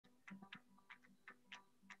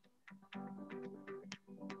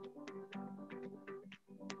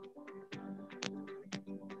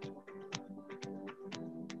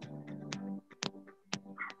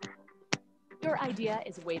Your idea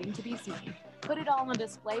is waiting to be seen. Put it all on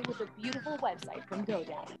display with a beautiful website from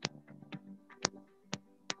GoDaddy.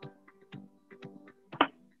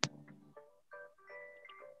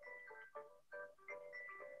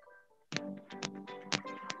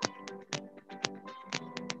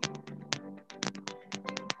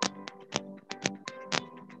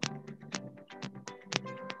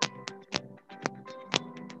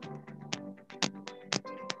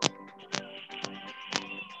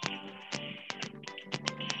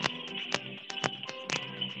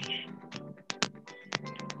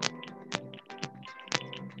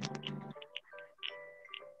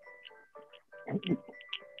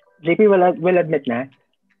 JP will admit na?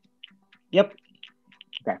 Yep.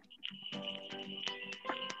 Okay.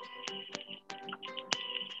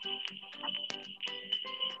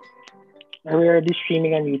 Are we already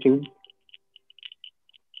streaming on YouTube?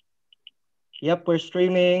 Yep, we're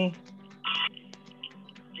streaming.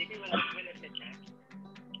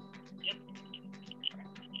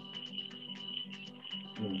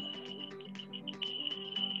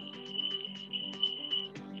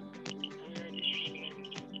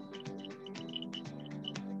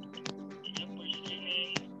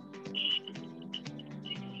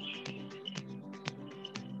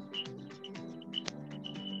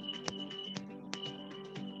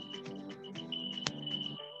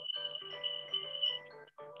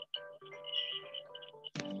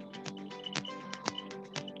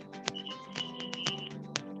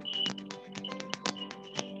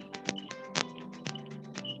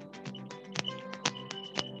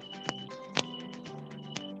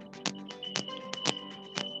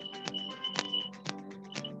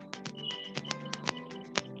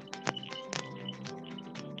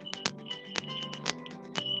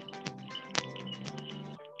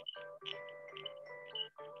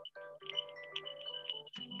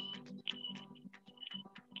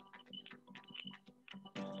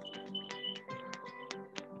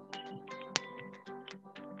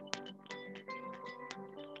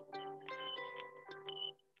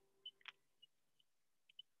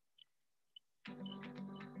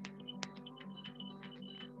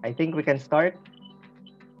 I think we can start.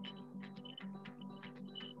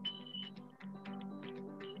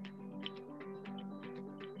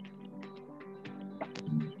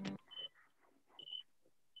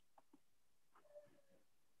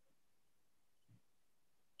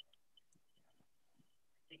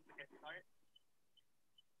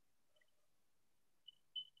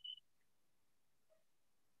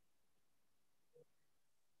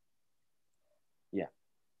 Yeah.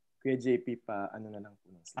 Kuya JP pa, ano na lang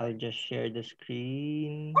po ng slide. I'll just share the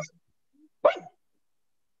screen.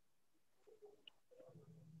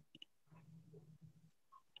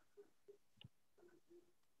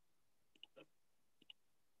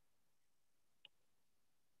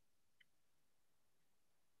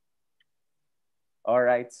 All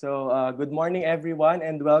right, so good morning everyone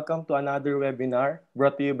and welcome to another webinar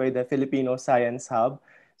brought to you by the Filipino Science Hub.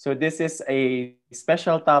 So this is a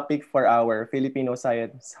special topic for our Filipino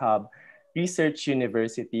Science Hub Research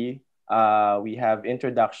University. We have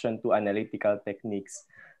Introduction to Analytical Techniques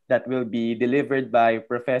that will be delivered by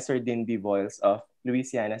Professor Dindi Yu Voils of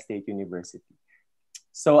Louisiana State University.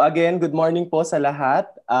 So again, good morning po sa lahat,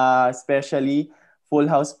 especially full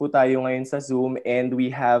house po tayo ngayon sa Zoom and we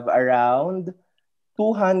have around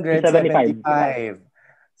 275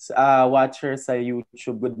 watchers sa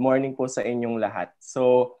YouTube. Good morning po sa inyong lahat.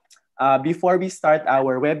 So, before we start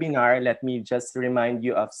our webinar, let me just remind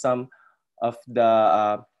you of some of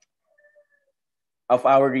the of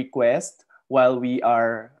our request while we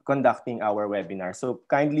are conducting our webinar. So,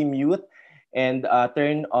 kindly mute and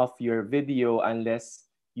turn off your video unless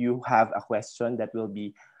you have a question that will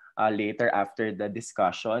be later after the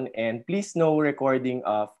discussion. And please no recording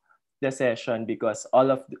of the session because all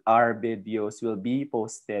of our videos will be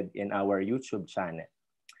posted in our YouTube channel.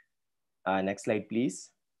 Next slide, please.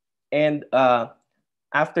 And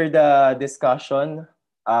after the discussion,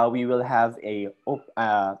 we will have an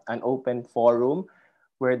open forum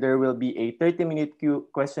where there will be a 30-minute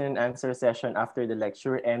question and answer session after the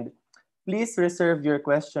lecture. And please reserve your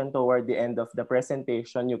question toward the end of the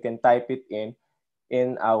presentation. You can type it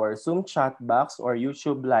in our Zoom chat box or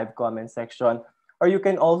YouTube live comment section. Or you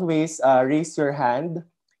can always raise your hand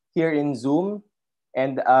here in Zoom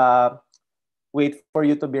and wait for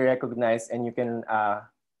you to be recognized and you can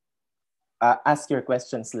ask your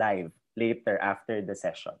questions live later after the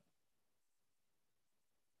session.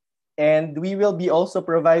 And we will be also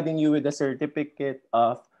providing you with a certificate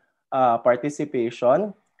of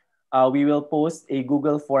participation. We will post a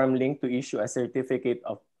Google form link to issue a certificate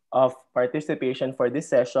of participation for this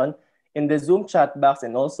session. in the Zoom chat box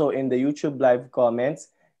and also in the YouTube live comments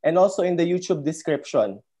and also in the YouTube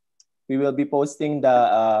description. We will be posting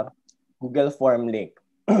the Google form link.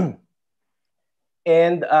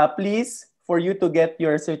 And please, for you to get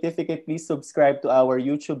your certificate, please subscribe to our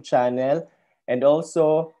YouTube channel and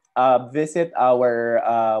also visit our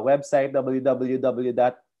website,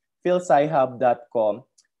 www.filscihub.com,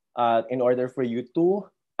 in order for you to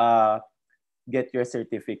get your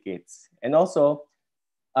certificates. And also,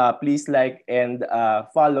 please like and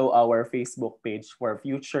follow our Facebook page for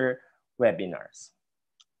future webinars.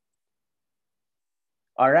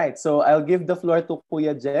 All right, so I'll give the floor to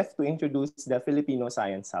Kuya Jeff to introduce the Filipino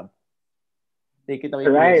Science Hub. Take it away,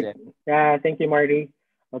 All Kuya right. Jeff. Yeah, thank you, Marty.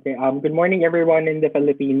 Okay. Good morning, everyone in the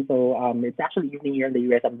Philippines. So it's actually evening here in the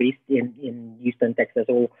US. I'm based in Houston, Texas.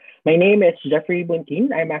 So my name is Jeffrey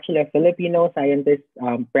Buntin. I'm actually a Filipino scientist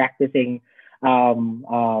practicing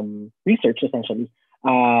research essentially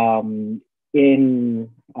in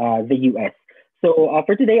the US. So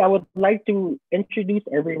for today, I would like to introduce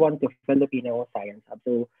everyone to Filipino Science Hub.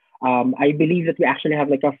 So I believe that we actually have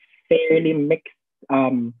like a fairly mixed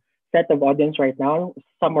set of audience right now.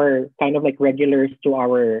 Some are kind of like regulars to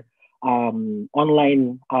our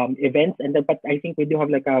online events, but I think we do have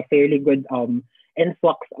like a fairly good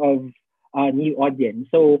influx of new audience.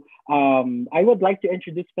 So I would like to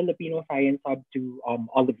introduce Filipino Science Hub to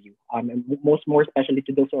all of you, and more especially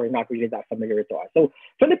to those who are not really that familiar to us. So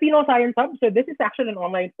Filipino Science Hub. So this is actually an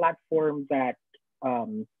online platform that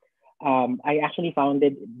I actually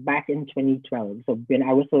founded back in 2012. So when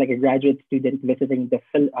I was like a graduate student visiting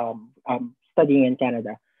studying in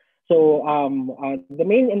Canada. So the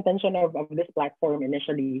main intention of this platform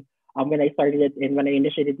initially, when I originated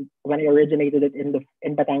it in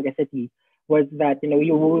Batangas City, was that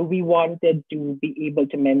we wanted to be able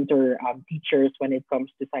to mentor teachers when it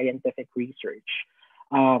comes to scientific research.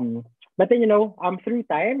 But then through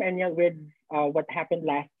time and with what happened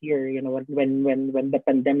last year, when the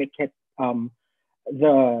pandemic hit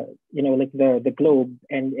the globe,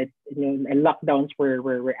 and and lockdowns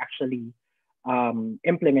were actually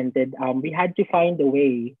implemented, we had to find a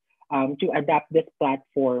way to adapt this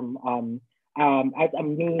platform as a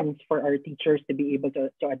means for our teachers to be able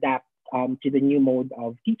to adapt to the new mode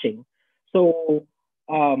of teaching. So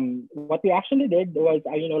what we actually did was,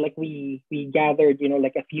 we gathered,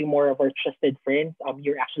 like a few more of our trusted friends.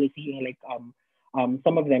 You're actually seeing like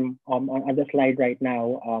some of them on the slide right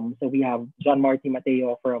now. So we have John Marty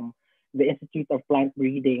Mateo from the Institute of Plant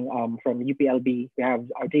Breeding from UPLB. We have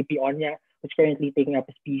JP Onya, who's currently taking up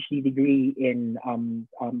his PhD degree in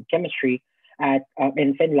chemistry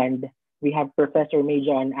in Finland. We have Professor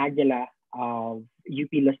Majon Aguila of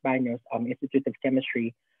UP Los Baños Institute of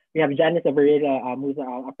Chemistry. We have Janice Averilla, who's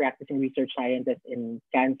a practicing research scientist in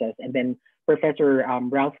Kansas, and then Professor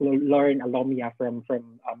Ralph Lauren Alomia from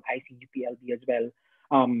ICUPLB as well,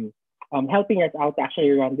 helping us out to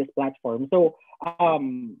actually run this platform. So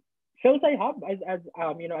FilSciHub, as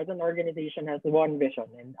an organization, has one vision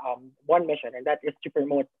and one mission, and that is to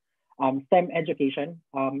promote STEM education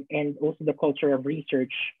and also the culture of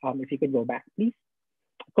research. If you could go back, please.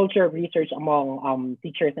 Culture of research among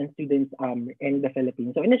teachers and students in the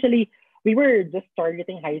Philippines. So initially, we were just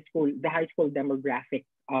targeting the high school demographic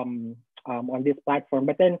on this platform.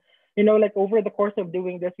 But then, like over the course of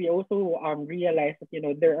doing this, we also realized that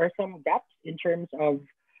there are some gaps in terms of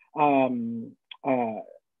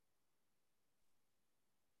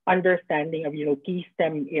understanding of key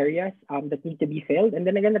STEM areas that need to be filled, and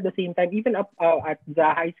then again at the same time, even up at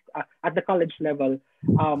the college level,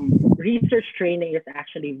 research training is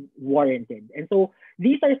actually warranted. And so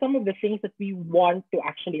these are some of the things that we want to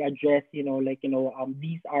actually address. These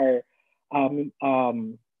are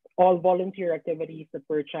all volunteer activities that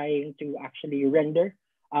we're trying to actually render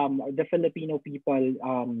the Filipino people.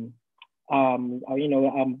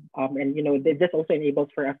 This also enables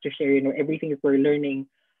for us to share everything that we're learning.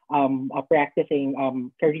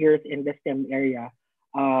 Practicing careers in the STEM area,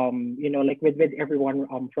 with everyone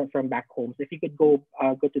from back home. So if you could go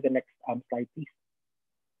to the next slide, please.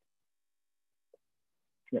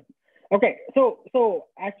 Yeah. Okay, so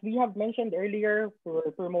as we have mentioned earlier,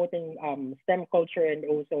 we're promoting STEM culture and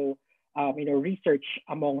also research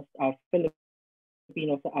amongst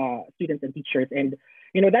Filipino students and teachers, and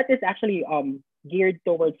that is actually geared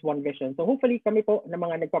towards one vision. So hopefully kami po na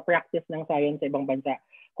mga nagpa-practice ng science sa ibang bansa,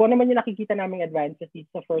 kung ano man yung nakikita naming advances dito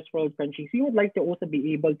sa first world countries, we would like to also be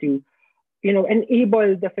able to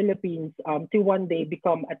enable the Philippines to one day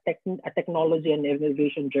become a technology and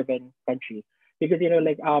innovation driven country. Because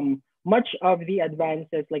much of the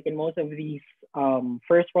advances, like in most of these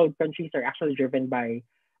first world countries, are actually driven by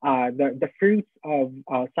the fruits of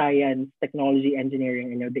science, technology,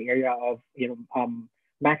 engineering, the area of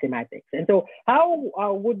mathematics. And so, how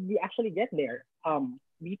would we actually get there?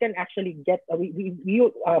 We can actually get a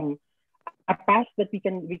path that we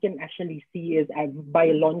can actually see is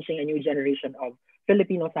by launching a new generation of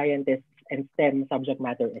Filipino scientists and STEM subject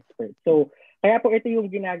matter experts. So, kaya po ito yung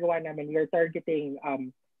ginagawa namin. We are targeting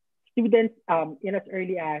students in as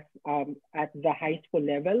early as at the high school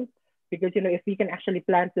level, because if we can actually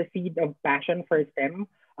plant the seed of passion for STEM,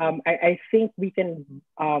 I think we can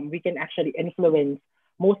actually influence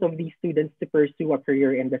most of these students to pursue a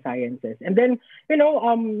career in the sciences. And then,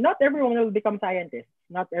 not everyone will become scientists.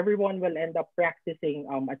 Not everyone will end up practicing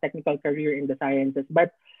a technical career in the sciences.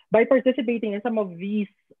 But by participating in some of these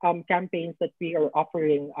campaigns that we are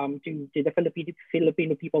offering to the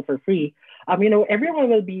Filipino people for free, everyone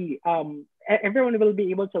will be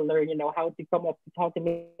able to learn, how to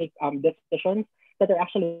make decisions that are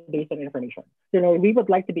actually based on information. We would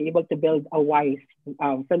like to be able to build a wise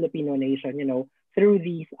Filipino nation, through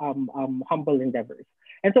these humble endeavors.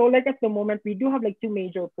 And so, like at the moment, we do have like two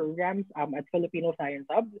major programs at Filipino Science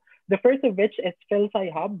Hub. The first of which is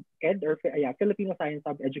FilSciHub Ed, Filipino Science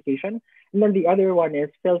Hub Education, and then the other one is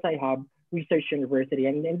FilSciHub Research University.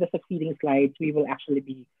 And in the succeeding slides, we will actually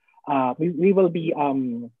be we will be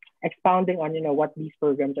expounding on what these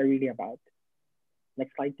programs are really about.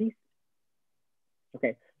 Next slide, please.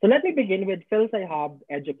 Okay, so let me begin with FilSciHub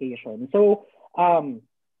Education. So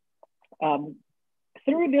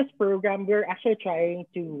through this program, we're actually trying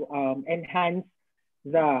to enhance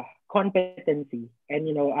the competency and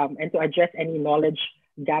and to address any knowledge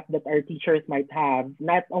gap that our teachers might have,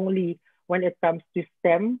 not only when it comes to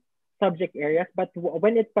STEM subject areas, but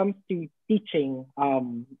when it comes to teaching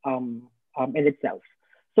in itself.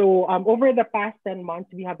 So over the past 10 months,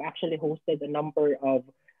 we have actually hosted a number of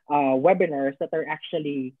webinars that are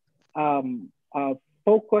actually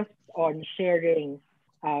focused on sharing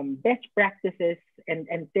best practices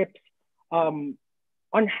and tips on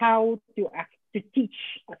how to teach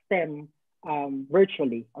STEM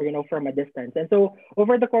virtually or from a distance. And so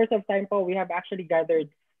over the course of time, we have actually gathered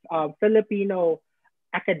Filipino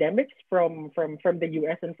academics from the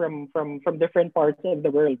US and from different parts of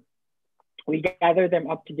the world. We gather them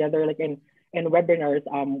up together like in webinars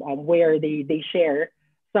where they share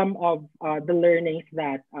some of the learnings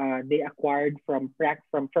that they acquired from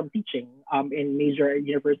teaching in major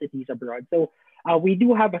universities abroad. So we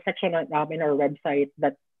do have a section in our website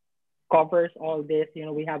that covers all this.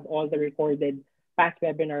 We have all the recorded past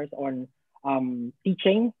webinars on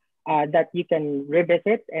teaching that you can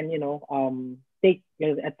revisit and take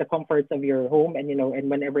at the comforts of your home and and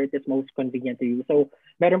whenever it is most convenient to you. So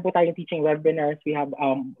meron po tayong teaching webinars. We have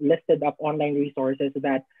listed up online resources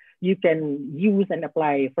that you can use and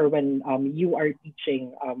apply for when you are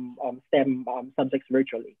teaching STEM subjects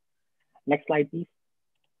virtually. Next slide, please.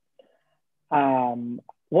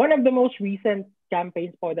 One of the most recent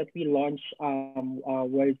campaigns that we launched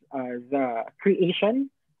was the creation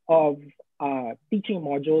of teaching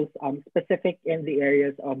modules specific in the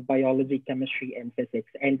areas of biology, chemistry, and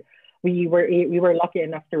physics. And we were lucky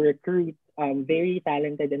enough to recruit very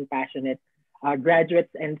talented and passionate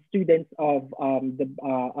graduates and students of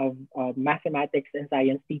mathematics and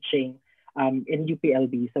science teaching in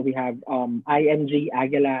UPLB. So we have IMG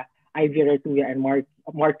Aguila, Ivy Retuya, and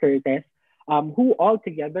Mark Curtis, who all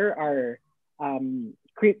together are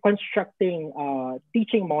constructing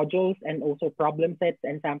teaching modules and also problem sets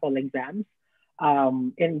and sample exams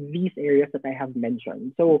in these areas that I have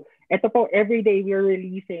mentioned. So ito po, every day we're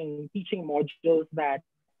releasing teaching modules that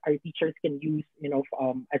our teachers can use,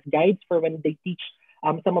 as guides for when they teach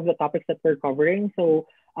some of the topics that we're covering. So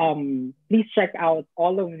please check out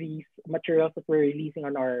all of these materials that we're releasing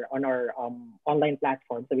on our online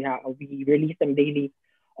platform. So we release them daily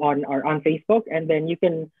on Facebook, and then you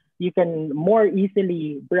can more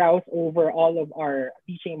easily browse over all of our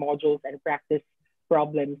teaching modules and practice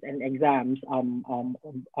problems and exams on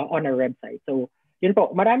our website. So yun po,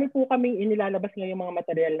 marami po kaming inilalabas ngayong mga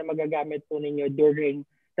material na magagamit po ninyo during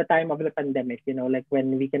the time of the pandemic, like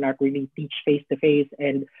when we cannot really teach face-to-face,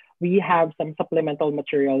 and we have some supplemental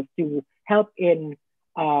materials to help in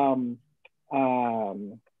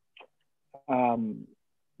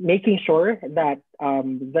making sure that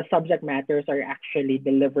the subject matters are actually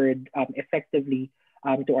delivered effectively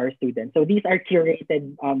to our students. So these are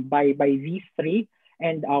curated by these three,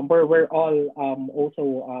 and we're all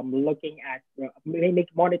also looking at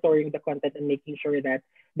monitoring the content and making sure that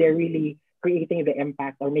they're really creating the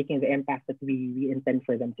impact or making the impact that we intend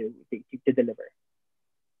for them to deliver.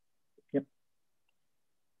 Yep.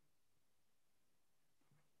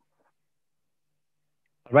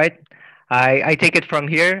 Right. I take it from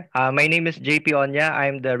here. My name is JP Onya.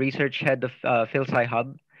 I'm the research head of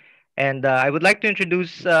FilSciHub. And I would like to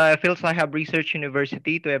introduce FilSciHub Research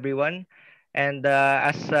University to everyone. And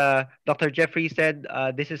as Dr. Jeffrey said,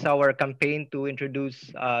 this is our campaign to introduce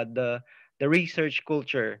the research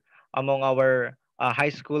culture among our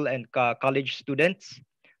high school and college students.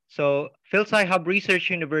 So FilSciHub Research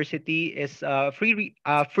University is a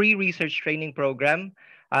free research training program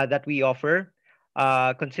that we offer,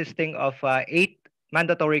 consisting of 8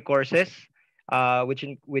 mandatory courses,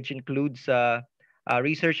 which includes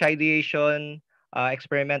research ideation,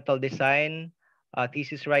 experimental design,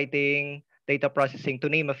 thesis writing, data processing, to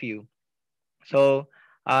name a few. So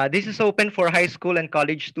this is open for high school and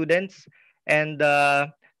college students, and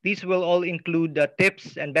these will all include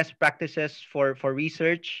tips and best practices for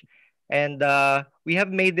research. And we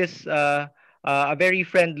have made this a very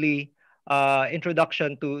friendly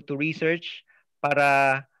introduction to research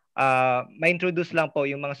para ma-introduce lang po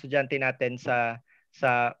yung mga estudyante natin sa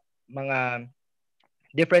mga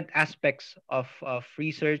different aspects of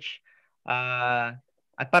research,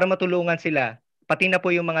 at para matulungan sila, pati na po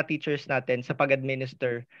yung mga teachers natin sa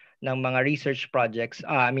pag-administer ng mga research projects,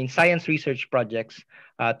 science research projects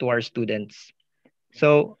to our students.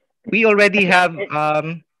 So we already have,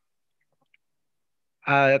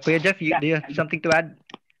 Kuya Jeff, do you have something to add?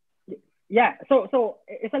 Yeah, so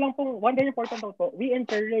isa lang pong one very important po, we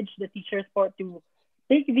encourage the teachers po to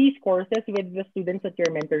take these courses with the students that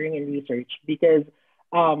you're mentoring in research, because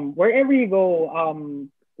wherever you go,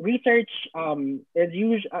 research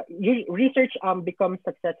research becomes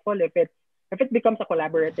successful if it becomes a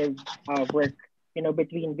collaborative work,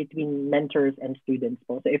 between mentors and students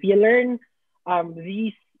po. So if you learn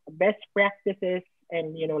these best practices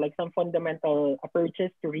and like some fundamental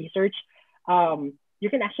approaches to research, you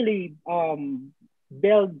can actually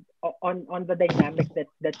build on the dynamic that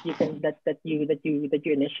you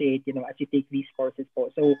initiate, as you take these courses po.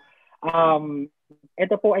 So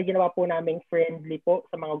ito po ay ginawa po namin friendly po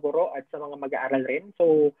sa mga guro at sa mga mag-aaral rin.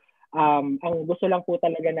 So ang gusto lang po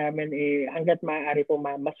talaga namin hangga't maaari po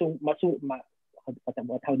how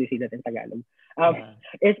do you say that in Tagalog?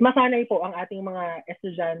 Is masanay po ang ating mga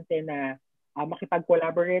estudyante na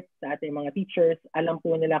makipag-collaborate sa ating mga teachers. Alam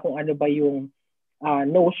po nila kung ano ba yung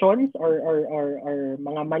notions or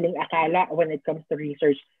mga maling akala when it comes to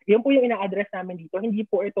research. Yun po yung ina-address namin dito. Hindi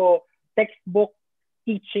po ito textbook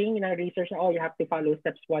teaching ng research na you have to follow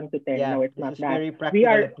steps 1 to 10. Yeah, No, it's not that. Very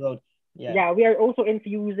practical approach. Yeah, we are also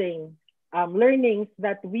infusing learnings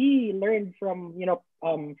that we learned from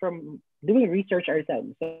doing research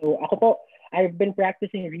ourselves. So ako po, I've been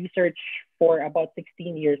practicing research for about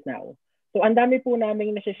 16 years now. So ang dami po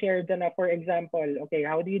namin na-share dyan na, for example, okay,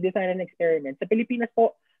 how do you design an experiment? Sa Pilipinas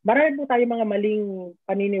po, marami po tayo mga maling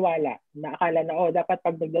paniniwala na akala na, dapat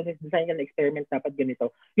pag nag-design ka ng experiment, dapat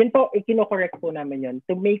ganito. Yun po, ikino-correct po namin yun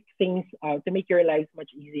to make things, to make your lives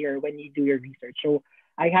much easier when you do your research. So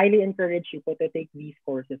I highly encourage you po to take these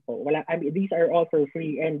courses po. These are all for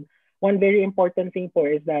free. And one very important thing po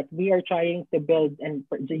is that we are trying to build, and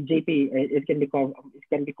JP it can be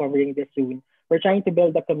covering this soon. We're trying to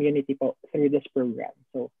build a community po through this program.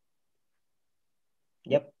 So,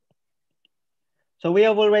 yep. So we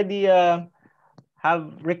have already have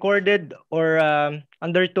recorded or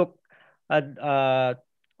undertook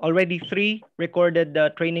already 3 recorded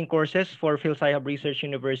training courses for FilSciHub Research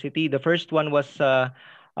University. The first one was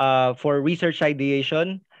for research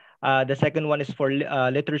ideation. The second one is for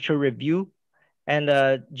literature review. And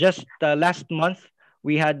just last month,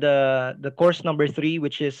 we had the course number 3,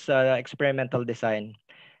 which is experimental design.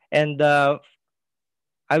 And I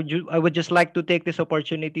would just like to take this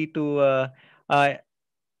opportunity to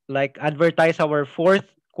advertise our 4th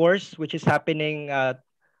course, which is happening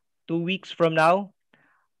 2 weeks from now,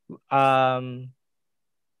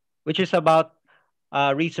 which is about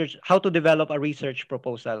research, how to develop a research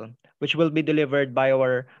proposal, which will be delivered by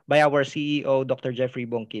our CEO, Dr. Jeffrey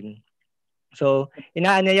Bongkin. So,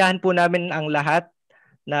 inaanyayahan po namin ang lahat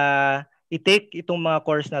na i-take itong mga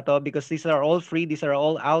course na to, because these are all free, these are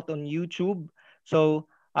all out on YouTube. So,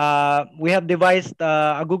 we have devised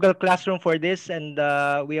a Google Classroom for this, and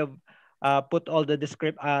we have put all the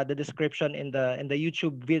description in the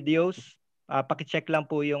YouTube videos. Paki-check lang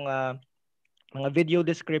po yung mga video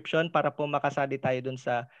description para po makasali tayo dun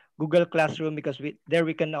sa Google Classroom, because there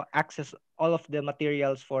we can access all of the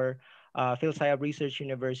materials for FilSciHub Research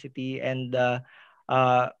University and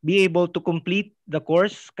be able to complete the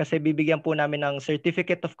course, kasi bibigyan po namin ng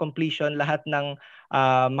certificate of completion lahat ng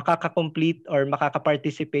makaka-complete or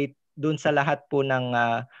makaka-participate dun sa lahat po ng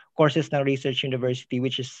courses ng Research University,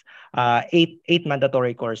 which is 8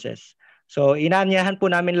 mandatory courses. So inaanyahan po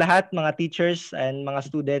namin lahat, mga teachers and mga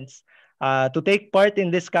students, to take part in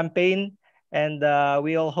this campaign, and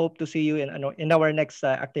we all hope to see you in our next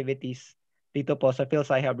activities dito po sa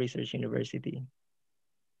FilSciHub Research University.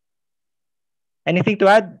 Anything to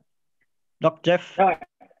add, Doc Jeff? No,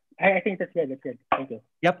 I think that's good. That's good. Thank you.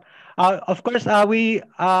 Yep. Of course, we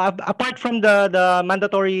apart from the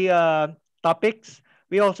mandatory topics,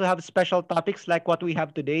 we also have special topics like what we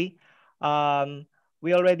have today.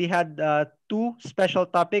 We already had 2 special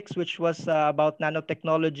topics, which was about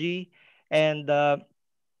nanotechnology, and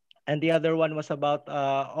the other one was about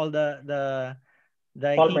all the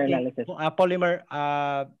Polymer heating, analysis. polymer,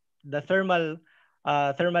 the thermal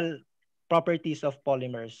properties of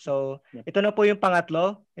polymers. So ito na po yung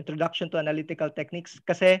pangatlo, Introduction to Analytical Techniques.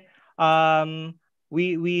 Kasi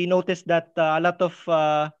we noticed that a lot of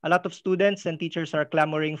students and teachers are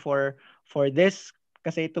clamoring for this,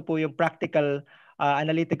 kasi ito po yung practical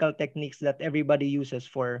analytical techniques that everybody uses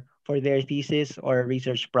for their thesis or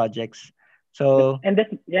research projects. So and this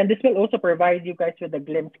will also provide you guys with a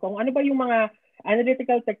glimpse kung ano ba yung mga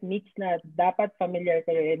analytical techniques na dapat familiar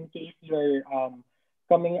kayo in case you're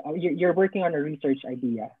you're working on a research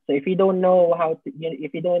idea. So if you don't know how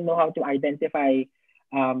to identify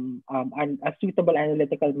a suitable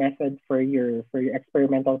analytical method for your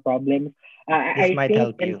experimental problems, I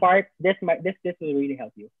think in part this will really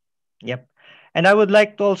help you. Yep. And I would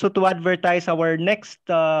like to also to advertise our next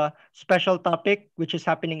special topic, which is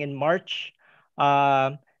happening in March.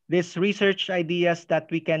 These research ideas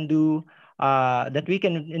that we can do, that we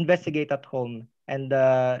can investigate at home. And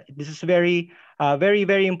this is very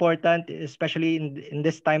important, especially in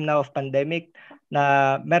this time now of pandemic,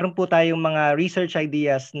 na meron po tayong mga research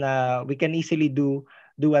ideas na we can easily do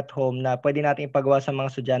at home, na pwede natin ipagawa sa mga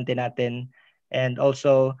estudyante natin. And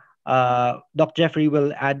also, Doc Jeffrey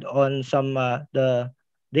will add on some the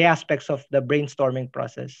aspects of the brainstorming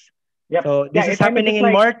process. Yep. So this is happening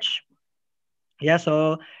in March. Yeah,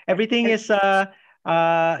 so everything is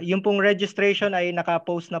yung pong registration ay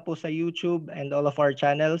naka-post na po sa YouTube and all of our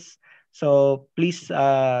channels. So please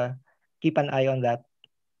keep an eye on that.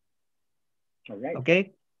 All right.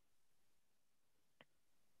 Okay?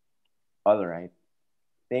 All right.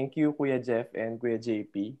 Thank you, Kuya Jeff and Kuya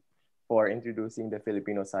JP, for introducing the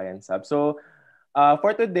Filipino Science Hub. So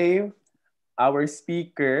for today, our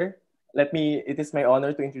speaker, it is my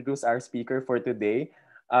honor to introduce our speaker for today.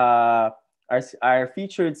 Our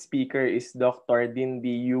featured speaker is Dr.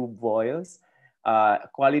 Dindi Yu Voils,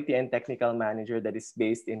 Quality and Technical Manager that is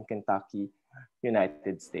based in Kentucky,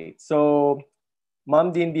 United States. So,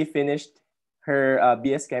 Ma'am Dindi finished her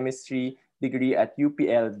BS Chemistry degree at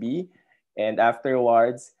UPLB, and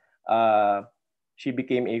afterwards, she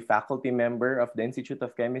became a faculty member of the Institute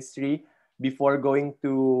of Chemistry before going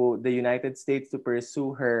to the United States to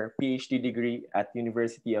pursue her PhD degree at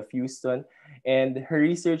University of Houston. And her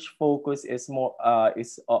research focus is her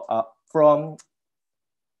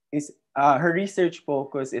research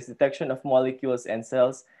focus is detection of molecules and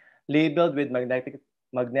cells labeled with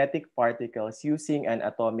magnetic particles using an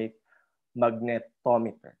atomic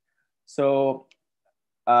magnetometer. So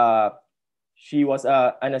she was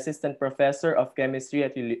an assistant professor of chemistry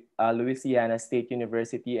at Louisiana State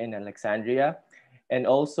University in Alexandria, and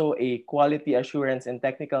also a quality assurance and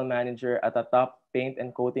technical manager at a top paint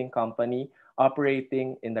and coating company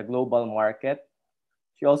operating in the global market.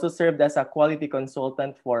 She also served as a quality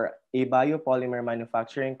consultant for a biopolymer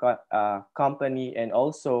manufacturing company, and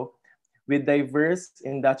also with diverse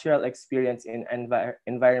industrial experience in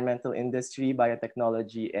environmental industry,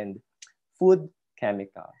 biotechnology, and food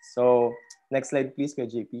chemicals. So next slide, please,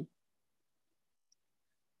 JP.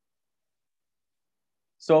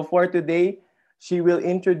 So for today, she will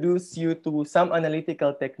introduce you to some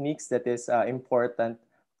analytical techniques that is important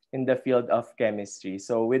in the field of chemistry.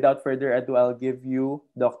 So without further ado, I'll give you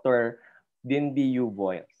Dr. Dindi Yu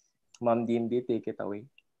Voils. Ma'am Dindi, take it away.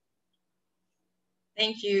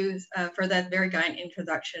 Thank you for that very kind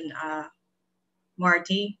introduction,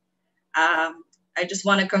 Marty. I just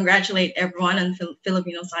want to congratulate everyone on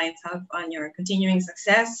Filipino Science Hub on your continuing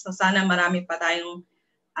success. So sana marami pa tayong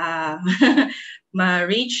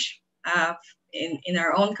ma-reach in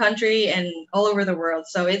our own country and all over the world.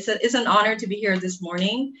 So it's an honor to be here this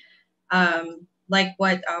morning. Like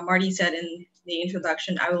what Marty said in the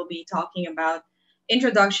introduction, I will be talking about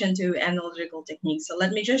introduction to analytical techniques. So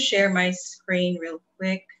let me just share my screen real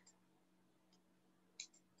quick.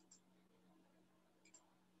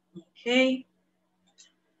 Okay.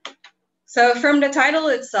 So from the title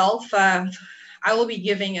itself, I will be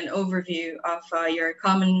giving an overview of your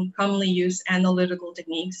commonly used analytical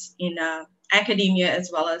techniques in academia as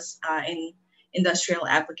well as in industrial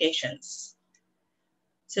applications.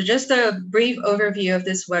 So just a brief overview of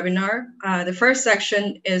this webinar. The first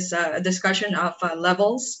section is a discussion of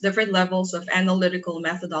different levels of analytical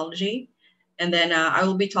methodology. And then I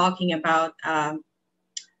will be talking about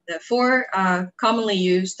the 4 commonly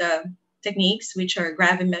used techniques, which are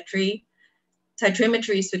gravimetry,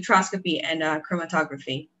 titrimetry, spectroscopy, and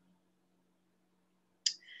chromatography.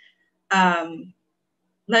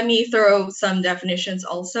 Let me throw some definitions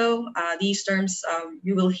also. These terms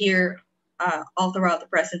you will hear all throughout the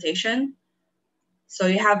presentation. So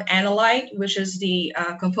you have analyte, which is the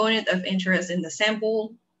component of interest in the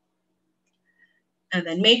sample. And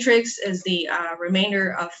then matrix is the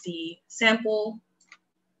remainder of the sample.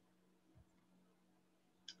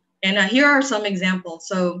 And here are some examples.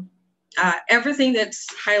 So everything that's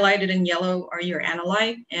highlighted in yellow are your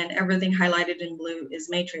analyte, and everything highlighted in blue is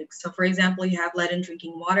matrix. So for example, you have lead in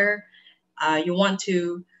drinking water. You want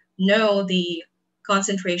to know the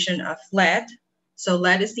concentration of lead. So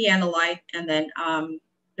lead is the analyte, and then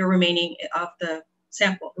the remainder of the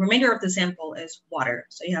sample is water.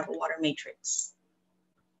 So you have a water matrix.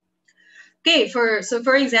 Okay,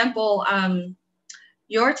 for example,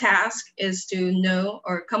 your task is to know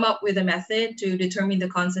or come up with a method to determine the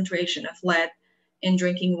concentration of lead in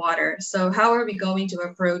drinking water. So how are we going to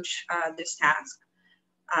approach this task?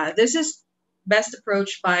 This is best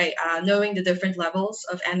approached by knowing the different levels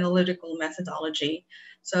of analytical methodology.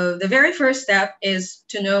 So the very first step is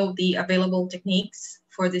to know the available techniques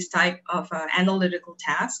for this type of analytical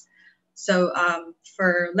task. So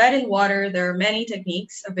for lead in water, there are many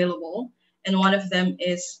techniques available. And one of them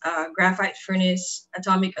is graphite furnace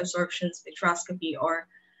atomic absorption spectroscopy, or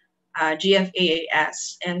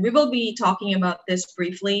GFAAS. And we will be talking about this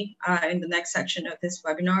briefly in the next section of this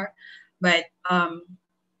webinar. But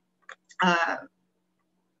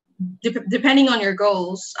depending on your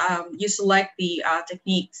goals, you select the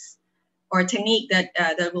techniques or technique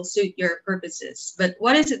that will suit your purposes. But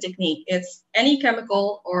what is a technique? It's any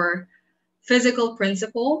chemical or physical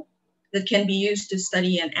principle that can be used to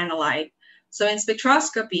study and analyze. So in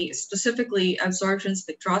spectroscopy, specifically absorption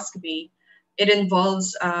spectroscopy, it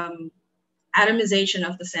involves atomization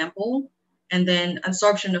of the sample and then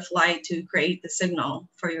absorption of light to create the signal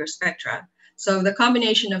for your spectra. So the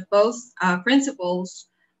combination of both principles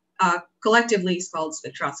collectively is called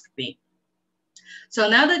spectroscopy. So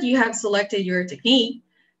now that you have selected your technique,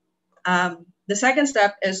 the second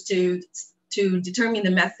step is to determine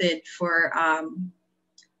the method for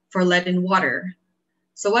lead in water.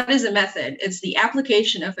 So what is a method? It's the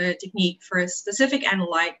application of a technique for a specific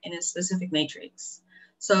analyte in a specific matrix.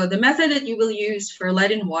 So the method that you will use for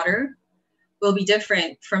lead in water will be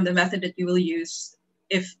different from the method that you will use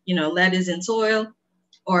if lead is in soil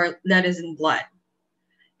or lead is in blood.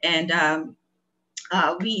 And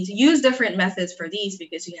we use different methods for these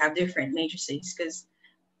because you have different matrices. Because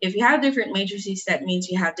if you have different matrices, that means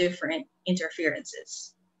you have different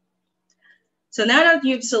interferences. So now that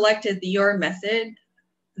you've selected your method,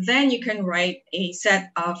 then you can write a set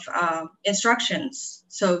of instructions.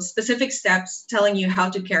 So specific steps telling you how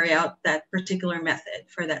to carry out that particular method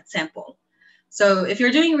for that sample. So if you're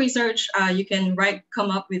doing research, you can come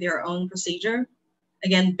up with your own procedure,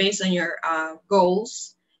 again, based on your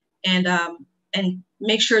goals, and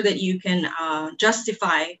make sure that you can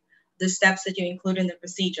justify the steps that you include in the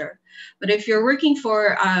procedure. But if you're working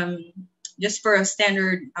for just for a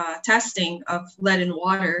standard testing of lead in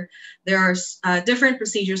water, there are different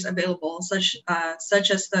procedures available, such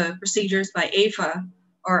as the procedures by APHA,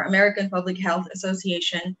 or American Public Health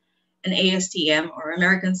Association, and ASTM, or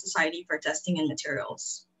American Society for Testing and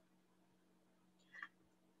Materials.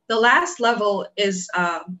 The last level is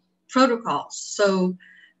protocols. So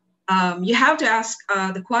you have to ask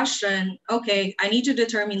the question, okay, I need to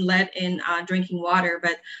determine lead in drinking water,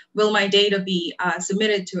 but will my data be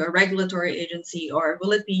submitted to a regulatory agency, or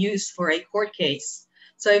will it be used for a court case?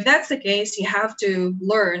 So if that's the case, you have to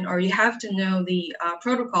learn, or you have to know the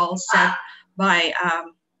protocols set by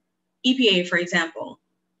EPA, for example,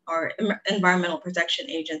 or Environmental Protection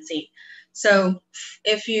Agency. So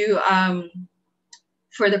if you,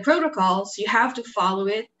 for the protocols, you have to follow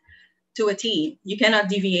it to a T. You cannot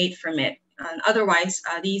deviate from it. Otherwise,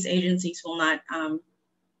 these agencies will not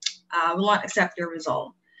accept your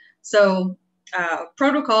result. So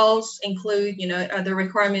protocols include, the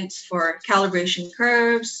requirements for calibration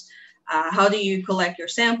curves. How do you collect your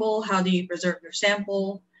sample? How do you preserve your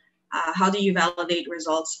sample? How do you validate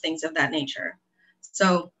results? Things of that nature.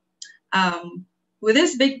 So with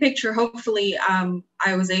this big picture, hopefully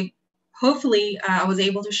I was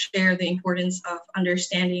able to share the importance of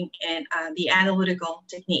understanding and the analytical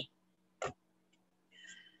technique.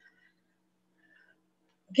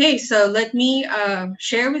 Okay, so let me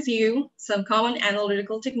share with you some common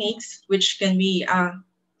analytical techniques which can be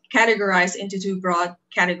categorized into two broad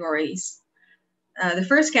categories. The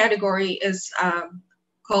first category is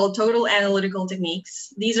called total analytical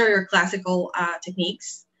techniques. These are your classical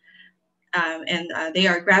techniques, and they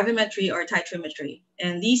are gravimetry or titrometry.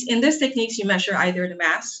 And in these techniques, you measure either the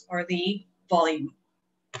mass or the volume.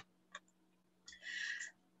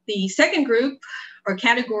 The second group or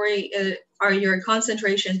category are your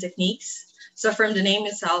concentration techniques. So from the name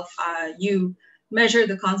itself, you measure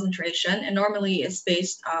the concentration, and normally it's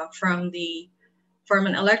based from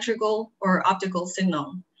an electrical or optical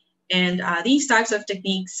signal. And these types of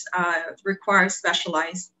techniques require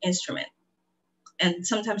specialized instrument. And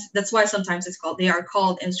sometimes that's why sometimes they are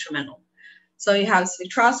called instrumental. So you have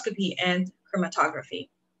spectroscopy and chromatography.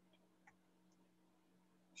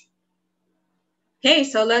 Okay,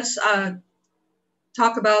 so let's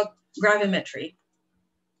talk about gravimetry.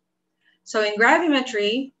 So in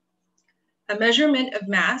gravimetry, a measurement of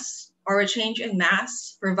mass or a change in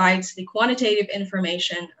mass provides the quantitative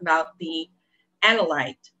information about the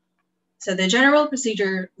analyte. So the general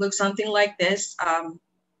procedure looks something like this.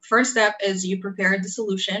 First step is you prepare the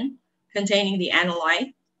solution containing the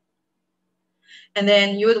analyte. And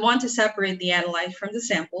then you would want to separate the analyte from the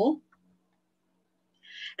sample.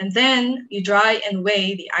 And then you dry and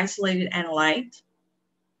weigh the isolated analyte.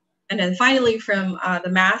 And then finally, from the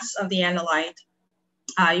mass of the analyte,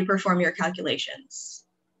 you perform your calculations.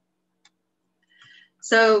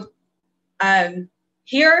 So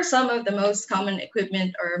here are some of the most common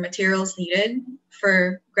equipment or materials needed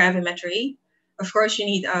for gravimetry. Of course, you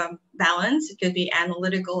need balance. It could be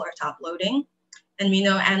analytical or top loading. And we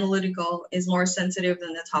know analytical is more sensitive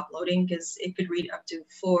than the top loading because it could read up to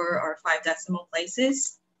 4 or 5 decimal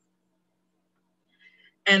places.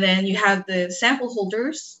 And then you have the sample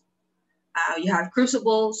holders. You have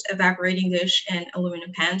crucibles, evaporating dish, and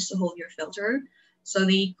aluminum pans to hold your filter. So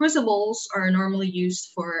the crucibles are normally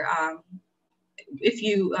used for if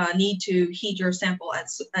you need to heat your sample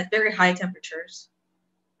at very high temperatures.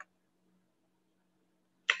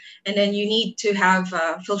 And then you need to have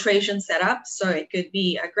filtration setup. So it could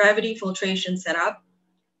be a gravity filtration setup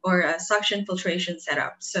or a suction filtration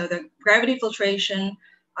setup. So the gravity filtration,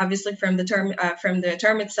 obviously from the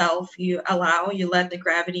term itself, you let the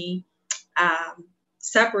gravity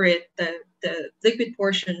separate the liquid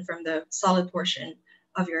portion from the solid portion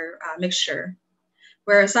of your mixture.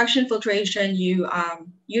 Whereas suction filtration, you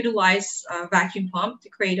utilize a vacuum pump to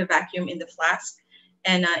create a vacuum in the flask,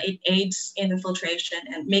 and it aids in the filtration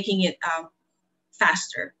and making it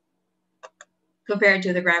faster compared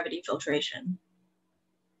to the gravity filtration.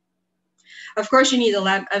 Of course, you need a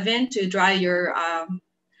lab oven to dry your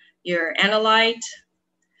analyte.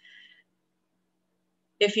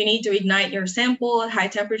 If you need to ignite your sample at high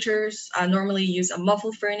temperatures, normally use a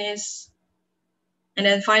muffle furnace. And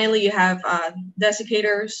then finally, you have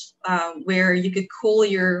desiccators where you could cool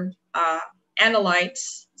your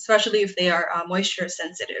analytes, especially if they are moisture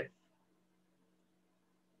sensitive.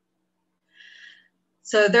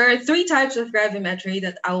 So there are 3 types of gravimetry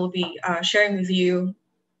that I will be sharing with you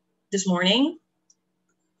this morning.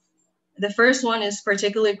 The first one is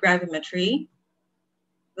particulate gravimetry.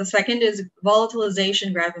 The second is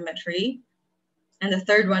volatilization gravimetry. And the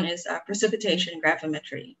third one is precipitation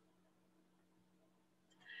gravimetry.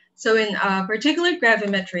 So in particulate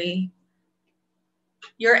gravimetry,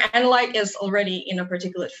 your analyte is already in a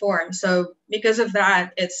particulate form. So because of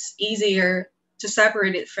that, it's easier to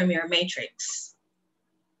separate it from your matrix.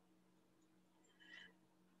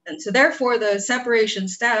 And so therefore, the separation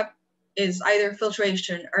step is either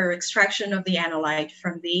filtration or extraction of the analyte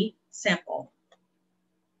from the sample.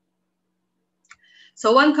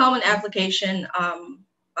 So one common application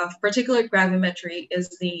of particulate gravimetry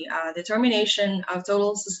is the determination of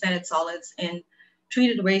total suspended solids in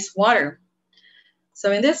treated wastewater.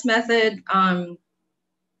 So in this method,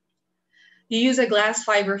 you use a glass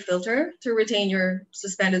fiber filter to retain your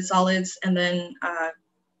suspended solids, and then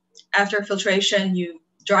after filtration, you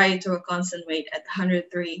dry it to a constant weight at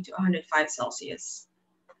 103 to 105 Celsius.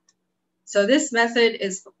 So this method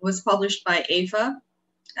was published by AFA.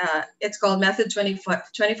 It's called Method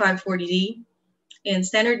 2540D in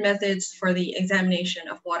Standard Methods for the Examination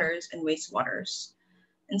of Waters and Wastewaters.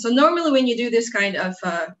 And so normally when you do this kind of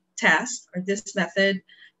test or this method,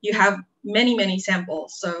 you have many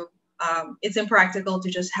samples. So it's impractical to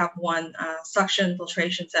just have one suction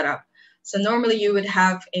filtration setup. So normally you would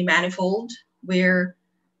have a manifold where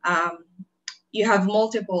you have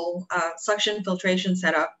multiple suction filtration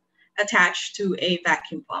setup attached to a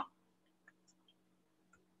vacuum pump.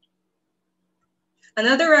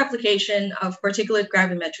 Another application of particulate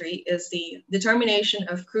gravimetry is the determination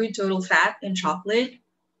of crude total fat in chocolate.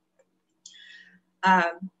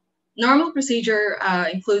 Normal procedure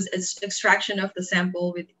includes extraction of the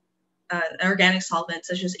sample with an organic solvent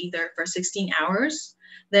such as ether for 16 hours.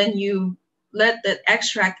 Then you let the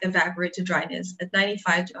extract evaporate to dryness at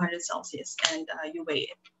 95 to 100 Celsius, and you weigh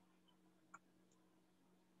it.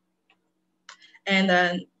 And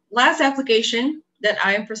then last application that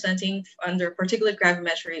I am presenting under particulate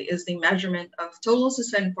gravimetry is the measurement of total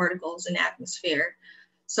suspended particles in atmosphere.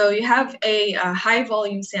 So you have a high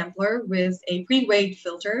volume sampler with a pre-weighed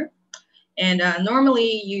filter. And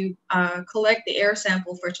normally you collect the air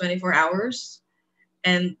sample for 24 hours.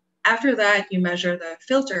 And after that, you measure the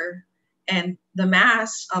filter, and the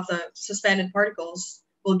mass of the suspended particles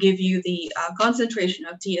will give you the concentration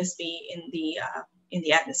of TSP in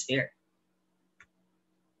the atmosphere.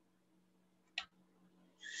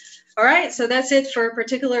 All right, so that's it for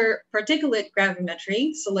particulate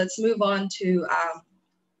gravimetry. So let's move on to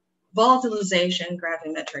volatilization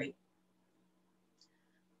gravimetry.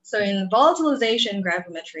 So in volatilization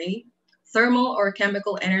gravimetry, thermal or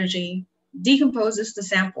chemical energy decomposes the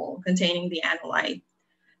sample containing the analyte.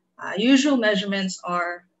 Usual measurements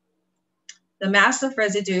are the mass of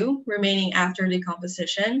residue remaining after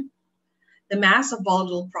decomposition, the mass of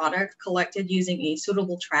volatile product collected using a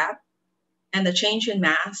suitable trap, and the change in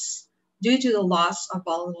mass due to the loss of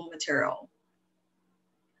volatile material.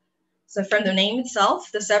 So from the name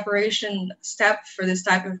itself, the separation step for this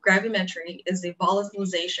type of gravimetry is the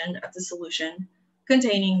volatilization of the solution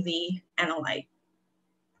containing the analyte.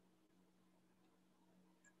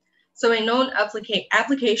 So a known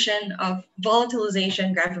application of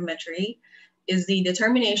volatilization gravimetry is the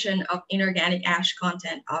determination of inorganic ash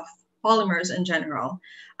content of polymers in general.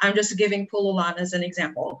 I'm just giving pullulan as an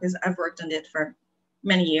example because I've worked on it for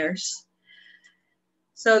many years.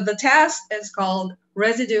 So the task is called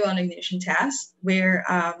residue on ignition test, where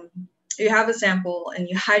you have a sample and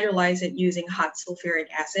you hydrolyze it using hot sulfuric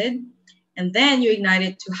acid, and then you ignite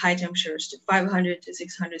it to high temperatures to 500 to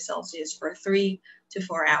 600 Celsius for 3 to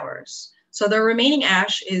 4 hours. So the remaining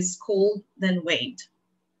ash is cooled, then weighed.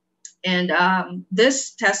 And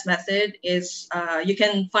this test method is, you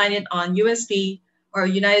can find it on USP or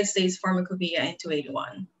United States Pharmacopoeia in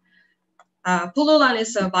 281. Pullulan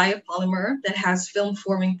is a biopolymer that has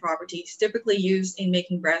film-forming properties typically used in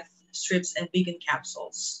making breath strips and vegan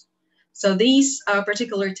capsules. So these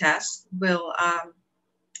particular tests will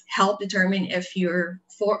help determine if you're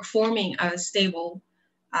forming a stable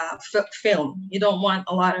film. You don't want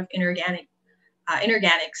a lot of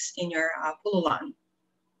inorganics in your pullulan.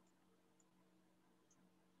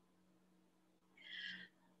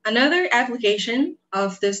 Another application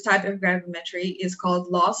of this type of gravimetry is called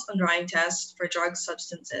loss on drying test for drug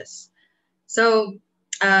substances. So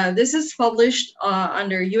this is published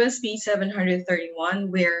under USP 731,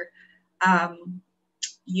 where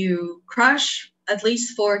you crush at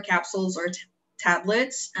least 4 capsules or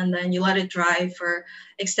tablets, and then you let it dry for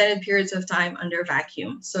extended periods of time under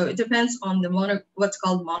vacuum. So it depends on the what's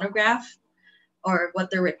called monograph, or what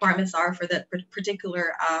the requirements are for that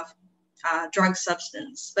particular drug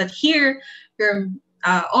substance. But here you're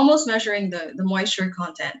almost measuring the moisture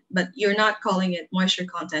content, but you're not calling it moisture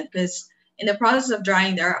content because in the process of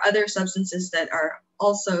drying, there are other substances that are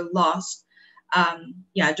also lost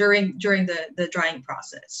during the drying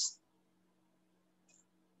process.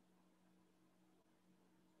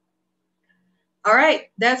 All right,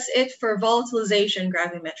 that's it for volatilization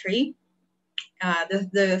gravimetry.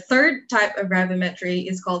 The third type of gravimetry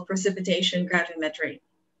is called precipitation gravimetry.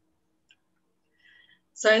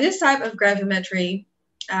 So in this type of gravimetry,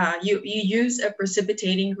 you use a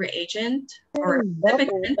precipitating reagent or a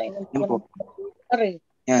precipitant.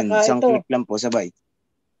 Yan, isang click lang po, sabay.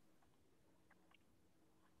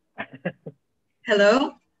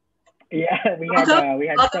 Hello? Yeah, we had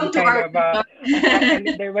some kind of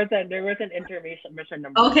there was an intermission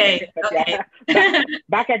number. Okay. Okay. Yeah,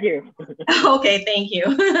 back at you. Okay, thank you.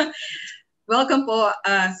 Welcome po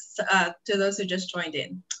to those who just joined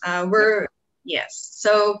in. Yes.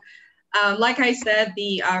 So, like I said,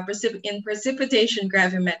 in precipitation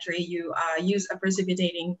gravimetry, you use a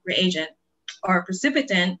precipitating reagent or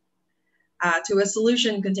precipitant to a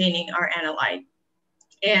solution containing our analyte.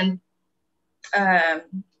 And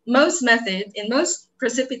in most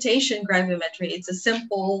precipitation gravimetry, it's a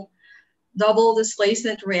simple double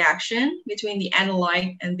displacement reaction between the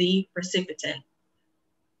analyte and the precipitant.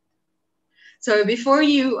 So before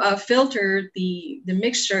you filter the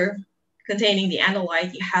mixture containing the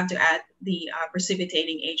analyte, you have to add the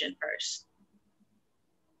precipitating agent first.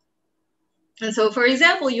 And so, for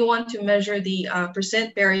example, you want to measure the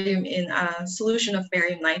percent barium in a solution of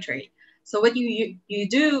barium nitrate. So what you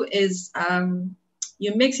do is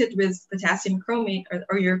you mix it with potassium chromate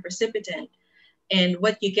or your precipitant, and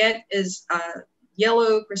what you get is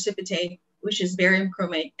yellow precipitate, which is barium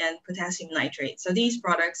chromate and potassium nitrate. So these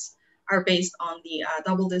products are based on the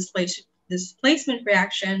double displacement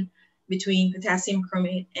reaction between potassium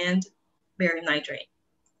chromate and barium nitrate.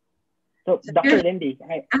 So Dr. Dindi,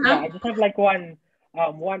 I just have like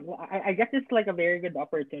I guess it's like a very good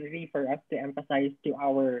opportunity for us to emphasize to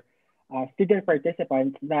our student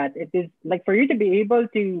participants that it is like for you to be able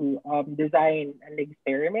to design an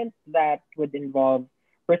experiment that would involve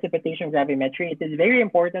precipitation gravimetry, it is very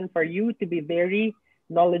important for you to be very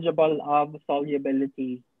knowledgeable of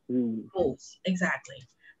solubility rules. Exactly.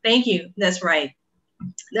 Thank you. That's right.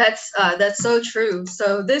 That's so true.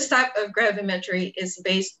 So this type of gravimetry is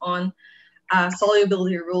based on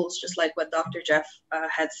solubility rules, just like what Dr. Jeff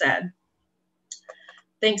had said.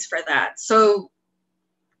 Thanks for that. So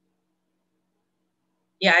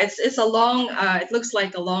yeah, it's a long, it looks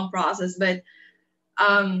like a long process, but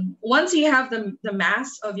once you have the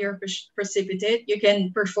mass of your precipitate, you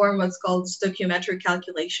can perform what's called stoichiometric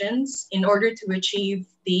calculations in order to achieve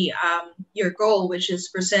the your goal, which is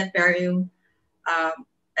percent barium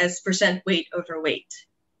as percent weight over weight.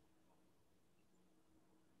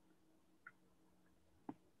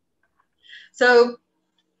 So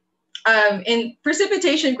in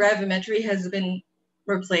precipitation gravimetry has been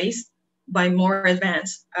replaced by more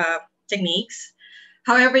advanced techniques.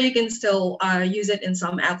 However, you can still use it in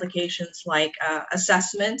some applications like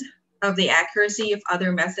assessment of the accuracy of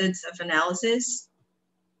other methods of analysis.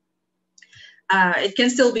 It can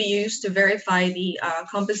still be used to verify the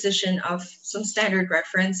composition of some standard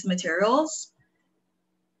reference materials.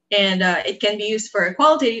 And it can be used for a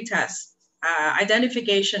qualitative test,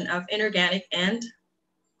 identification of inorganic and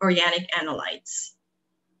organic analytes.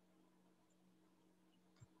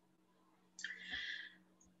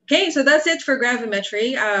 Okay, so that's it for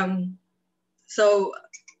gravimetry. So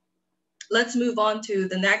let's move on to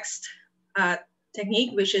the next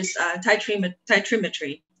technique, which is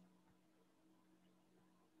titrimetry.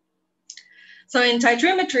 So in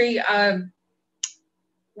titrimetry,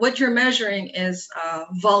 what you're measuring is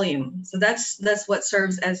volume. So that's what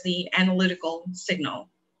serves as the analytical signal.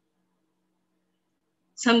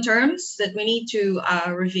 Some terms that we need to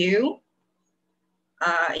review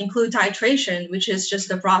include titration, which is just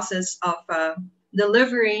the process of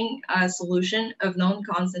delivering a solution of known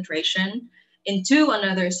concentration into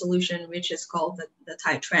another solution, which is called the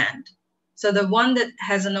titrant. So the one that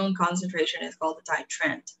has a known concentration is called the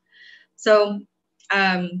titrant. So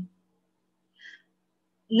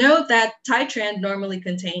note that titrant normally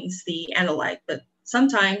contains the analyte, but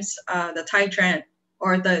sometimes the titrant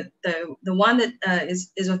or the one that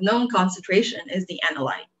is of known concentration is the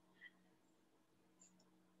analyte.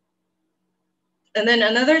 And then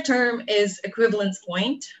another term is equivalence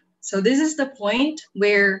point. So this is the point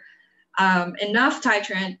where enough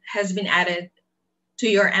titrant has been added to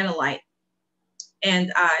your analyte.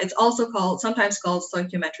 And it's also sometimes called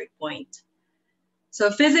stoichiometric point.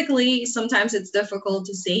 So physically, sometimes it's difficult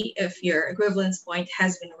to see if your equivalence point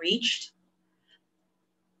has been reached.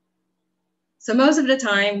 So most of the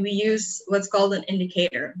time we use what's called an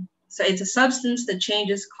indicator. So it's a substance that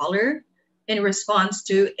changes color in response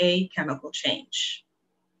to a chemical change.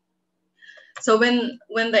 So when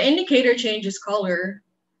the indicator changes color,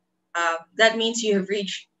 that means you have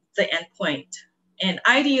reached the endpoint. And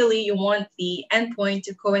ideally, you want the endpoint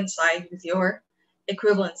to coincide with your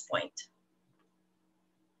equivalence point.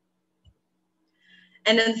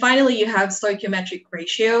 And then finally, you have stoichiometric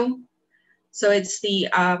ratio. So it's the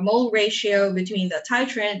mole ratio between the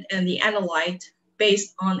titrant and the analyte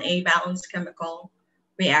based on a balanced chemical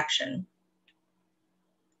reaction.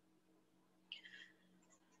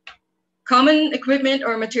 Common equipment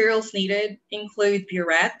or materials needed include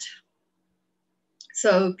burette.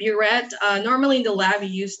 So burette, normally in the lab, you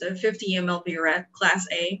use the 50 ml burette, class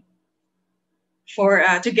A,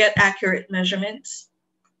 to get accurate measurements.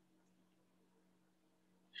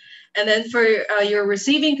 And then for your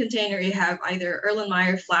receiving container, you have either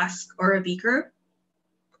Erlenmeyer flask or a beaker.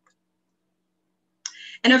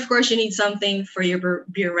 And of course, you need something for your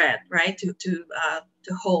burette, right, to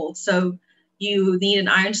hold. So you need an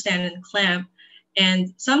iron stand and clamp.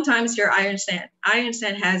 And sometimes your iron stand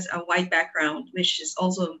has a white background, which is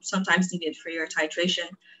also sometimes needed for your titration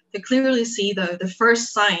to clearly see the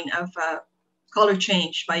first sign of color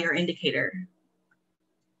change by your indicator.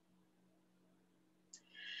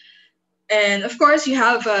 And of course, you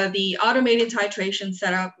have the automated titration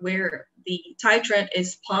setup where the titrant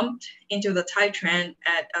is pumped into the titrant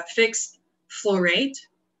at a fixed flow rate,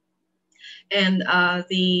 and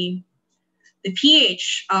the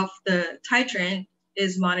pH of the titrant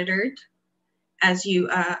is monitored as you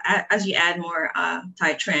add more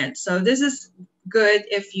titrant. So this is good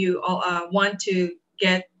if you want to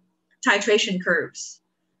get titration curves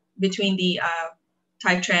between the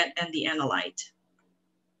titrant and the analyte.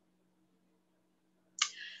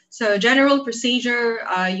 So general procedure,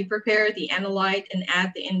 you prepare the analyte and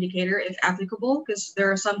add the indicator if applicable, because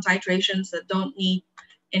there are some titrations that don't need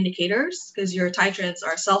indicators because your titrants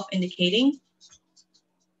are self-indicating.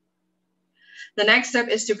 The next step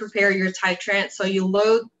is to prepare your titrant. So you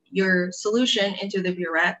load your solution into the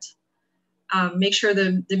burette. Make sure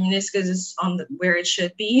the meniscus is on where it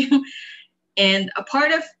should be. And a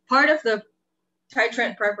part of the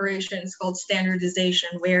titrant preparation is called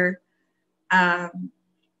standardization, where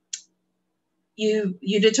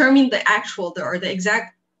you determine the actual or the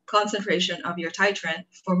exact concentration of your titrant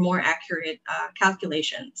for more accurate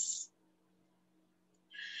calculations.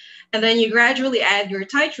 And then you gradually add your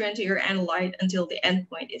titrant to your analyte until the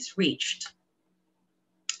endpoint is reached.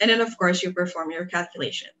 And then, of course, you perform your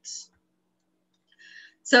calculations.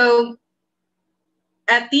 So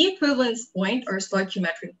at the equivalence point or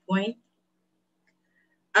stoichiometric point,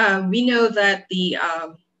 we know that the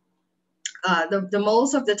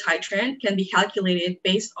moles of the titrant can be calculated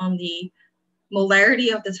based on the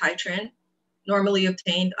molarity of the titrant, normally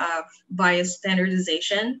obtained via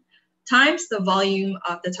standardization, times the volume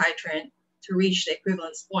of the titrant to reach the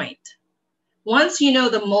equivalence point. Once you know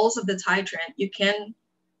the moles of the titrant, you can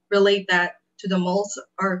relate that to the moles,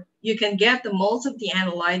 or you can get the moles of the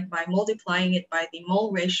analyte by multiplying it by the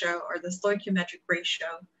mole ratio or the stoichiometric ratio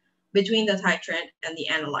between the titrant and the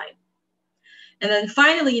analyte. And then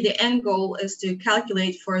finally, the end goal is to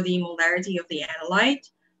calculate for the molarity of the analyte.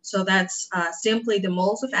 So that's simply the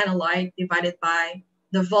moles of analyte divided by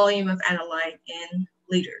the volume of analyte in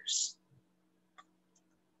liters.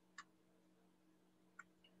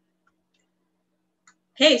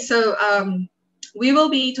 Okay, so we will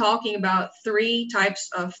be talking about 3 types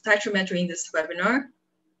of titrometry in this webinar.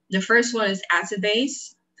 The first one is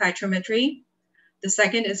acid-base titrometry. The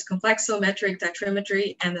second is complexometric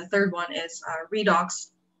titrometry, and the third one is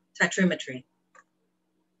redox titrometry.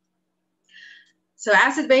 So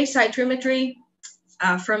acid-base titrometry,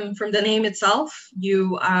 from the name itself,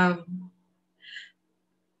 you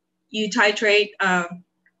titrate.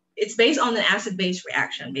 It's based on an acid-base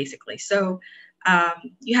reaction, basically. So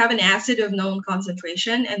you have an acid of known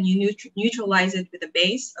concentration, and you neutralize it with a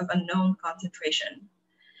base of unknown concentration.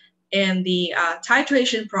 And the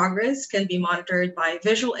titration progress can be monitored by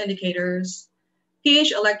visual indicators,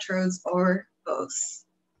 pH electrodes, or both.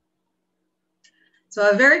 So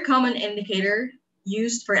a very common indicator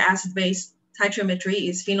used for acid-base titrometry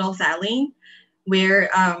is phenolphthalein, where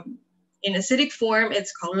in acidic form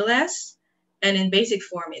it's colorless, and in basic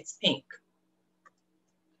form it's pink.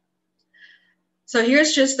 So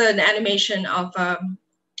here's just an animation of an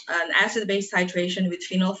acid-base titration with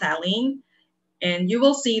phenolphthalein. And you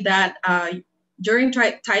will see that during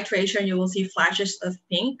titration, you will see flashes of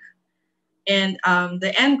pink. And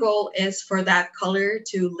the end goal is for that color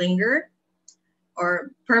to linger,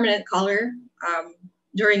 or permanent color,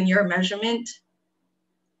 during your measurement.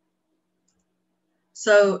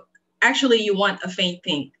 So actually, you want a faint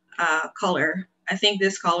pink color. I think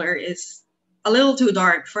this color is a little too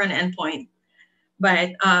dark for an endpoint,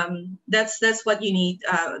 but that's what you need.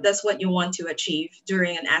 That's what you want to achieve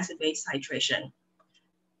during an acid-base titration.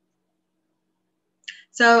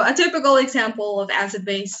 So a typical example of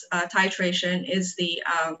acid-base titration is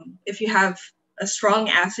if you have a strong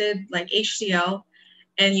acid like HCl,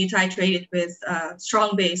 and you titrate it with a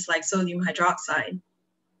strong base like sodium hydroxide.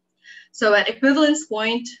 So at equivalence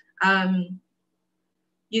point,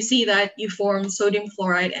 you see that you form sodium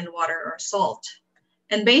fluoride and water or salt.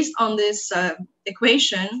 And based on this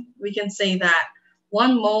equation, we can say that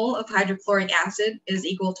 1 mole of hydrochloric acid is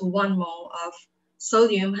equal to 1 mole of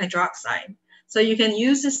sodium hydroxide. So you can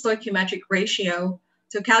use the stoichiometric ratio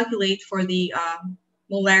to calculate for the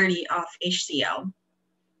molarity of HCl.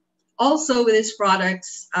 Also with these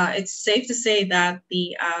products, it's safe to say that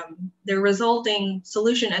the resulting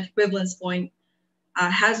solution at equivalence point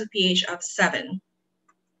has a pH of 7.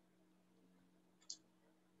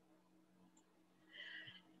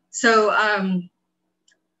 So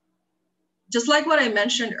just like what I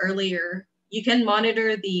mentioned earlier, you can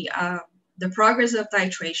monitor the progress of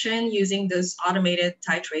titration using those automated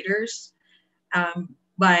titrators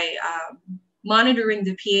by monitoring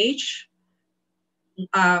the pH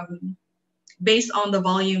based on the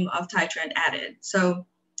volume of titrant added. So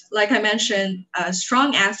like I mentioned, a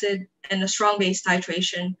strong acid and a strong base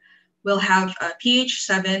titration will have a pH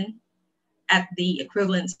 7 at the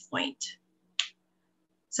equivalence point.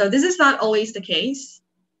 So this is not always the case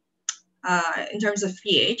in terms of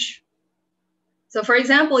pH. So for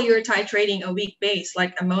example, you're titrating a weak base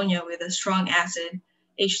like ammonia with a strong acid,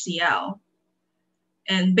 HCl.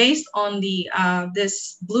 And based on the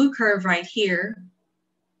this blue curve right here,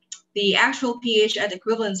 the actual pH at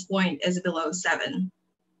equivalence point is below 7.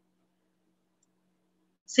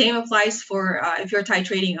 Same applies for if you're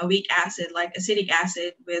titrating a weak acid like acetic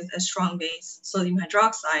acid with a strong base, sodium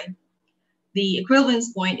hydroxide. The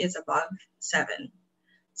equivalence point is above 7.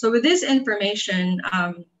 So with this information,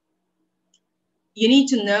 you need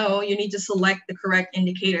to select the correct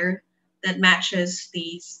indicator that matches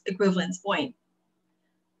the equivalence point.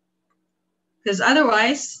 Because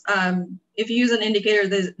otherwise, if you use an indicator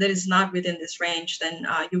that is not within this range, then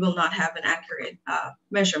you will not have an accurate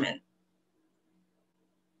measurement.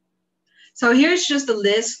 So here's just a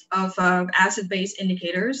list of acid-base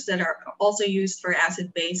indicators that are also used for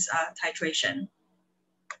acid-base titration.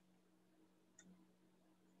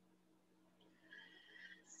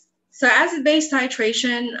 So acid-base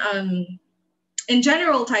titration, in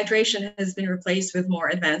general, titration has been replaced with more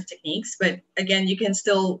advanced techniques, but again, you can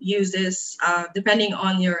still use this depending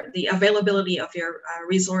on the availability of your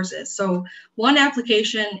resources. So one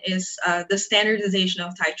application is the standardization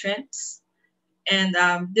of titrants. And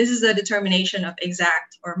this is the determination of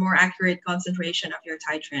exact or more accurate concentration of your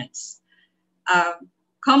titrants.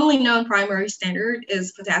 Commonly known primary standard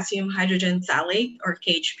is potassium hydrogen phthalate, or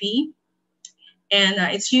KHP. And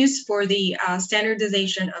it's used for the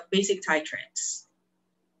standardization of basic titrants.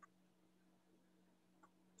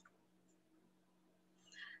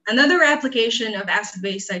 Another application of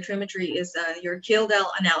acid-base titrimetry is your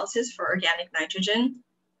Kildell analysis for organic nitrogen.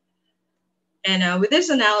 And with this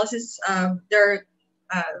analysis,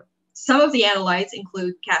 some of the analytes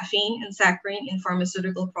include caffeine and saccharin in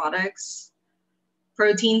pharmaceutical products,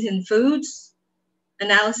 proteins in foods,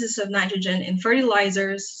 analysis of nitrogen in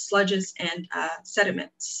fertilizers, sludges, and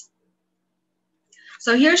sediments.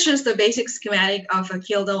 So here's just the basic schematic of a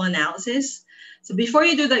Kildell analysis. So before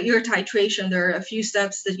you do your titration, there are a few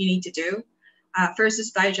steps that you need to do. First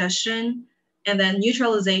is digestion, and then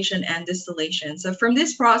neutralization and distillation. So from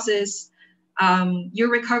this process,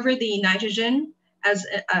 you recover the nitrogen as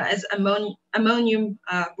ammonium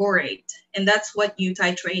borate, and that's what you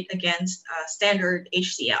titrate against standard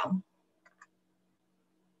HCl.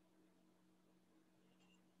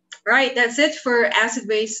 Right, that's it for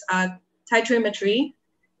acid-base titrimetry.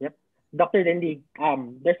 Yep, Dr. Dindi.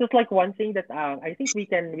 There's just like one thing that I think we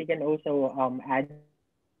can also add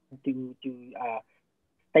to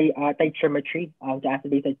titrimetry, to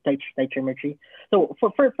acid-base titrimetry. So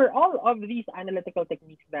for all of these analytical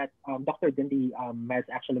techniques that Dr. Dindi has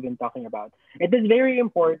actually been talking about, it is very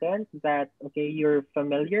important that you're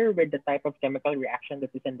familiar with the type of chemical reaction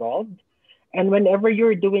that is involved. And whenever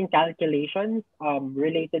you're doing calculations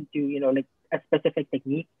related to like a specific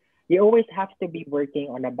technique, you always have to be working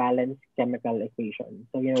on a balanced chemical equation.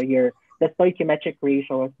 So the stoichiometric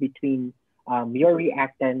ratios between your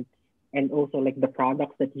reactant and also like the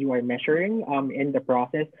products that you are measuring in the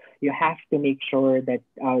process, you have to make sure that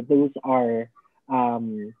those are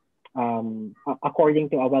according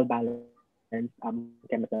to a well-balanced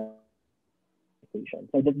chemical equation.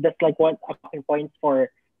 So that's like one talking points for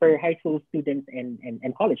high school students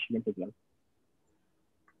and college students as well.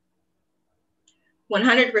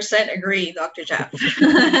 100% agree, Dr. Jeff.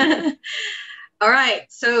 All right,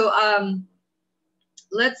 so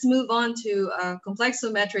let's move on to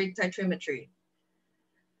complexometric titrimetry.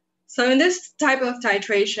 So in this type of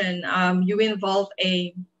titration, you involve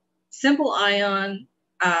a simple ion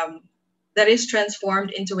that is transformed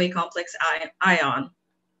into a complex ion.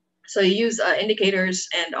 So you use indicators,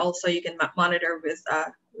 and also you can monitor with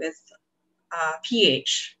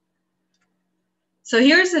pH. So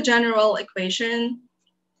here's the general equation.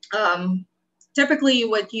 Typically,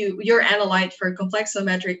 your analyte for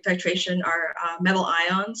complexometric titration are metal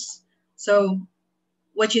ions. So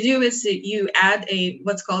what you do is you add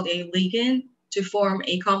what's called a ligand to form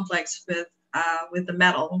a complex with the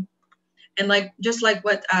metal. And just like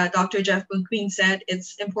what Dr. Jeff Queen said,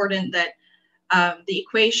 it's important that the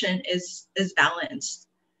equation is balanced,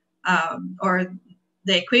 or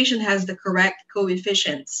the equation has the correct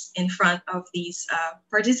coefficients in front of these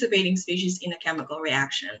participating species in a chemical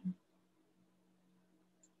reaction.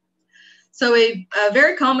 So a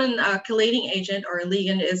very common chelating agent or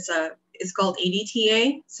ligand is called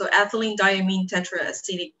ADTA, so ethylene diamine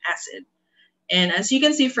tetraacetic acid. And as you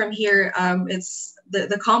can see from here, it's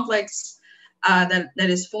the complex that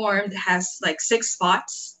is formed has like 6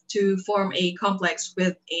 spots to form a complex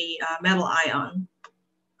with a metal ion.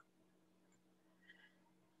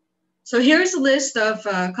 So here's a list of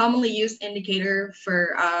commonly used indicator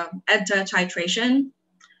for EDTA titration.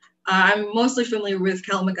 I'm mostly familiar with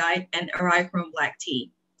Kelmagite and Arichrome black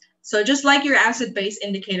tea. So just like your acid-base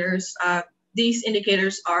indicators, these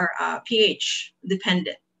indicators are pH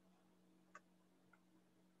dependent.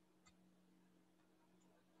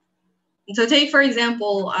 And so take, for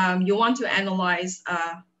example, you want to analyze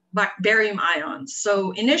barium ions.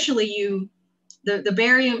 So initially, the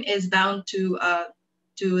barium is bound to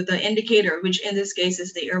the indicator, which in this case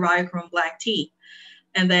is the Arichrome black tea,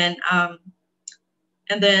 and then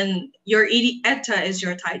your EDTA is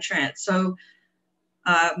your titrant. So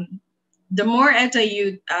the more ETA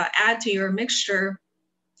you add to your mixture,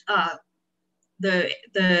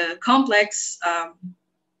 the complex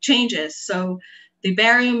changes. So the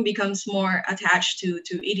barium becomes more attached to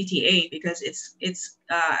EDTA because it's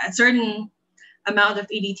a certain amount of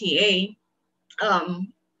EDTA.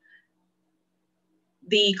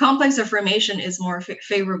 The complex of formation is more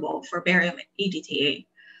favorable for barium EDTA.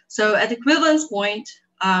 So at equivalence point,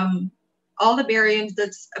 all the bariums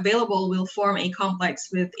that's available will form a complex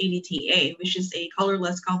with EDTA, which is a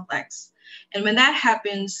colorless complex. And when that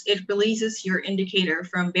happens, it releases your indicator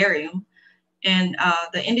from barium, and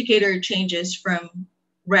the indicator changes from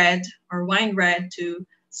red or wine red to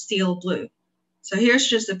steel blue. So here's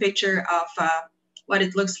just a picture of what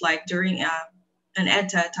it looks like during an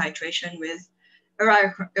EDTA titration with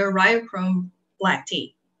Arichrome black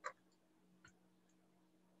tea.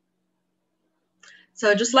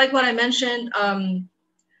 So just like what I mentioned,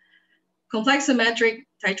 complexometric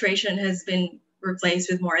titration has been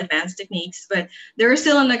replaced with more advanced techniques, but there is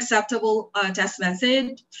still an acceptable test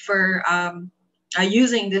method for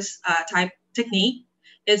using this type technique.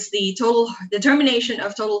 It's the total determination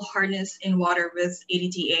of total hardness in water with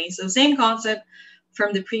EDTA. So same concept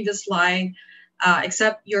from the previous slide,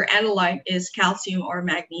 except your analyte is calcium or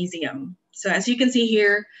magnesium. So as you can see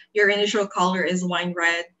here, your initial color is wine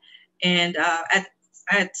red, and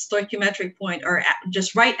at stoichiometric point, or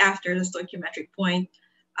just right after the stoichiometric point,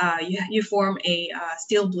 you form a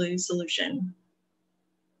steel blue solution.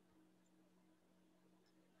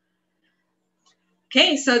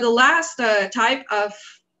 Okay, so the last type of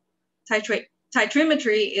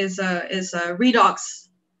titrimetry is redox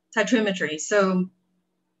titrimetry. So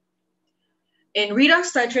in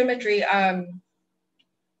redox titrimetry,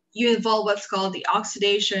 you involve what's called the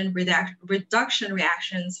oxidation reduction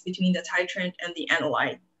reactions between the titrant and the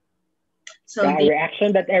analyte. So the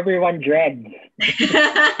reaction that everyone dreads.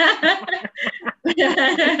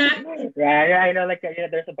 Yeah, I know. Like,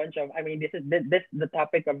 there's a bunch of. I mean, this the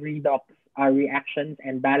topic of redox reactions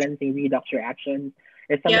and balancing redox reactions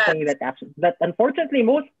is something that unfortunately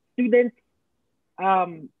most students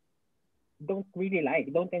don't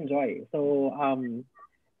enjoy. So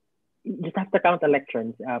you just have to count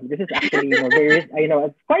electrons. This is actually,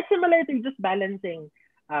 it's quite similar to just balancing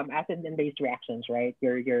acid and base reactions, right?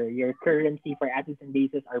 Your currency for acids and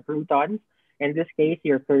bases are protons. In this case,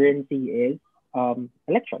 your currency is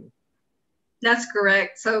electrons. That's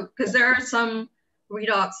correct. So, because there are some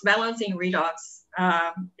balancing redox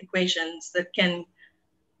equations that can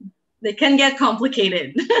get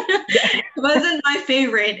complicated. It wasn't my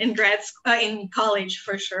favorite in in college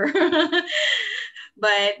for sure.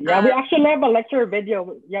 But yeah, we actually have a lecture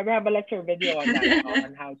video. Yeah, we have a lecture video on that,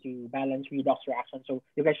 on how to balance redox reactions. So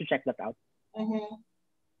you guys should check that out. Mm-hmm.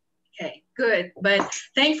 Okay, good. But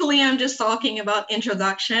thankfully, I'm just talking about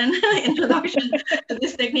introduction to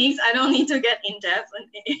these techniques. I don't need to get in depth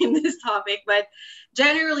in this topic. But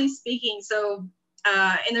generally speaking, so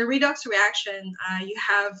in a redox reaction, you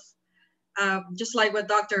have just like what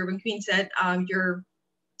Dr. McQueen said, your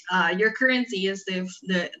currency is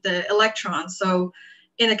the electron. So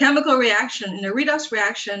in a chemical reaction, in a redox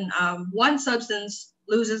reaction, one substance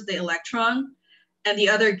loses the electron and the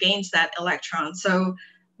other gains that electron. So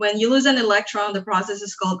when you lose an electron, the process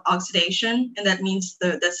is called oxidation, and that means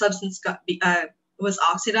the substance was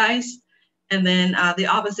oxidized. And then the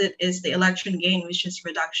opposite is the electron gain, which is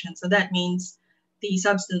reduction. So that means the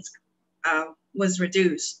substance was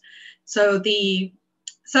reduced. So the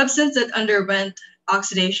substance that underwent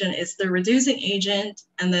oxidation is the reducing agent,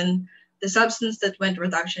 and then the substance that went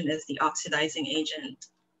reduction is the oxidizing agent.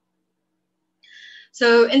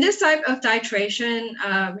 So in this type of titration,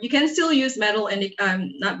 you can still use some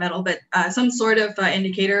sort of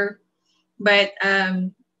indicator, but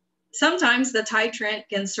sometimes the titrant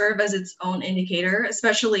can serve as its own indicator,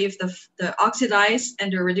 especially if the oxidized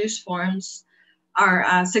and the reduced forms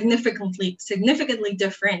are significantly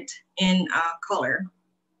different in color.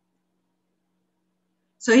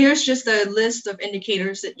 So here's just a list of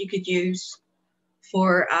indicators that you could use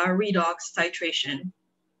for redox titration.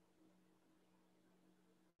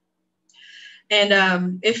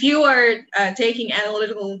 And if you are taking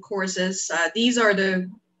analytical courses, these are the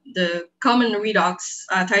common redox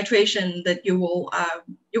titration that you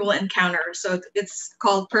will encounter. So it's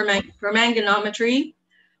called permanganometry,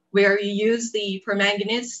 where you use the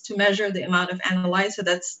permanganates to measure the amount of analyte. So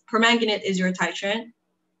that's permanganate is your titrant.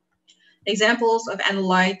 Examples of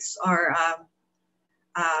analytes are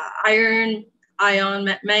iron,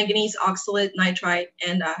 ion, manganese oxalate, nitrite,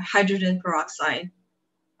 and hydrogen peroxide.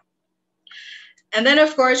 And then,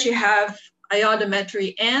 of course, you have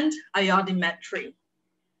iodometry and iodimetry.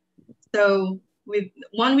 So with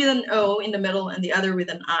one with an O in the middle and the other with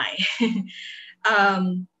an I.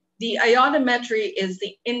 The iodometry is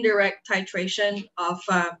the indirect titration of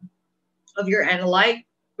your analyte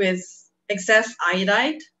with excess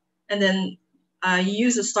iodide, and then you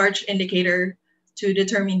use a starch indicator to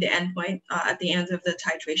determine the endpoint at the end of the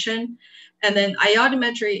titration. And then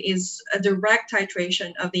iodometry is a direct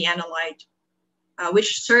titration of the analyte,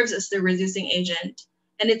 which serves as the reducing agent,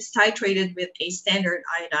 and it's titrated with a standard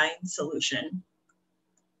iodine solution.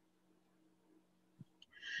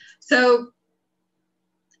 So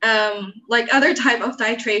like other type of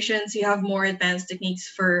titrations, you have more advanced techniques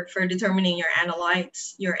for determining your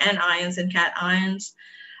analytes, your anions and cations,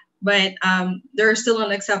 but there are still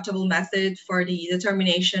an acceptable method for the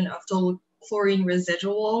determination of total chlorine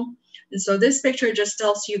residual. And so this picture just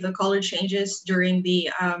tells you the color changes during the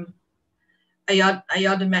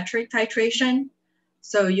iodometric titration.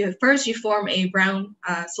 So first you form a brown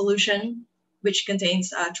solution which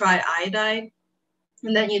contains triiodide,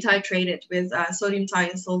 and then you titrate it with sodium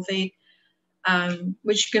thiosulfate,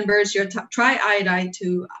 which converts your triiodide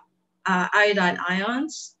to iodide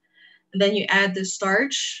ions. And then you add the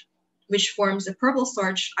starch, which forms a purple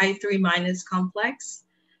starch I3- complex.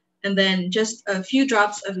 And then just a few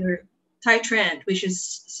drops of your titrant, which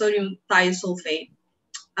is sodium thiosulfate,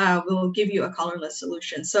 will give you a colorless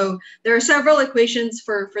solution. So there are several equations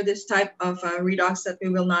for this type of redox that we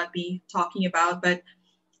will not be talking about. But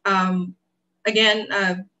again,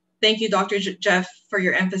 thank you, Dr. Jeff, for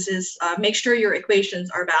your emphasis. Make sure your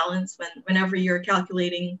equations are balanced whenever you're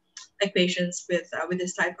calculating equations with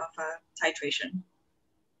this type of titration.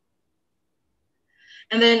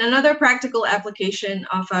 And then another practical application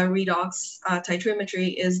of redox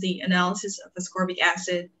titrometry is the analysis of ascorbic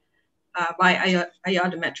acid by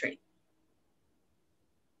iodometry.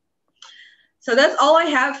 So that's all I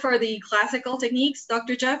have for the classical techniques.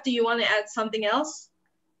 Dr. Jeff, do you want to add something else?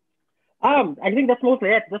 I think that's mostly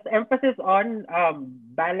it. Just emphasis on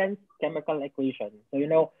balanced chemical equations. So, you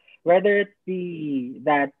know, whether it be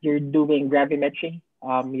that you're doing gravimetry,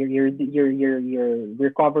 you're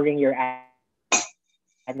recovering your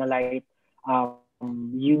analyte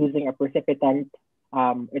using a precipitant.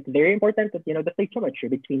 It's very important that, you know, the stoichiometry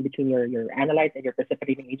between your analyte and your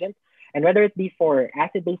precipitating agent. And whether it be for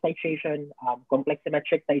acid-base titration,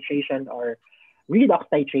 complexometric titration, or redox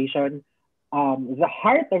titration, the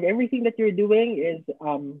heart of everything that you're doing is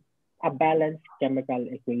a balanced chemical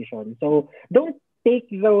equation. So don't take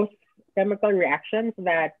those chemical reactions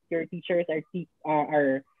that your teachers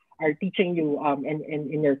are teaching you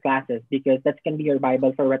in your classes, because that can be your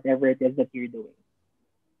Bible for whatever it is that you're doing.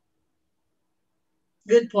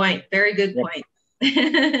 Good point. Very good point.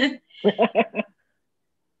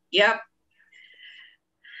 Yep.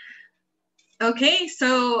 Okay,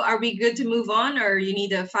 so are we good to move on, or you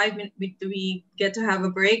need a 5 minute? Do we get to have a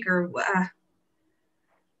break, or?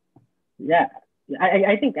 Yeah,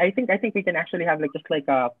 I think we can actually have just like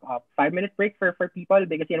a 5-minute break for people,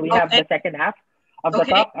 because, you know, we have the second half of the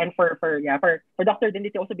talk, and for Dr.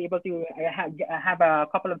 Dindi to also be able to have a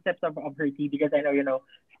couple of sips of her tea, because I know, you know,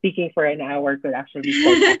 speaking for an hour could actually be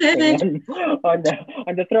on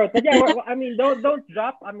the throat. But yeah, I mean, don't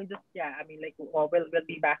drop. I mean, just I mean, like, we'll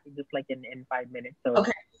be back just like in 5 minutes. So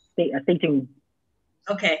stay tuned.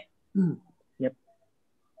 Okay. Yep.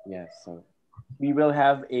 Yes. So we will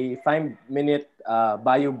have a 5-minute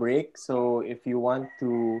bio break. So if you want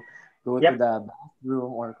to go to the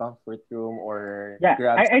bathroom or comfort room, or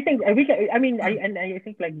grab I think I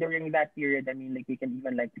think like during that period, I mean, like, we can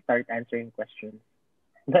even like start answering questions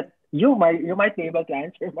that you might be able to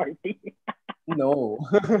answer, Marty. No.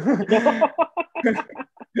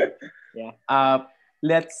 Yeah.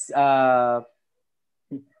 Let's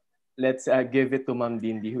give it to Ma'am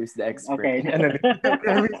Dindi, who is the expert. Okay. In analytical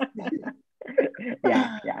chemistry.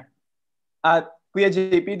 Yeah. Kuya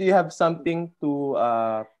JP, do you have something to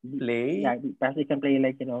play? Yeah, perhaps you can play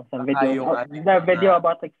like, some Baka video. yung Oh, ating the video mga...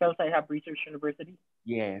 about like FilSciHub Research University.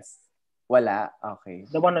 Yes. Wala? Okay.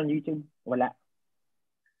 The one on YouTube, wala.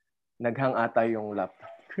 Naghang ata yung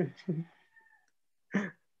laptop.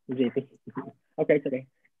 JP. Okay, it's okay.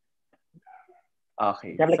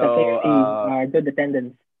 Okay. You have like a So, good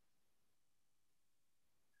attendance.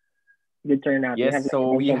 Good turnout. yes, have, like,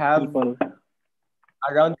 so we of have people.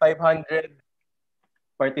 around 500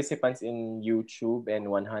 participants in YouTube and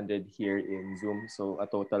 100 here in Zoom. So a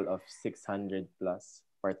total of 600 plus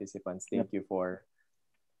participants. Thank you for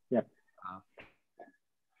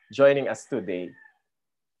joining us today.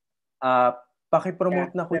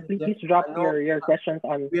 Paki-promote na Kuya Please Jeff. drop your questions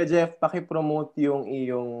on... Kuya Jeff, paki-promote yung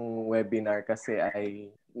iyong webinar kasi ay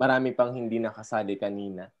marami pang hindi nakasali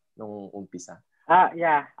kanina nung umpisa.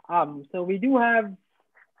 Yeah. So we do have...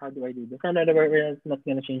 How do I do this? No, we're not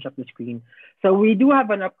going to change up the screen. So we do have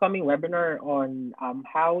an upcoming webinar on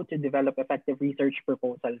how to develop effective research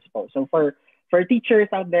proposals. So for teachers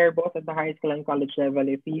out there, both at the high school and college level,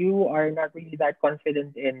 if you are not really that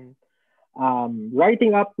confident in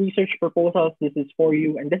writing up research proposals, this is for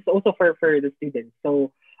you. And this is also for the students. So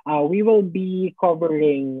we will be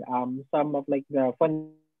covering some of like the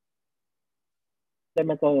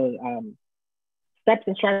fundamental steps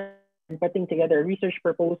and strategies putting together a research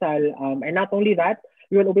proposal. And not only that,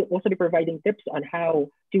 we will also be providing tips on how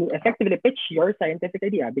to effectively pitch your scientific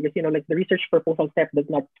idea, because, like the research proposal step does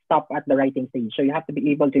not stop at the writing stage. So you have to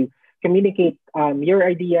be able to communicate your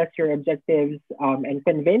ideas, your objectives, and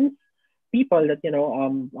convince people that,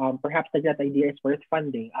 perhaps that idea is worth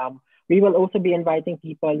funding. We will also be inviting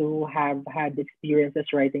people who have had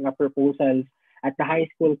experiences writing up proposals at the high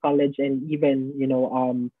school, college, and even,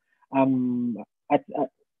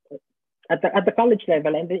 at the college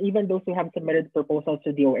level, and then even those who have submitted proposals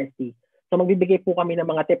to the OST. So magbibigay po kami ng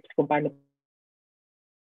mga tips kung paano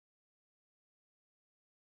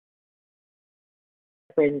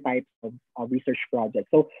different types of research projects.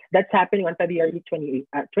 So that's happening on February 20th,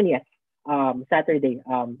 Saturday.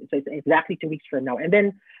 So it's exactly 2 weeks from now. And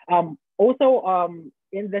then also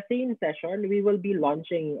in the same session, we will be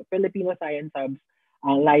launching Filipina Scientist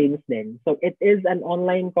Lions then. So it is an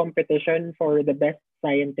online competition for the best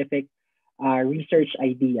scientific research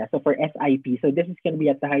idea. So for SIP. So this is going to be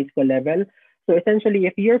at the high school level. So essentially,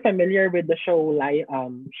 if you're familiar with the show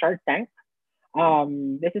Shark Tank,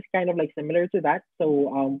 this is kind of like similar to that.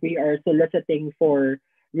 So we are soliciting for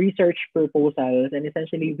research proposals, and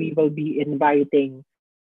essentially we will be inviting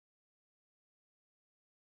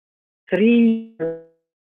 3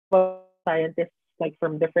 scientists like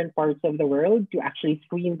from different parts of the world to actually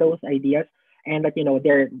screen those ideas, and that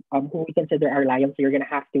they're who we consider our lions. So you're gonna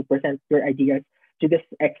have to present your ideas to this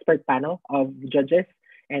expert panel of judges,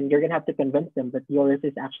 and you're gonna have to convince them that yours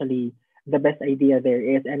is actually the best idea there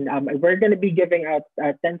is. And we're gonna be giving out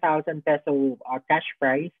 10,000 peso cash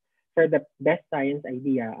prize for the best science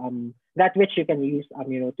idea. That which you can use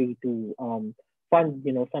to fund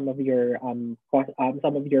some of your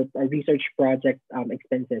some of your research project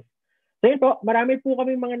expenses. So yun po, marami po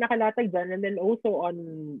kami mga nakalatag dyan. And then also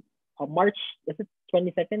on March, is it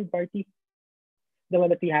 22nd party? The one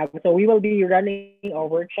that we have. So we will be running a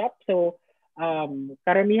workshop. So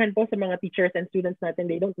karamihan po sa mga teachers and students natin,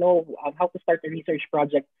 they don't know how to start a research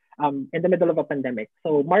project in the middle of a pandemic.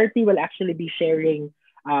 So Marty will actually be sharing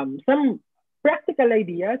some practical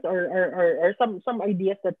ideas or some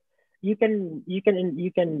ideas that you can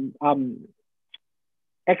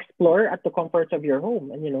explore at the comfort of your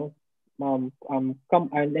home, and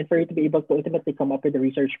and for you to be able to ultimately come up with a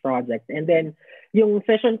research project. And then yung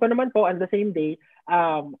session ko naman po on the same day,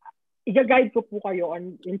 i-guide ko po kayo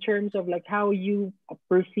in terms of like how you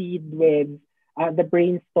proceed with the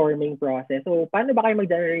brainstorming process. So paano ba kayo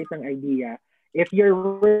mag-generate ng idea? If you're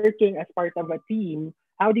working as part of a team,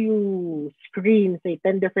 how do you screen, say,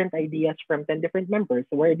 10 different ideas from 10 different members?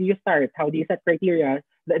 So where do you start? How do you set criteria,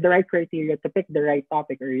 the right criteria to pick the right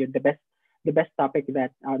topic, or the best topic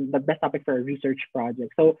for a research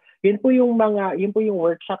project? So yun po yung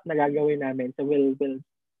workshop na gagawin namin. So we'll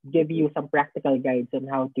give you some practical guides on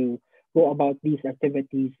how to go about these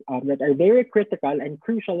activities that are very critical and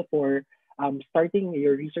crucial for starting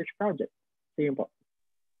your research project. So yun po.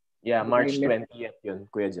 Yeah, March 20th yun,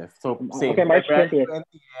 Kuya Jeff. So, same. Okay, March 20th.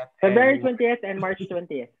 February and... 20th and March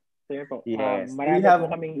 20th. So yun po. Yes. Marami po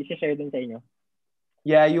kaming isi-share din sa inyo.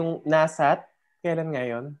 Yeah, yung NASAT, kailan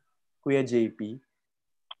ngayon? Kuya JP?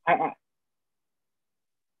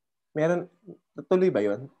 Meron, tuloy ba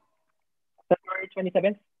yun? February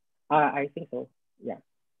 27th? I think so. Yeah.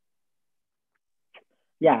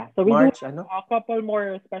 Yeah, so we do March, have ano? a couple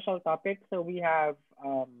more special topics. So we have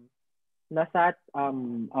Nasat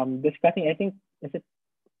discussing, I think, is it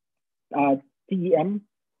TEM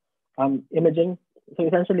imaging. So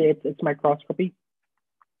essentially, it's microscopy.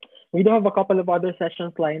 We do have a couple of other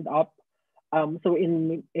sessions lined up. So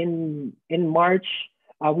in March,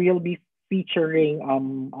 we'll be featuring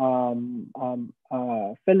an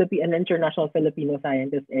international Filipino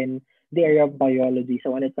scientist in the area of biology.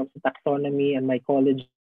 So when it comes to taxonomy and mycology,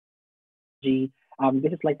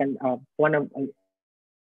 this is like this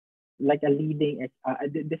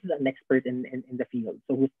is an expert in the field.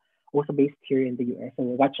 So who's also based here in the US. So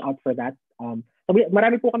watch out for that.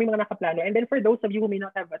 Marami po kami mga nakaplano. And then for those of you who may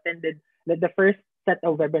not have attended the first set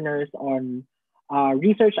of webinars on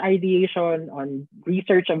research ideation, on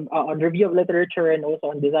research on review of literature, and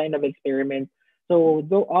also on design of experiments. So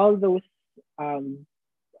all those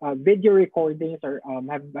video recordings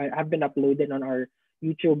have been uploaded on our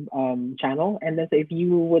YouTube channel. And then so if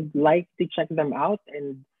you would like to check them out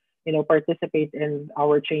and participate in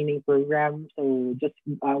our training program, so just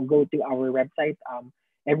go to our website.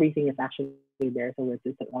 Everything is actually there. So we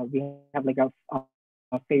have like a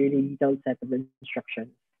fairly detailed set of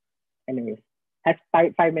instructions. Anyways, has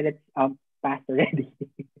 5 minutes passed already.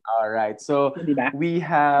 All right. So we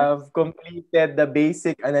have completed the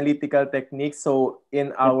basic analytical techniques. So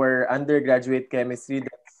in our undergraduate chemistry,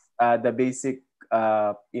 that's the basic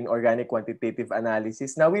inorganic quantitative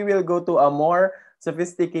analysis. Now we will go to a more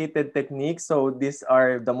sophisticated technique. So these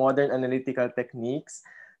are the modern analytical techniques.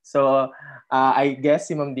 So I guess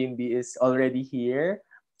si Ma'am Dindi is already here.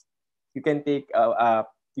 You can take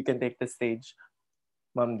the stage,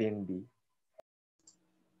 Ma'am Dindi.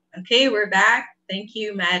 Okay, we're back. Thank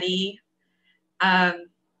you, Maddie.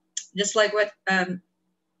 Just like what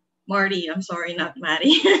Marty, I'm sorry, not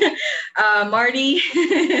Maddie. Marty.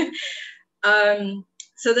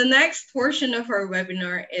 So the next portion of our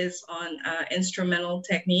webinar is on instrumental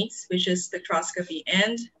techniques, which is spectroscopy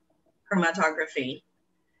and chromatography.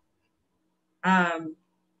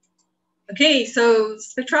 Okay, so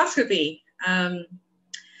spectroscopy.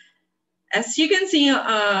 As you can see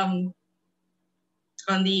on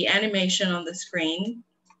the animation on the screen,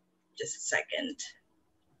 just a second.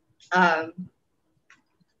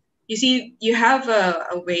 You see, you have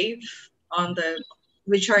a wave on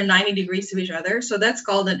which are 90 degrees to each other. So that's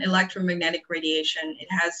called an electromagnetic radiation. It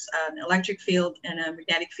has an electric field and a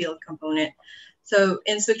magnetic field component. So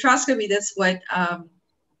in spectroscopy, that's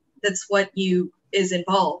what is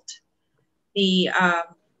involved.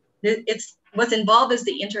 What's involved is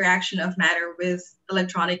the interaction of matter with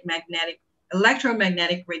electromagnetic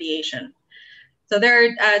radiation. So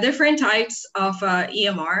there are different types of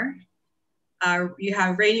EMR. You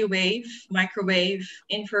have radio wave, microwave,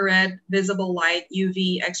 infrared, visible light,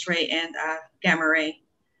 UV, X-ray, and gamma ray.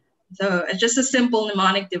 So it's just a simple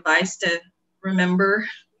mnemonic device to remember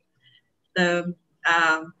the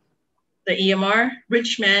EMR.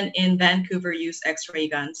 Rich men in Vancouver use X-ray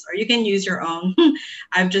guns, or you can use your own.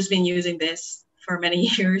 I've just been using this for many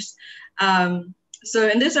years. So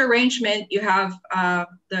in this arrangement, you have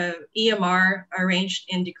the EMR arranged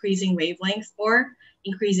in decreasing wavelength or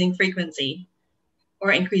increasing frequency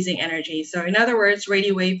or increasing energy. So in other words,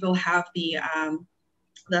 radio wave will have the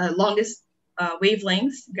longest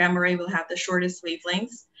wavelengths, gamma ray will have the shortest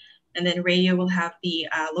wavelengths, and then radio will have the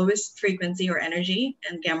lowest frequency or energy,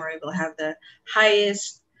 and gamma ray will have the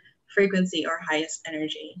highest frequency or highest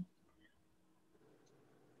energy.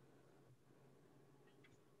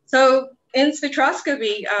 So in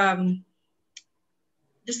spectroscopy,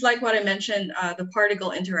 just like what I mentioned, the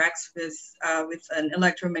particle interacts with an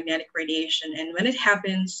electromagnetic radiation, and when it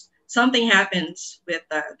happens, something happens with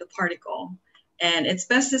the particle, and it's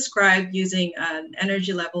best described using an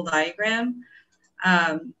energy level diagram.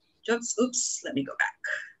 Oops, let me go back.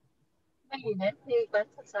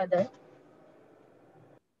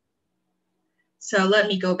 So let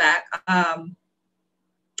me go back.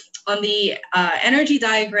 On the energy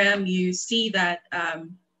diagram, you see that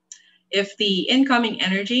if the incoming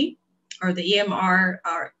energy or the EMR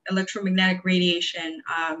or electromagnetic radiation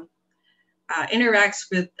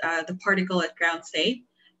interacts with the particle at ground state,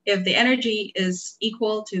 if the energy is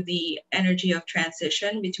equal to the energy of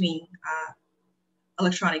transition between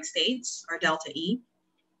electronic states, or delta E,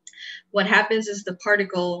 what happens is the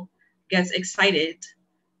particle gets excited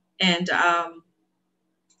and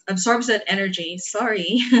absorbs that energy,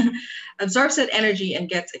 absorbs that energy and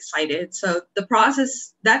gets excited. So that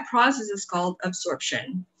process is called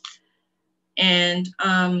absorption. And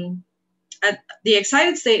the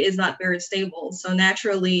excited state is not very stable. So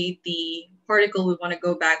naturally, the particle, we want to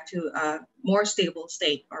go back to a more stable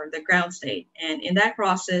state, or the ground state. And in that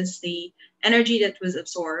process, the energy that was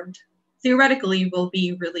absorbed theoretically will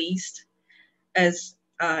be released as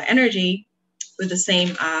energy with the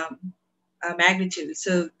same magnitude.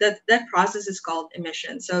 So that process is called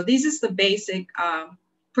emission. So this is the basic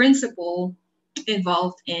principle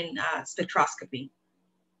involved in spectroscopy.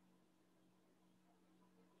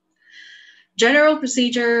 General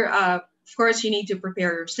procedure, of course, you need to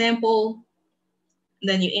prepare your sample.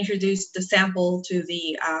 Then you introduce the sample to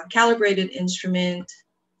the calibrated instrument.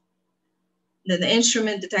 Then the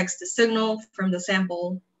instrument detects the signal from the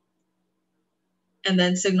sample, and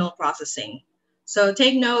then signal processing. So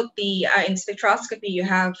take note, in spectroscopy, you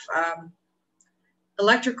have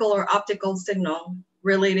electrical or optical signal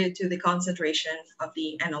related to the concentration of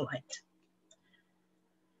the analyte.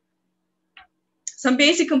 Some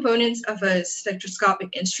basic components of a spectroscopic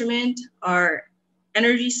instrument are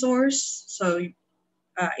energy source. So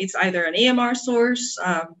it's either an AMR source.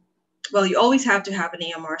 Well, you always have to have an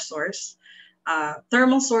AMR source.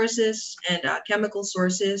 Thermal sources and chemical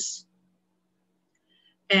sources.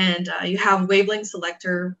 And you have wavelength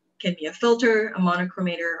selector, can be a filter, a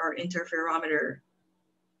monochromator, or interferometer.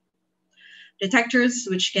 Detectors,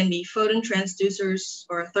 which can be photon transducers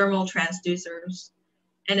or thermal transducers.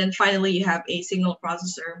 And then finally, you have a signal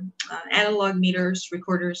processor, analog meters,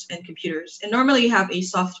 recorders, and computers. And normally you have a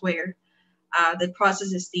software that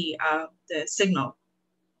processes the signal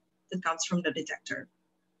that comes from the detector.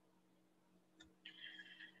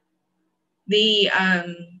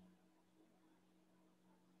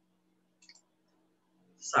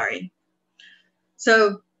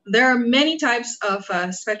 So there are many types of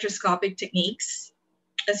spectroscopic techniques,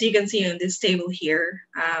 as you can see in this table here.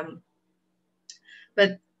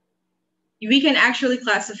 But we can actually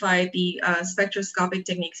classify the spectroscopic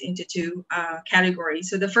techniques into two categories.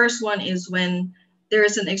 So the first one is when there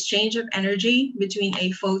is an exchange of energy between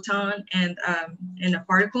a photon and a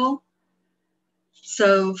particle.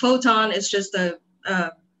 So photon is just a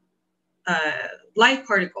light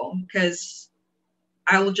particle, because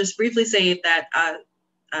I will just briefly say that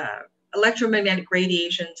electromagnetic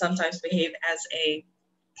radiation sometimes behave as a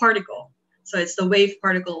particle. So it's the wave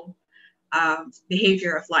particle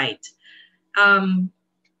behavior of light.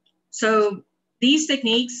 So these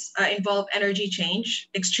techniques involve energy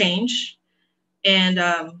exchange, and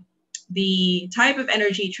the type of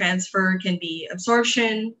energy transfer can be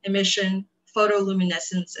absorption, emission,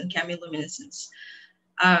 photoluminescence, and chemiluminescence.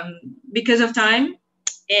 Because of time,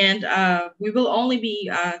 and we will only be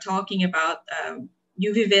talking about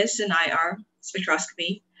UV-Vis and IR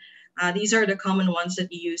spectroscopy. These are the common ones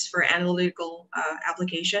that you use for analytical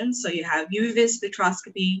applications. So you have UV-Vis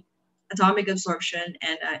spectroscopy, atomic absorption,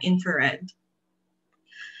 and infrared.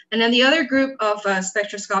 And then the other group of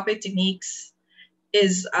spectroscopic techniques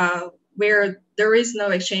is where there is no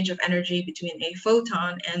exchange of energy between a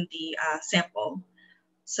photon and the sample.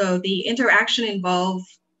 So the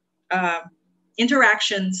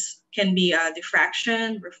interactions can be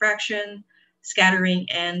diffraction, refraction, scattering,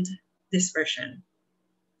 and dispersion.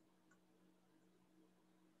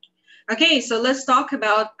 Okay, so let's talk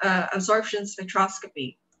about absorption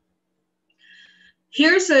spectroscopy.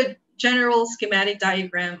 Here's a general schematic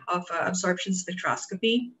diagram of absorption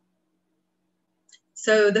spectroscopy.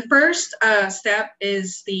 So the first step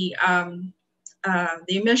is the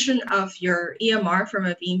emission of your EMR from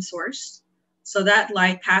a beam source. So that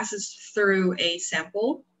light passes through a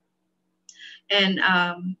sample, and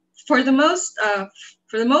for the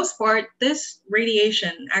most part, this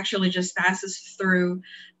radiation actually just passes through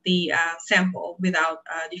the sample without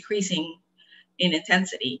decreasing in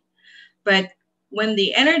intensity. But when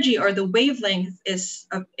the energy or the wavelength is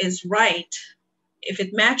right, if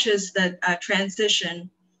it matches the transition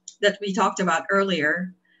that we talked about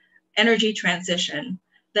earlier, energy transition,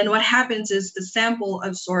 then what happens is the sample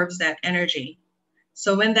absorbs that energy.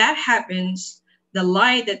 So when that happens, the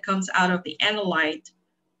light that comes out of the analyte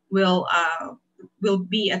will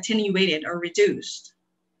be attenuated or reduced.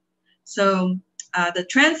 So the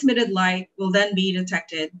transmitted light will then be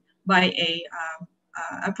detected by a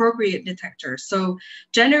appropriate detector. So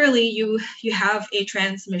generally, you have a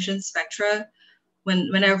transmission spectra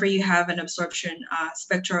whenever you have an absorption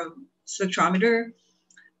spectrometer,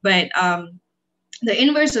 but the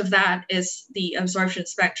inverse of that is the absorption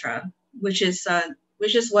spectra, which is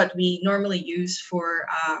what we normally use for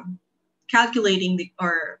calculating the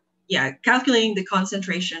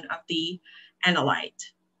concentration of the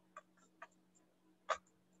analyte.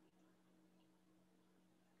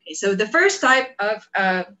 Okay, so the first type of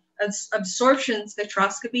absorption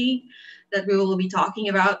spectroscopy that we will be talking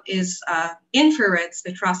about is infrared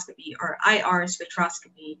spectroscopy, or IR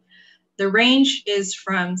spectroscopy. The range is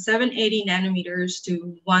from 780 nanometers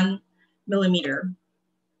to 1 millimeter.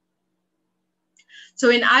 So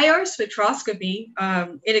in IR spectroscopy,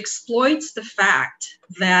 it exploits the fact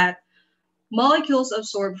that molecules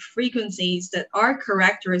absorb frequencies that are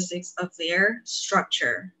characteristics of their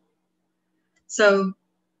structure. So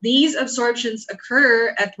these absorptions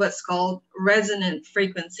occur at what's called resonant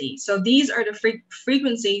frequency. So these are the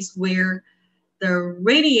frequencies where the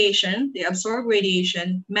radiation, the absorbed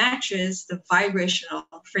radiation, matches the vibrational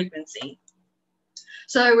frequency.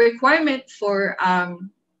 So a requirement for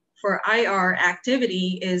IR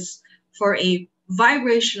activity is for a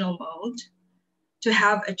vibrational mode to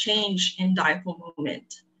have a change in dipole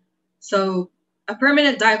moment. So a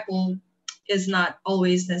permanent dipole is not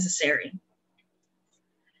always necessary.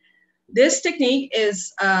 This technique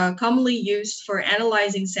is commonly used for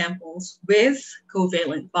analyzing samples with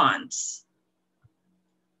covalent bonds.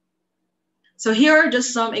 So here are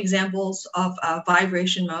just some examples of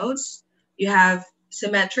vibration modes. You have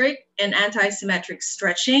symmetric and anti-symmetric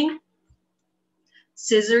stretching,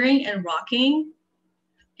 scissoring and rocking,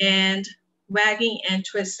 and wagging and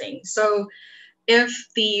twisting. So if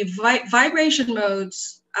the vibration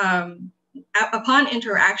modes, upon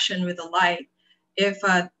interaction with the light, if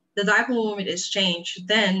the dipole moment is changed,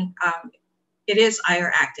 then it is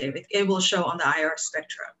IR active. It will show on the IR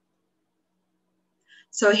spectra.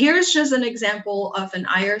 So here's just an example of an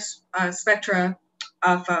IR spectra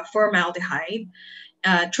of formaldehyde.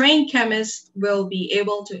 Trained chemists will be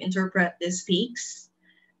able to interpret these peaks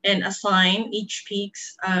and assign each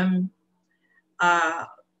peaks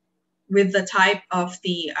with the type of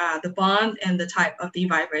the bond and the type of the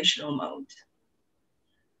vibrational mode.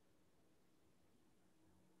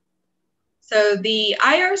 So the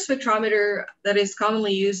IR spectrometer that is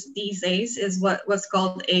commonly used these days is what's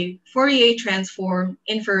called a Fourier transform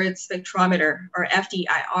infrared spectrometer, or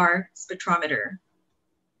FTIR spectrometer.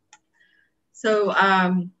 So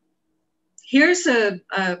here's a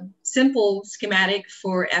simple schematic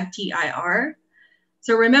for FTIR.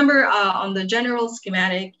 So remember, on the general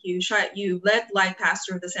schematic, you let light pass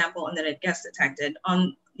through the sample and then it gets detected.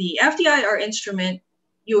 On the FTIR instrument,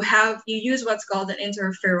 you use what's called an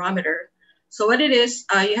interferometer. So what it is,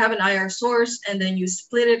 you have an IR source and then you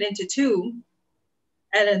split it into two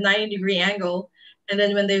at a 90-degree angle, and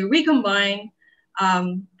then when they recombine,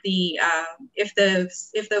 if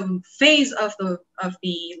the phase of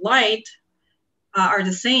the light are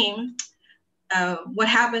the same, what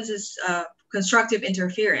happens is constructive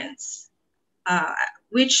interference,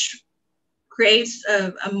 which creates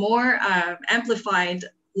a more amplified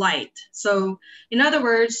light. So in other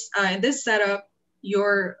words, in this setup,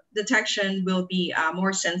 your detection will be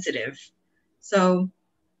more sensitive. So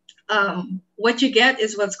what you get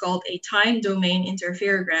is what's called a time domain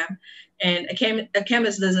interferogram, and a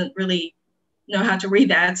chemist doesn't really know how to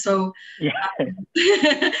read that. So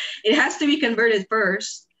it has to be converted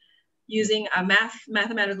first using a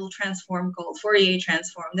mathematical transform called Fourier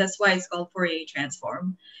transform. That's why it's called Fourier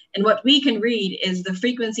transform. And what we can read is the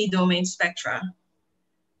frequency domain spectra.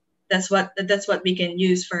 That's what we can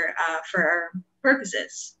use for our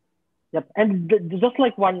purposes. Yep, and just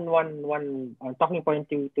like one talking point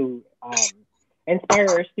to inspire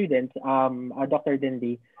our students, Dr.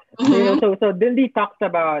 Dindi. Mm-hmm. So Dindi talks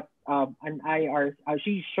about an IR.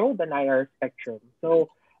 She showed an IR spectrum. So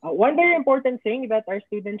one very important thing that our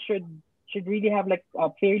students should really have like a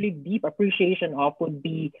fairly deep appreciation of would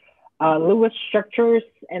be Lewis structures,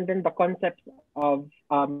 and then the concept of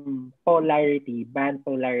polarity, band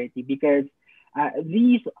polarity, because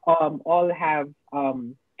these all have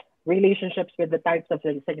relationships with the types of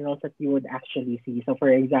signals that you would actually see. So for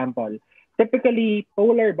example, typically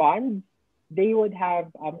polar bonds, they would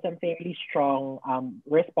have some fairly strong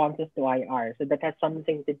responses to IR. So that has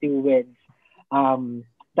something to do with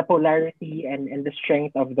the polarity and the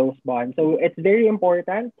strength of those bonds. So it's very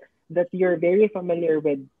important that you're very familiar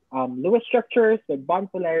with Lewis structures, with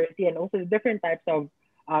bond polarity, and also the different types of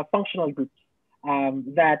functional groups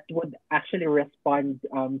that would actually respond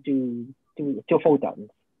to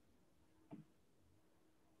photons.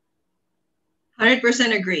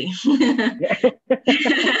 100% agree.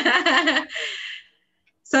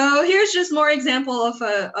 So here's just more example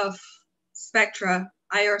of spectra,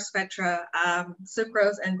 IR spectra,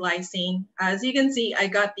 sucrose and glycine. As you can see, I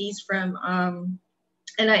got these from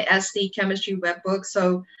NIST chemistry webbook.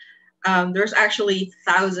 So there's actually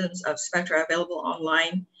thousands of spectra available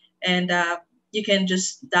online. And you can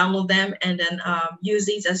just download them and then use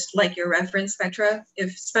these as like your reference spectra,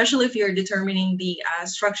 especially if you're determining the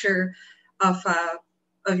structure of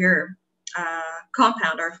your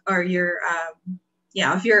compound or your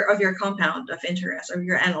of your compound of interest or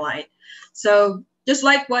your analyte. So just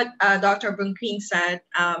like what Dr. Bunquin said,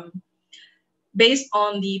 based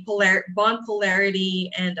on the bond polarity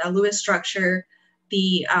and Lewis structure,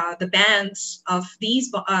 the bands of these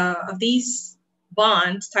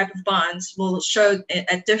bonds, type of bonds, will show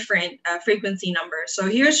at different frequency numbers. So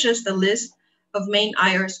here's just a list of main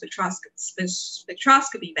IR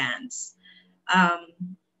spectroscopy bands.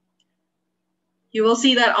 You will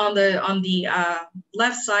see that on the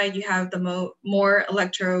left side, you have the more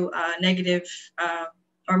electronegative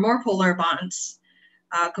or more polar bonds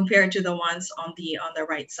compared to the ones on the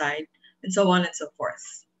right side, and so on and so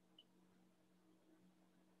forth.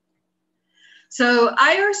 So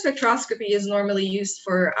IR spectroscopy is normally used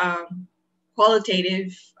for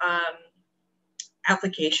qualitative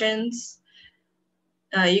applications.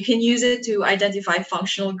 You can use it to identify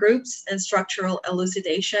functional groups and structural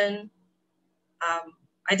elucidation,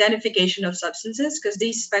 identification of substances, because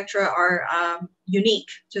these spectra are unique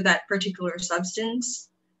to that particular substance.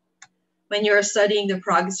 When you're studying the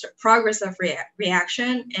progress of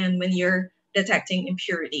reaction, and when you're detecting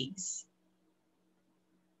impurities.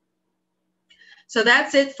 So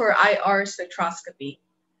that's it for IR spectroscopy.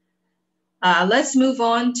 Let's move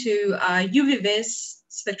on to UV-Vis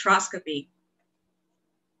spectroscopy.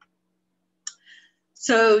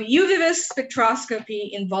 So UV-Vis spectroscopy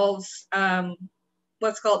involves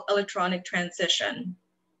what's called electronic transition.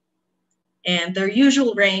 And their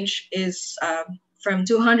usual range is from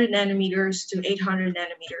 200 nanometers to 800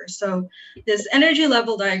 nanometers. So this energy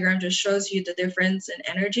level diagram just shows you the difference in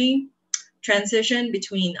energy transition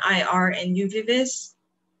between IR and UV-Vis.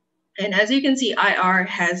 And as you can see, IR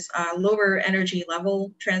has a lower energy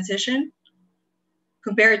level transition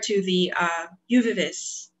compared to the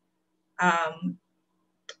UV-Vis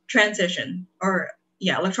transition, or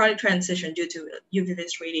electronic transition due to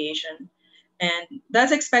UV-Vis radiation. And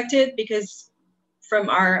that's expected because from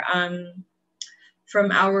our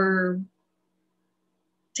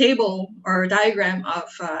table or diagram of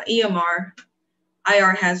EMR,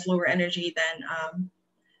 IR has lower energy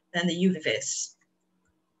than the UV-Vis.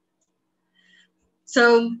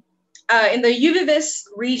 So in the UV-Vis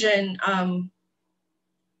region,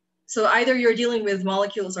 so either you're dealing with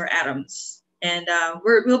molecules or atoms, and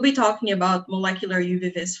we'll be talking about molecular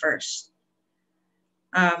UV-Vis first.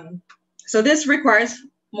 So this requires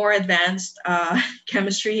more advanced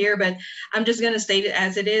chemistry here, but I'm just going to state it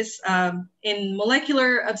as it is. In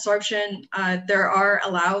molecular absorption, there are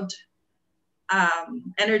allowed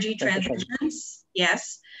energy transitions,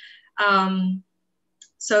 yes.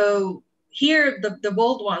 So here, the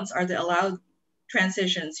bold ones are the allowed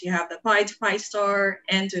transitions. You have the pi to pi star,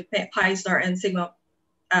 n to pi star, and sigma,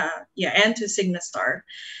 n to sigma star.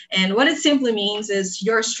 And what it simply means is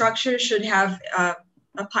your structure should have a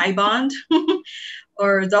pi bond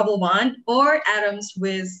or a double bond, or atoms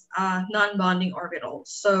with non-bonding orbitals.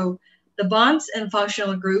 So the bonds and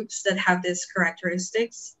functional groups that have these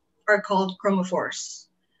characteristics are called chromophores.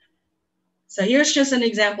 So here's just an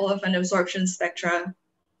example of an absorption spectra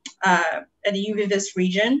at the UV-Vis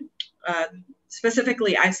region,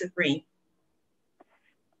 specifically isoprene.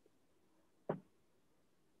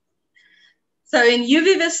 So in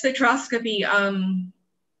UV-Vis spectroscopy,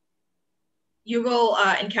 you will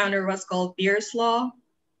encounter what's called Beer's law.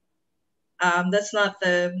 That's not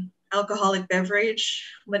the alcoholic beverage,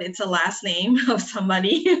 but it's a last name of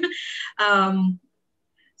somebody.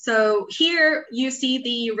 So here you see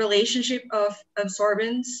the relationship of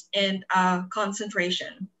absorbance and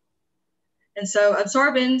concentration. And so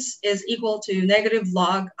absorbance is equal to negative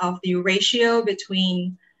log of the ratio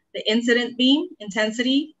between the incident beam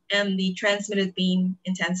intensity and the transmitted beam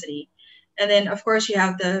intensity. And then, of course, you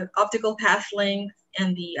have the optical path length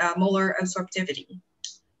and the molar absorptivity.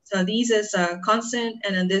 So these is constant,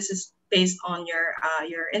 and then this is based on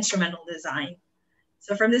your instrumental design.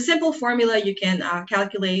 So from the simple formula, you can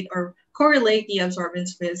calculate or correlate the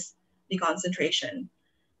absorbance with the concentration.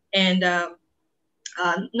 And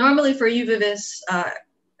normally for UV-Vis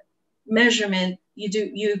measurement,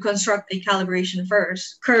 you construct a calibration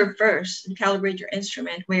curve first, and calibrate your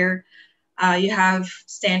instrument where you have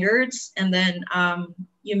standards, and then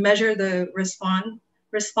you measure the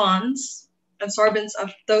response absorbance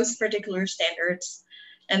of those particular standards,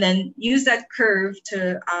 and then use that curve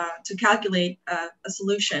to calculate a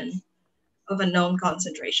solution of a known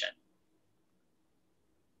concentration.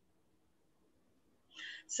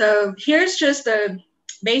 So here's just a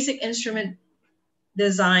basic instrument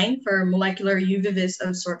designed for molecular UV vis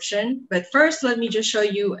absorption. But first, let me just show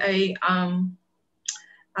you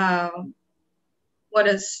what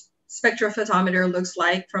a spectrophotometer looks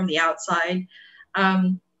like from the outside.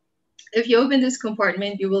 If you open this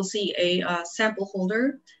compartment, you will see a sample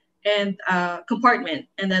holder and compartment.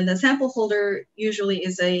 And then the sample holder usually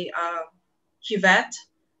is a cuvette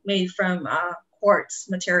made from quartz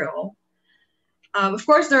material. Of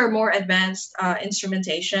course, there are more advanced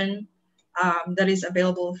instrumentation that is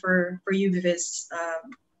available for UV vis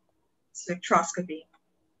spectroscopy.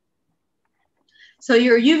 So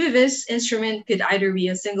your UV vis instrument could either be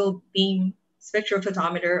a single beam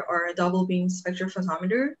spectrophotometer or a double beam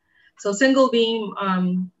spectrophotometer. So single beam,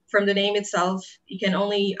 from the name itself, you can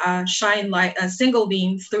only shine light a single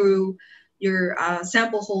beam through your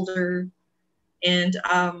sample holder. And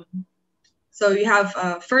so you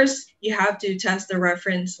have, first you have to test the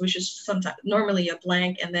reference, which is normally a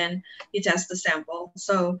blank, and then you test the sample.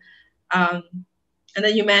 So, and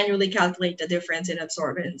then you manually calculate the difference in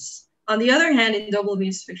absorbance. On the other hand, in double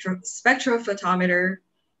beam spectrophotometer,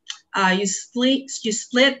 you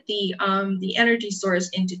split the energy source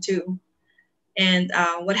into two. And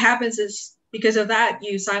what happens is, because of that,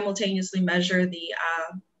 you simultaneously measure the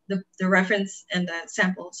reference and the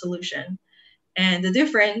sample solution. And the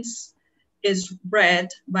difference is read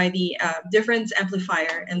by the difference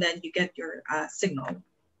amplifier, and then you get your signal.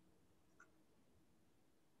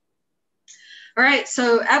 All right,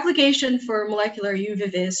 so application for molecular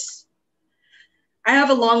UV vis. I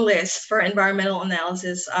have a long list for environmental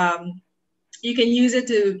analysis. You can use it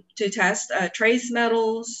to test trace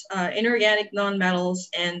metals, inorganic nonmetals,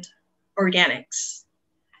 and organics.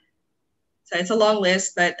 So it's a long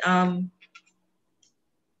list, but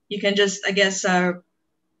you can just, I guess,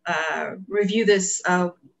 review this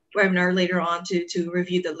webinar later on to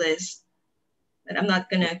review the list. But I'm not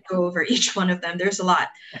going to go over each one of them. There's a lot.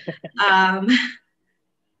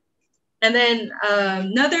 And then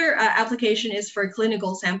another application is for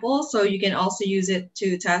clinical samples. So you can also use it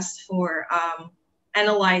to test for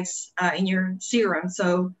analytes in your serum.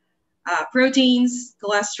 So proteins,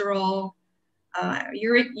 cholesterol,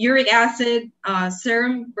 uric acid,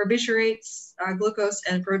 serum barbiturates, glucose,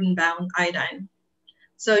 and proton-bound iodine.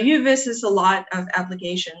 So UVis is a lot of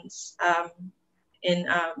applications in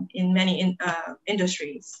many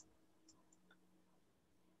industries.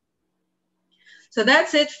 So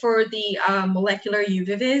that's it for the molecular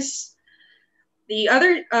UV vis. The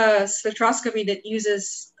other spectroscopy that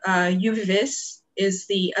uses UV vis is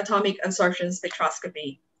the atomic absorption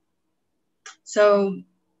spectroscopy. So,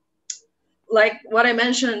 like what I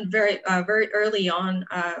mentioned very early on,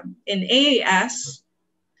 in AAS,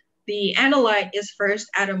 the analyte is first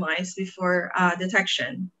atomized before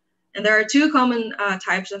detection. And there are two common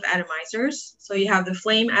types of atomizers. So you have the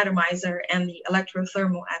flame atomizer and the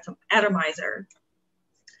electrothermal atomizer.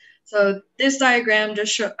 So this diagram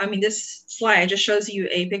this slide just shows you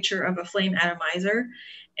a picture of a flame atomizer.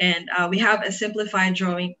 And we have a simplified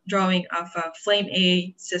drawing of a flame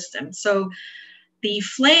A system. So the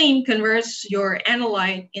flame converts your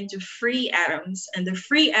analyte into free atoms, and the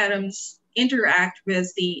free atoms interact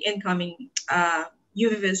with the incoming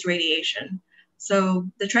UV vis radiation. So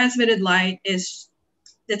the transmitted light is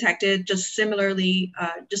detected just similarly,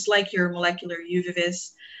 just like your molecular UV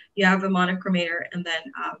vis. You have a monochromator and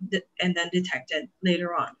then detected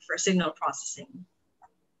later on for signal processing.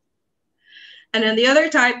 And then the other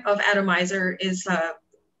type of atomizer is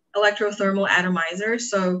electrothermal atomizer.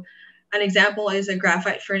 So an example is a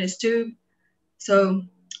graphite furnace tube. So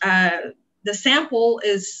the sample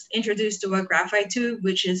is introduced to a graphite tube,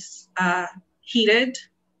 which is heated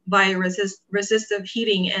by resistive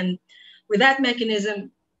heating. And with that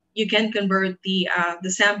mechanism, you can convert the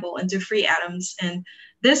sample into free atoms. And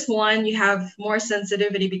this one, you have more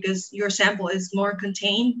sensitivity because your sample is more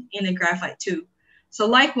contained in a graphite tube. So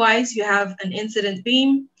likewise, you have an incident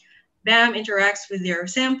beam. BAM interacts with your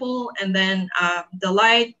sample, and then the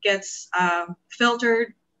light gets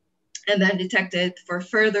filtered and then detected for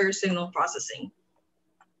further signal processing.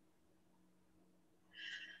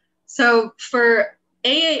 So for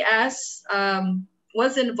AAS,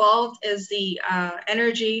 what's involved is the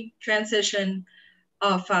energy transition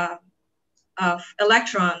of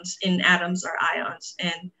electrons in atoms or ions.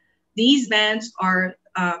 And these bands are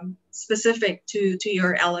specific to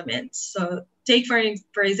your elements. So take,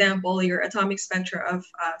 for example, your atomic spectra of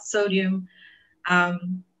sodium.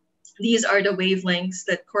 These are the wavelengths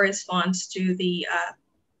that corresponds to the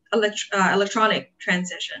electronic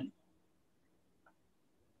transition.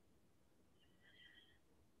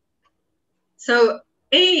 So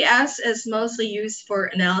AAS is mostly used for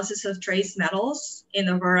analysis of trace metals in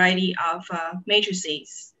a variety of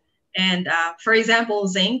matrices. And for example,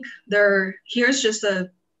 zinc, here's just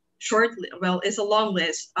a short, well, it's a long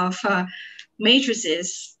list of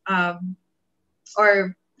matrices,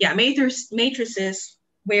 matrices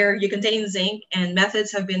where you contain zinc, and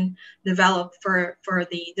methods have been developed for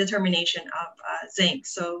the determination of zinc.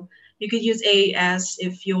 So you could use AAS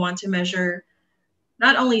if you want to measure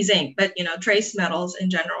not only zinc, but trace metals in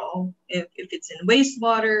general, if it's in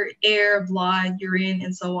wastewater, air, blood, urine,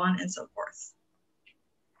 and so on and so forth.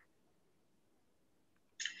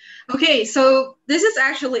 Okay, so this is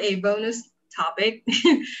actually a bonus topic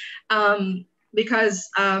because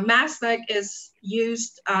mass spec is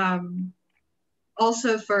used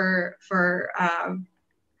also for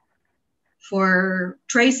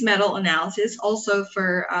trace metal analysis, also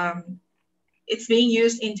for it's being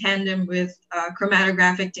used in tandem with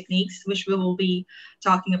chromatographic techniques, which we will be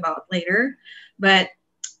talking about later. But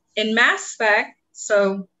in mass spec,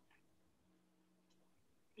 so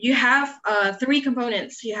you have three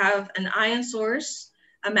components. You have an ion source,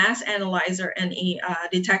 a mass analyzer, and a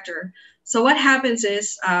detector. So what happens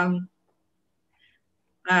is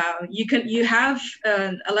you have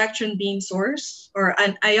an electron beam source or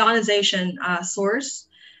an ionization source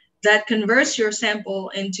that converts your sample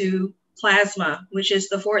into plasma, which is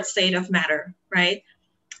the fourth state of matter, right?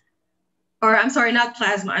 Or I'm sorry, not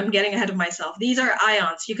plasma. I'm getting ahead of myself. These are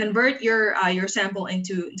ions. You convert your sample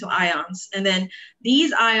into ions, and then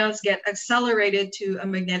these ions get accelerated to a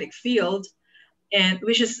magnetic field, and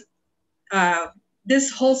which is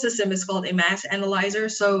this whole system is called a mass analyzer.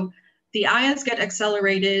 So the ions get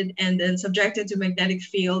accelerated and then subjected to magnetic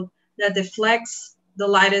field that deflects the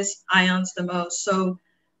lightest ions the most. So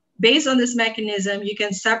based on this mechanism, you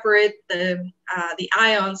can separate the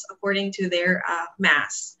ions according to their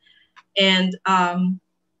mass. And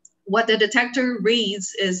what the detector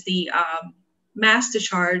reads is the mass to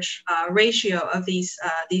charge ratio of these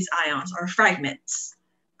ions or fragments.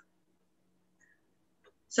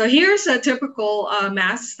 So here's a typical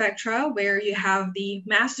mass spectra where you have the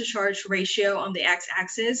mass to charge ratio on the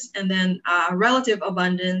x-axis and then relative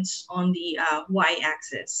abundance on the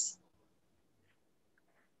y-axis.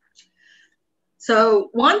 So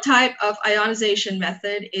one type of ionization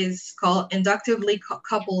method is called inductively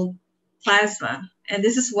coupled plasma. And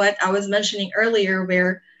this is what I was mentioning earlier,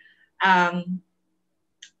 where the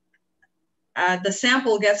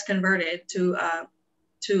sample gets converted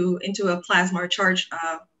into a plasma or charged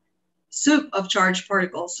soup of charged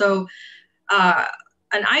particles. So an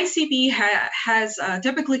ICP has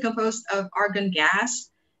typically composed of argon gas,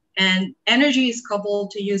 and energy is coupled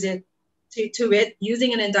to it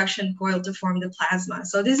using an induction coil to form the plasma.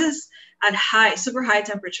 So this is at super high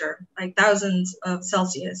temperature, like thousands of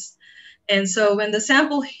Celsius. And so when the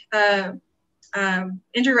sample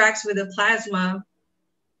interacts with the plasma,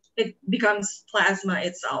 it becomes plasma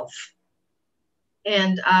itself.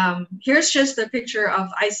 And here's just a picture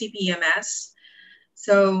of ICP-MS.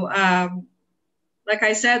 So like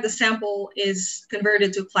I said, the sample is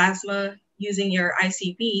converted to plasma using your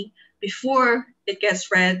ICP before it gets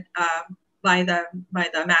read by the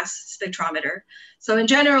mass spectrometer. So in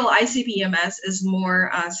general, ICP-MS is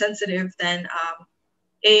more sensitive than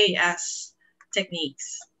AAS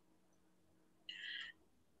techniques.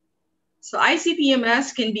 So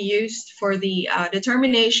ICP-MS can be used for the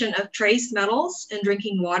determination of trace metals in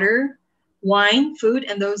drinking water, wine, food,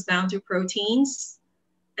 and those bound to proteins,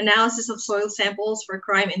 analysis of soil samples for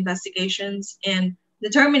crime investigations, and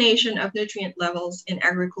determination of nutrient levels in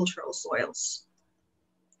agricultural soils.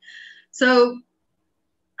 So,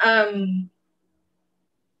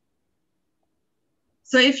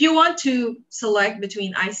 so if you want to select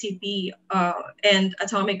between ICP and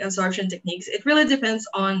atomic absorption techniques, it really depends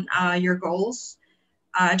on your goals.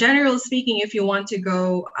 Generally speaking, if you want to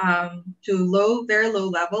go to very low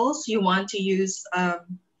levels, you want to use the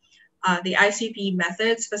ICP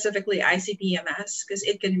method, specifically ICP-MS, because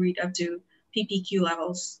it can read up to PPQ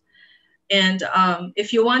levels. And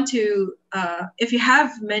if you want to, if you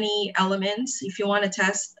have many elements, if you want to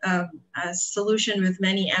test a solution with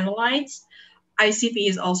many analytes, ICP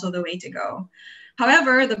is also the way to go.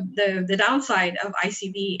 However, the downside of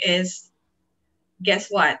ICP is, guess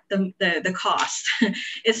what? The cost.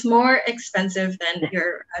 It's more expensive than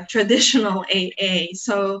your traditional AA.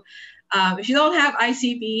 So if you don't have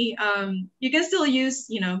ICP, you can still use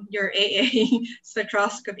your AA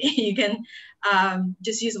spectroscopy. You can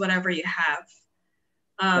just use whatever you have.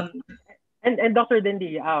 And Dr.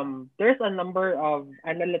 Dindi, there's a number of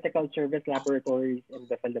analytical service laboratories in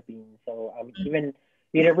the Philippines. So even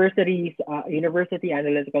universities, university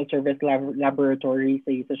analytical service laboratories,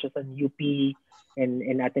 say, such as an UP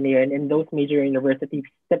in Ateneo, and in those major universities,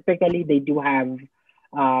 typically they do have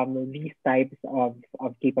these types of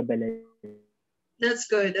capabilities. That's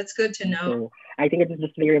good. That's good to know. So I think it is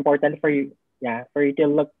just very important for you, yeah, for you to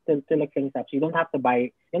look things up. So you don't have to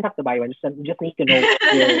buy one. You just need to know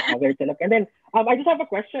where to look. And then I just have a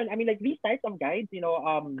question. I mean, like these types of guides, they're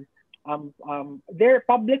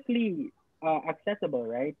publicly accessible,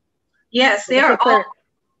 right? Yes, they Because are all.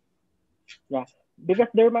 Yeah, because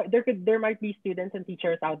there might be students and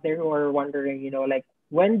teachers out there who are wondering, like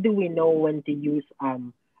when do we know when to use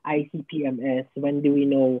ICP-MS? When do we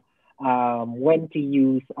know when to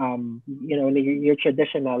use your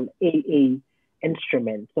traditional AA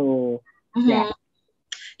instrument? So yeah. Mhm.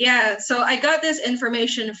 Yeah, so I got this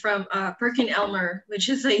information from Perkin-Elmer, which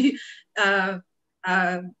is a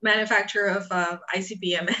manufacturer of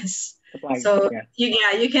ICP-MS. So yeah.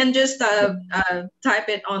 you can just type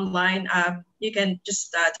it online. You can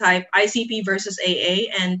just type ICP versus AA,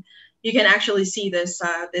 and you can actually see this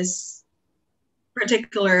this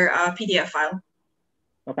particular PDF file.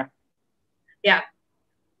 Okay. Yeah.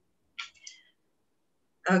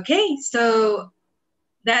 Okay, so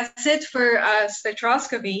that's it for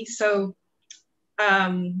spectroscopy. So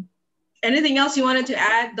anything else you wanted to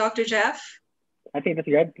add, Dr. Jeff? I think that's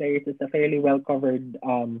good. It's a fairly well covered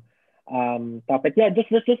topic. Yeah,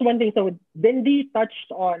 just one thing. So Dindi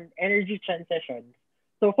touched on energy transitions.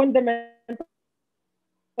 So fundamentals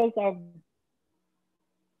of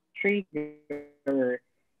your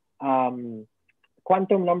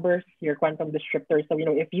quantum numbers, your quantum descriptors. So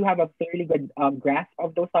if you have a fairly good grasp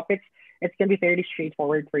of those topics, it's going to be fairly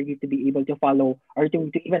straightforward for you to be able to follow or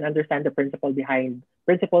to even understand the principles behind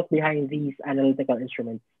these analytical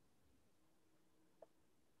instruments.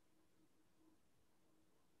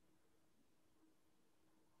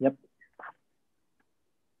 Yep.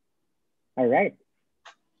 All right.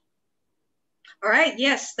 All right.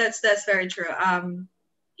 Yes, that's very true.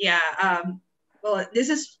 Well, this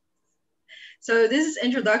is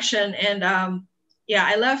introduction, and yeah,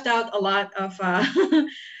 I left out a lot of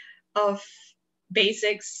of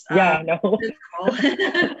basics. Yeah, no.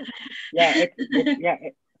 Yeah,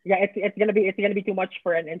 it's gonna be too much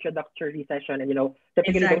for an introductory session, and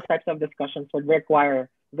typically Exactly. those types of discussions would require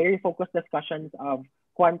very focused discussions of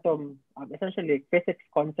quantum, essentially physics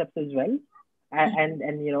concepts as well, and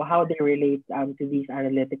how they relate to these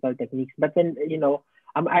analytical techniques. But then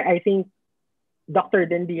I think Dr.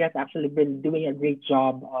 Dindi has actually been doing a great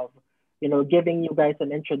job of giving you guys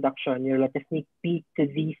an introduction, like a sneak peek to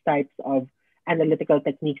these types of analytical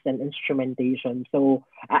techniques and instrumentation. So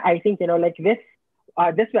I think like this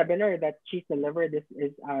webinar that she's delivered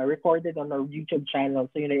is recorded on our YouTube channel.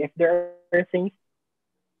 So if there are things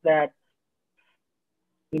that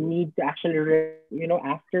you need to actually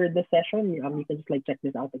after the session, you can just like check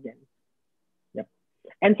this out again. Yep.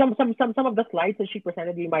 And some of the slides that she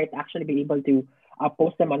presented, we might actually be able to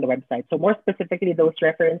post them on the website. So more specifically, those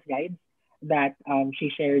reference guides that she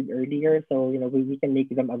shared earlier. So we can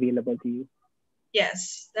make them available to you.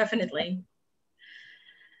 Yes, definitely.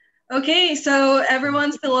 Okay, so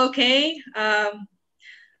everyone's still okay.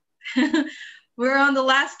 We're on the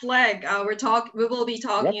last leg. We will be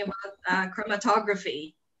talking about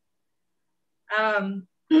chromatography.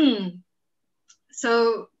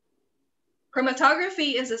 So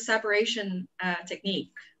chromatography is a separation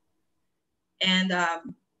technique, and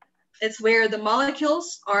it's where the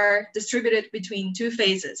molecules are distributed between two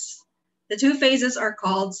phases. The two phases are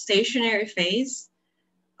called stationary phase,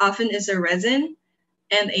 often is a resin,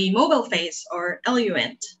 and a mobile phase or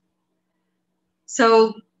eluent.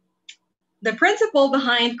 So the principle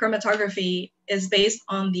behind chromatography is based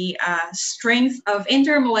on the strength of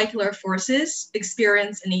intermolecular forces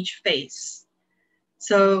experienced in each phase.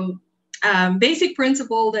 So basic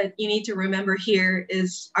principle that you need to remember here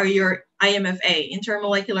are your IMFA,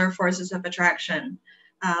 intermolecular forces of attraction,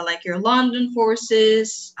 like your London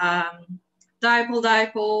forces,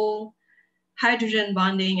 dipole, hydrogen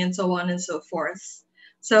bonding, and so on and so forth.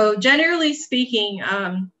 So generally speaking,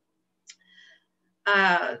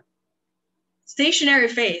 stationary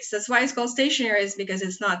phase, that's why it's called stationary, is because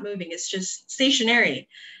it's not moving, it's just stationary.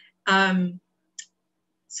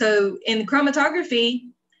 So in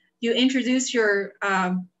chromatography, you introduce your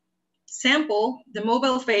sample, the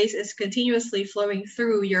mobile phase is continuously flowing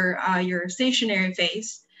through your stationary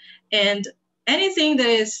phase, and anything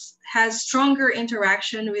that has stronger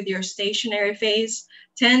interaction with your stationary phase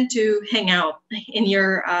tend to hang out in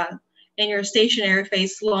your stationary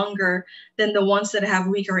phase longer than the ones that have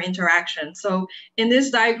weaker interaction. So in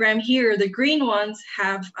this diagram here, the green ones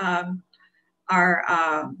have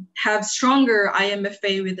have stronger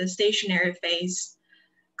IMFA with the stationary phase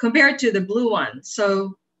compared to the blue ones.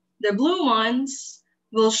 So the blue ones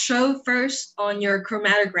will show first on your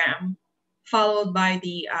chromatogram, followed by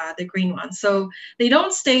the green ones. So they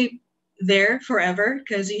don't stay there forever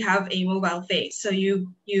because you have a mobile phase. So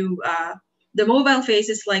the mobile phase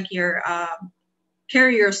is like your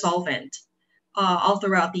carrier solvent all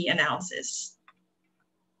throughout the analysis.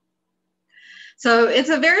 So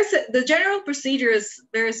the general procedure is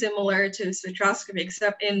very similar to spectroscopy,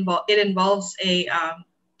 except it involves a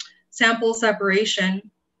sample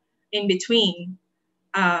separation in between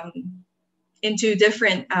into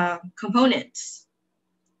different components.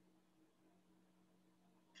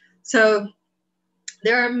 So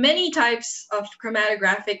there are many types of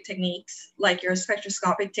chromatographic techniques, like your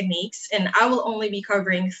spectroscopic techniques, and I will only be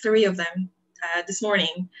covering 3 of them this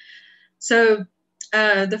morning. So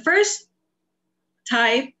the first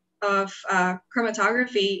type of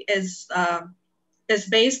chromatography is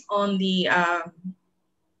based on the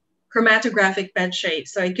chromatographic bed shape.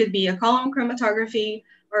 So it could be a column chromatography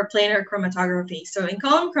or planar chromatography. So in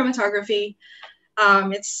column chromatography,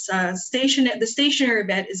 the stationary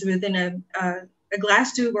bed is within a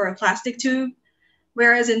glass tube or a plastic tube,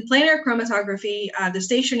 whereas in planar chromatography, the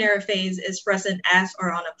stationary phase is present as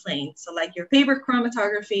or on a plane. So like your paper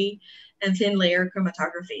chromatography and thin layer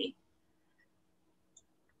chromatography.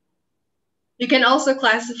 You can also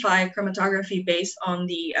classify chromatography based on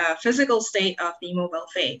the physical state of the mobile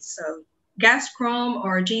phase. So gas chrome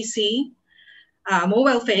or GC,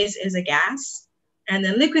 mobile phase is a gas, and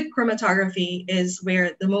then liquid chromatography is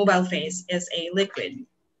where the mobile phase is a liquid.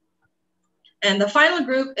 And the final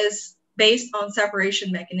group is based on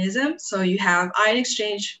separation mechanism. So you have ion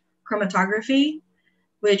exchange chromatography,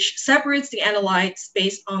 which separates the analytes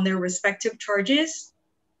based on their respective charges.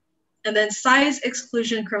 And then size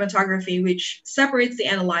exclusion chromatography, which separates the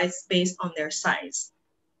analytes based on their size.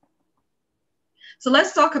 So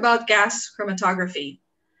let's talk about gas chromatography.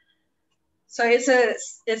 So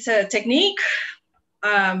it's a technique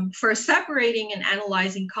for separating and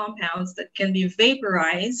analyzing compounds that can be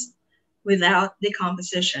vaporized without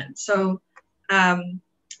decomposition. So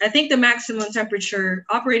I think the maximum temperature,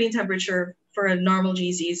 operating temperature for a normal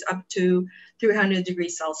GC is up to 300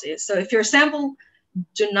 degrees Celsius. So if your sample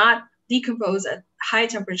do not decompose at high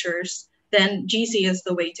temperatures, then GC is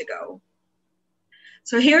the way to go.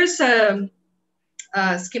 So here's a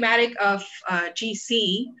schematic of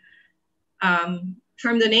GC.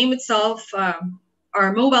 From the name itself,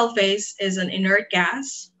 our mobile phase is an inert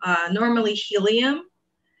gas, normally helium,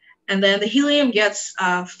 and then the helium gets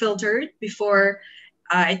filtered before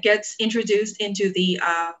it gets introduced into the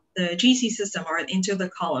GC system or into the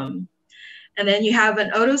column. And then you have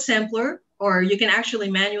an auto sampler, or you can actually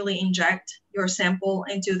manually inject your sample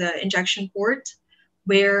into the injection port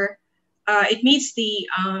where it meets the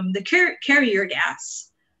carrier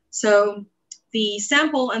gas. So the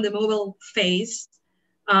sample and the mobile phase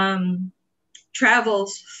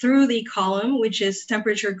travels through the column, which is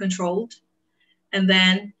temperature controlled, and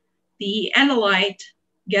then the analyte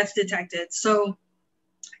gets detected. So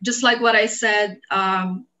just like what I said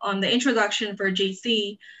on the introduction for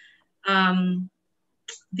GC,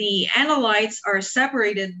 the analytes are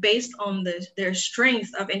separated based on their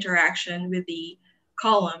strength of interaction with the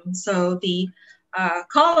column. So the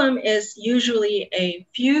column is usually a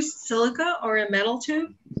fused silica or a metal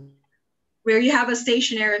tube where you have a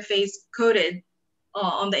stationary phase coated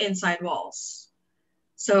on the inside walls.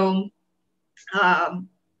 So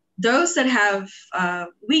those that have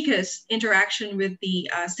weakest interaction with the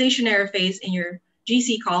stationary phase in your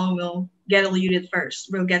GC column will get eluted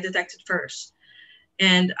first, will get detected first.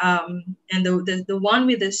 And the one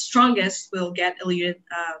with the strongest will get eluted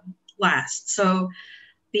last. So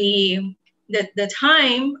the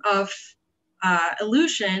time of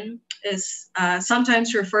elution is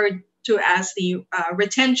sometimes referred to as the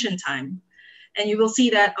retention time. And you will see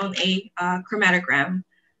that on a chromatogram,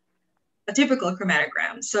 a typical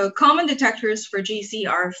chromatogram. So common detectors for GC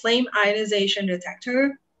are flame ionization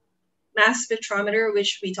detector, mass spectrometer,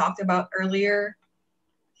 which we talked about earlier,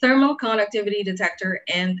 thermal conductivity detector,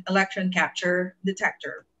 and electron capture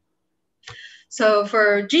detector. So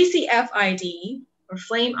for GCFID, or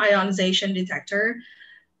flame ionization detector,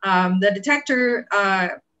 the detector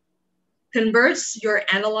converts your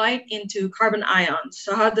analyte into carbon ions.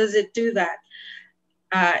 So how does it do that?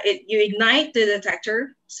 You ignite the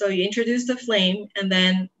detector, so you introduce the flame, and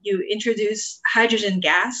then you introduce hydrogen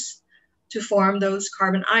gas to form those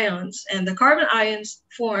carbon ions. And the carbon ions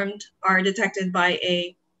formed are detected by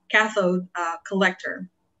a cathode collector.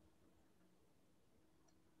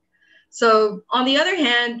 So on the other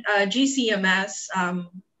hand, GCMS,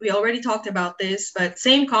 we already talked about this, but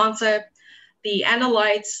same concept. The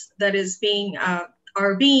analytes that is being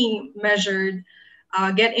are being measured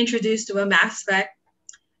get introduced to a mass spec,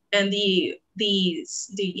 and the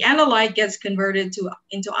analyte gets converted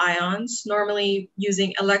into ions, normally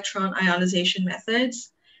using electron ionization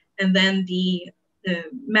methods, and then the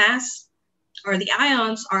mass or the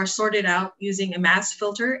ions are sorted out using a mass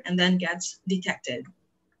filter and then gets detected.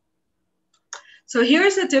 So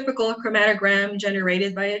here's a typical chromatogram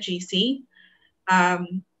generated by a GC.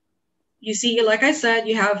 You see, like I said,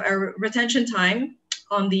 you have a retention time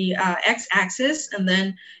on the x-axis, and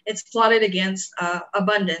then it's plotted against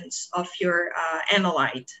abundance of your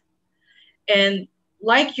analyte. And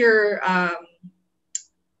like your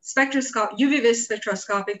UV-Vis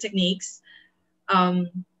spectroscopic techniques,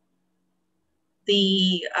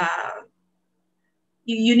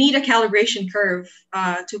 you need a calibration curve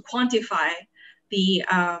to quantify the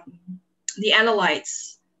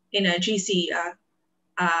analytes in a GC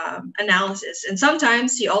analysis. And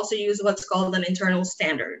sometimes you also use what's called an internal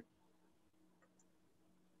standard.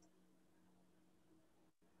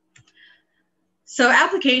 So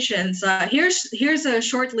applications, here's a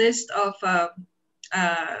short list of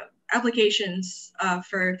applications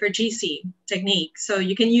for GC technique. So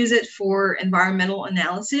you can use it for environmental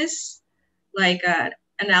analysis, like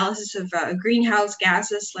analysis of greenhouse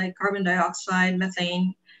gases like carbon dioxide,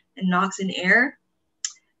 methane, and NOx in air,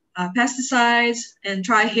 pesticides, and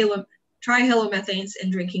trihalomethanes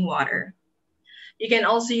in drinking water. You can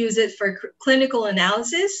also use it for clinical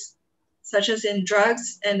analysis, such as in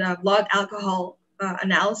drugs and blood alcohol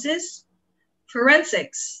analysis,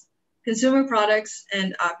 forensics, consumer products,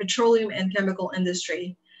 and petroleum and chemical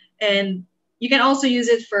industry. And you can also use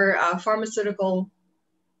it for pharmaceutical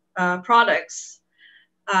products,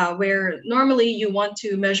 where normally you want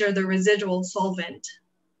to measure the residual solvent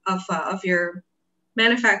of your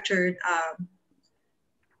manufactured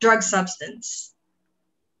drug substance.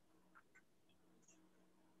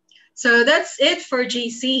 So that's it for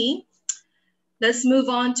GC. Let's move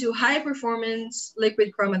on to high performance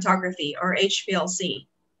liquid chromatography, or HPLC.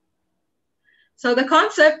 So the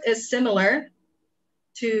concept is similar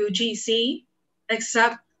to GC,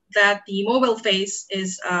 except that the mobile phase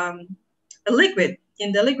is a liquid,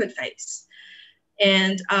 in the liquid phase.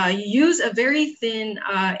 And you use a very thin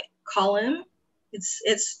column.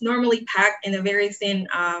 It's normally packed in a very thin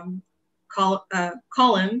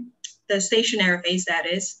column, the stationary phase that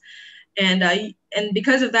is. And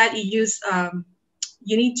because of that, you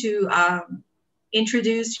need to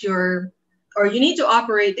introduce you need to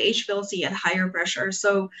operate the HPLC at higher pressure.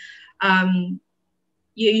 So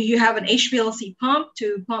you have an HPLC pump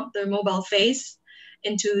to pump the mobile phase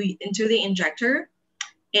into the injector.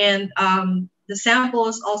 And the sample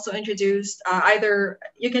is also introduced. Either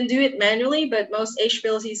you can do it manually, but most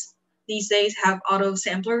HPLCs these days have auto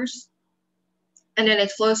samplers. And then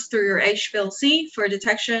it flows through your HPLC for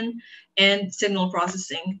detection and signal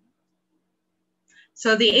processing.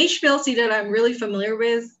 So the HPLC that I'm really familiar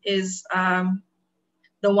with is the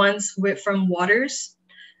ones from Waters.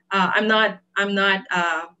 I'm not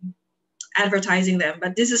advertising them,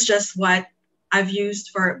 but this is just what I've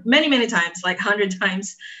used for many times, like 100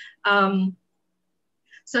 times.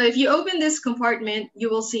 So if you open this compartment, you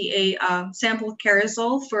will see a sample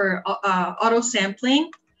carousel for auto sampling.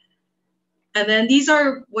 And then these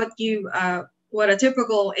are what a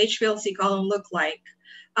typical HPLC column look like.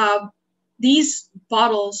 These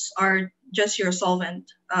bottles are just your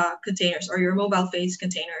solvent containers, or your mobile phase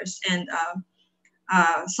containers, and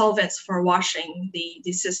solvents for washing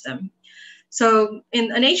the system. So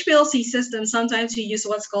in an HPLC system, sometimes you use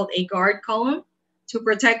what's called a guard column to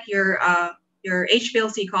protect your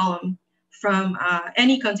HPLC column from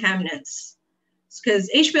any contaminants, because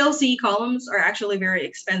HPLC columns are actually very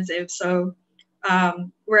expensive. So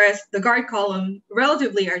whereas the guard column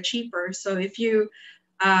relatively are cheaper. So if you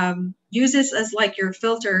use this as like your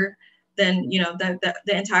filter, then the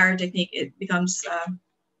entire technique, it becomes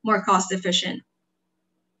more cost efficient.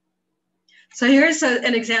 So here's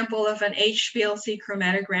an example of an HPLC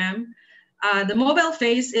chromatogram. The mobile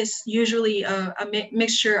phase is usually a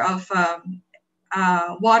mixture of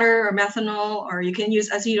water or methanol, or you can use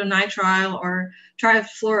acetonitrile or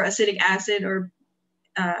trifluoroacetic acid, or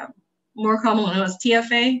more commonly known as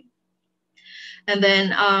TFA. And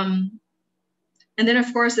then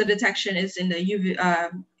of course the detection is in the UV.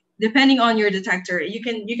 Depending on your detector, you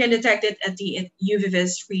can detect it at the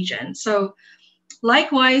UV-Vis region. So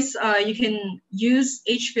likewise, you can use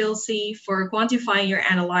HPLC for quantifying your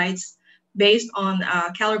analytes based on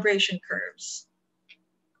calibration curves.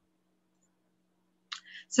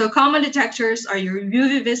 So common detectors are your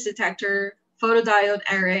UV vis detector, photodiode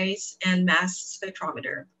arrays, and mass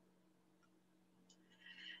spectrometer.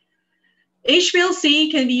 HPLC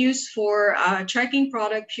can be used for checking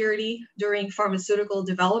product purity during pharmaceutical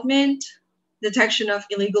development, detection of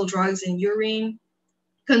illegal drugs in urine,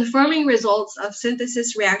 confirming results of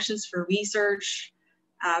synthesis reactions for research.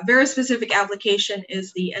 Very specific application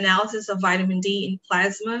is the analysis of vitamin D in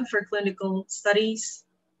plasma for clinical studies,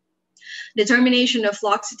 determination of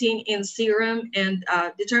fluoxetine in serum, and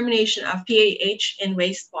determination of pH in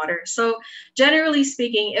wastewater. So generally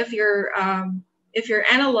speaking, if your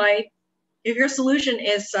analyte, if your solution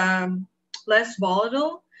is less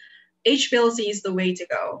volatile, HPLC is the way to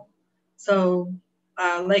go. So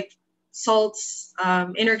like salts,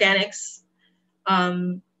 inorganics,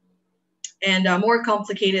 and more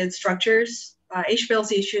complicated structures,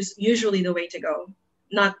 HPLC is usually the way to go,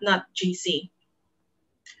 not GC.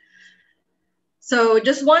 So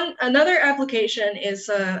just another application is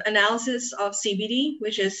analysis of CBD,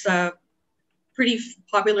 which is pretty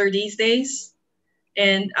popular these days.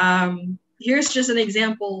 And here's just an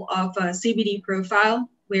example of a CBD profile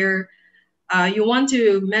where you want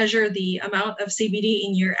to measure the amount of CBD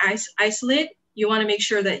in your isolate. You want to make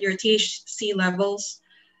sure that your THC levels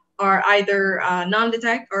are either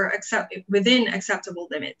non-detect or within acceptable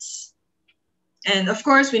limits. And of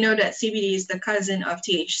course, we know that CBD is the cousin of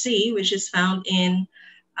THC, which is found in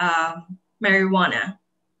marijuana.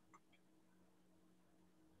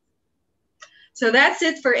 So that's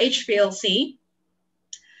it for HPLC.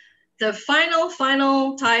 The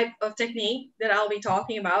final type of technique that I'll be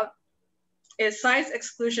talking about is size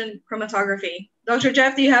exclusion chromatography. Dr.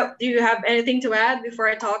 Jeff, do you have anything to add before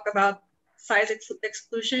I talk about size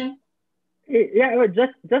exclusion? Yeah,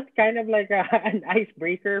 just kind of like an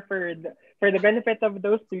icebreaker for the benefit of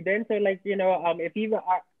those students. So like, if you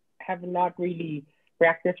have not really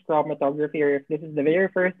practiced chromatography, or if this is the very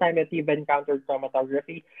first time that you've encountered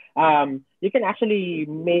chromatography, you can actually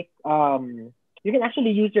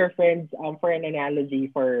use your friends for an analogy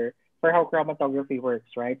for how chromatography works,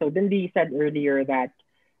 right? So Dindi said earlier that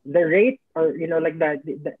the rate, or like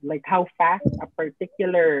like how fast a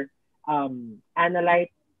particular analyte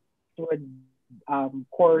would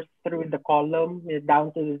course through the column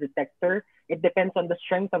down to the detector, it depends on the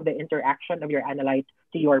strength of the interaction of your analyte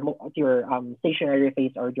to your stationary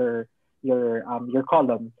phase or your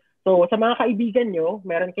column. So sa mga kaibigan nyo,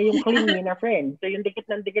 meron kayong clingy na friend. So yung dikit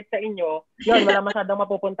ng dikit sa inyo, yun, wala masyadong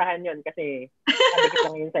mapupuntahan yun kasi dikit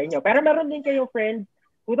lang yun sa inyo. Pero meron din kayong friends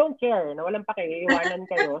who don't care, na walang pake, iwanan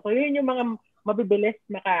kayo. So yun yung mga mabibilis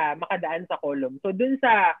makadaan sa column. So dun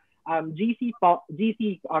sa GC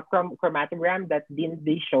chromatogram that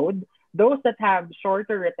they showed, those that have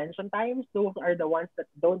shorter retention times, those are the ones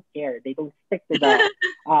that don't care. They don't stick to the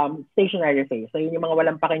stationary phase. So yun yung mga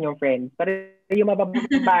walang pake yung friends. Pero yung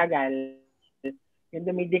mababagal, yung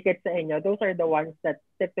dumidikit sa inyo, those are the ones that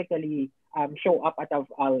typically show up at a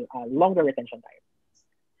longer retention time.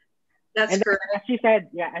 That's correct. As she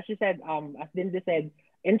said, as Dindi said,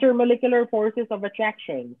 intermolecular forces of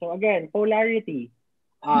attraction. So again, polarity.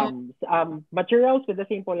 Materials with the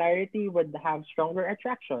same polarity would have stronger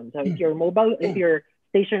attraction. So if your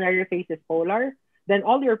stationary phase is polar, then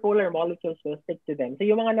all your polar molecules will stick to them. So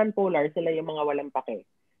yung mga non-polar, sila yung mga walang pake.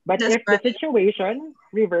 But That's if right. the situation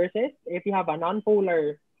reverses, if you have a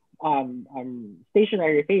non-polar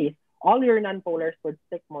stationary phase, all your non-polars would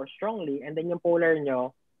stick more strongly, and then yung polar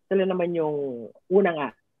nyo, sila naman yung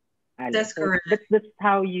unang That's correct. That's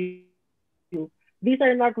how you. These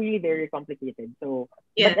are not really very complicated. So,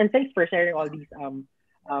 Yeah. and thanks for sharing all these,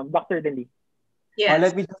 Dr. Dindi. Yes.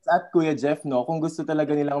 Let me just add, Kuya Jeff, no, kung gusto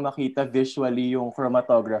talaga nilang makita visually yung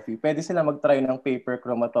chromatography, pwede sila mag-try ng paper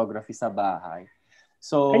chromatography sa bahay.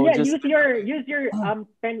 So And yeah, just use your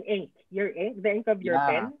pen ink, the ink of your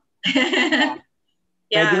pen. Pwede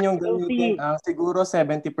Yeah. niyong gamitin siguro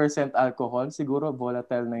 70% alcohol, siguro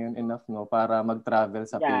volatile na yun enough, no, para mag-travel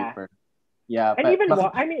sa paper. Yeah. And even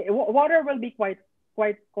water will be quite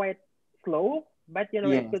slow, but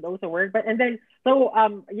it could also work. But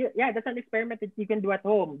that's an experiment that you can do at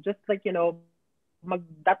home. Just like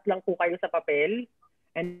magdat lang po kayo sa papel,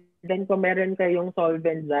 and then kung meron kayong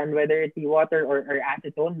solvent dyan, whether it's water or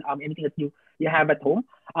acetone, anything that you have at home,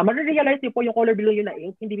 marirealize niyo po yung color blue yun na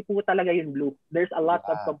ink, hindi po talaga yung blue. There's a lot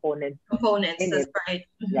of components. That's right.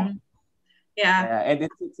 Mm-hmm. Yeah. Yeah. And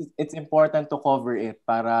it's important to cover it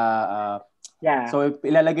para Yeah. So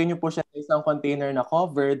ilalagay nyo po siya sa isang container na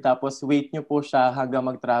covered, tapos wait nyo po siya hanggang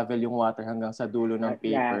mag-travel yung water hanggang sa dulo ng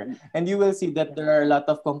paper. Yeah. And you will see that there are a lot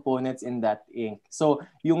of components in that ink. So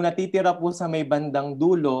yung natitira po sa may bandang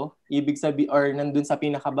dulo, ibig sabihin, or nandun sa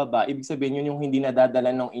pinakababa, ibig sabihin yun yung hindi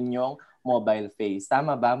nadadala ng inyong mobile face.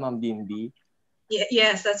 Tama ba, Ma'am Dindi?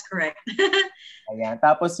 Yes, that's correct. Ayan.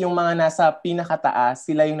 Tapos yung mga nasa pinakataas,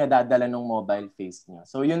 sila yung nadadala ng mobile face nyo.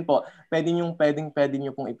 So yun po, pwede nyo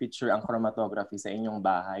pong i-picture ang chromatography sa inyong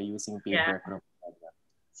bahay using paper chromatography.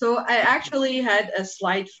 So I actually had a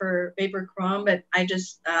slide for paper chrom, but I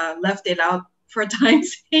just left it out for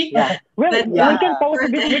time's sake. Yeah. Well, But,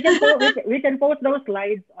 we can post those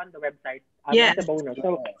slides on the website. Yes. As a bonus.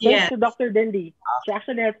 So Yes. thanks to Dr. Dindi. She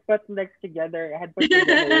actually had put together,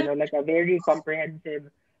 like a very comprehensive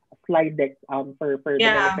slide deck for the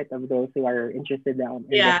benefit of those who are interested in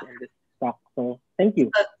this talk. So thank you.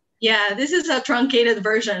 Yeah, this is a truncated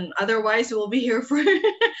version. Otherwise, we'll be here for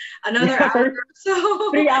another hour or so.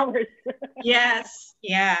 3 hours. Yes.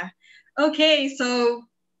 Yeah. Okay. So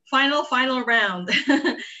final round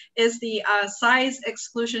is the size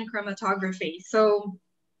exclusion chromatography. So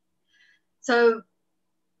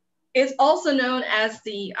it's also known as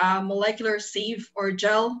the molecular sieve or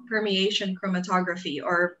gel permeation chromatography,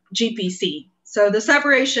 or GPC. So the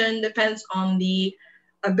separation depends on the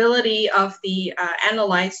ability of the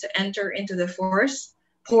analytes to enter into the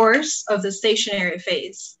pores of the stationary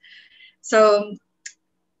phase. So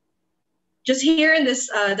just here in this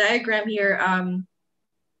diagram here,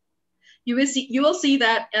 you will see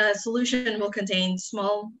that a solution will contain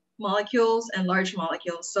small molecules and large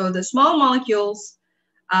molecules. So the small molecules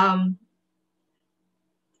can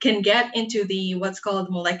get into the what's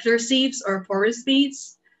called molecular sieves or porous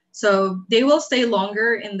beads. So they will stay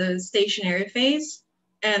longer in the stationary phase,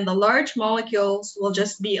 and the large molecules will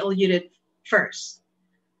just be eluted first.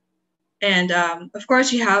 And of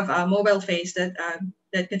course, you have a mobile phase that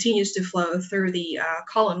continues to flow through the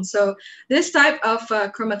column. So this type of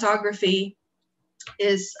chromatography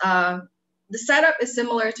is the setup is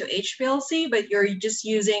similar to HPLC, but you're just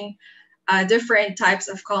using different types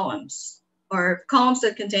of columns, or columns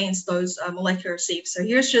that contains those molecular sieves. So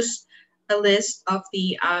here's just a list of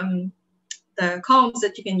the columns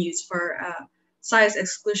that you can use for size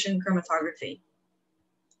exclusion chromatography.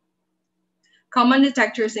 Common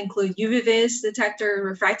detectors include UV-Vis detector,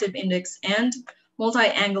 refractive index, and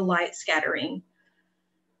multi-angle light scattering.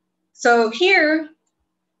 So here,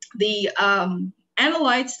 the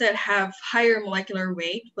analytes that have higher molecular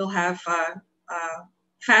weight will have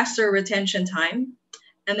faster retention time,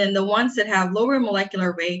 and then the ones that have lower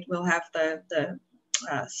molecular weight will have the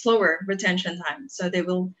slower retention time. So they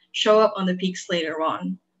will show up on the peaks later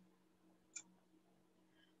on.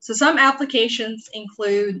 So some applications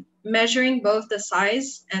include measuring both the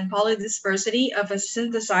size and polydispersity of a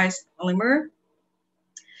synthesized polymer,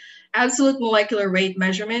 absolute molecular weight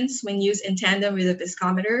measurements when used in tandem with a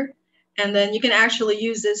viscometer, and then you can actually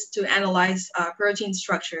use this to analyze protein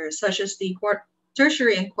structures, such as the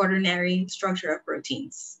tertiary and quaternary structure of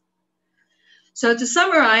proteins. So to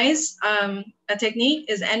summarize, a technique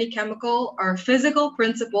is any chemical or physical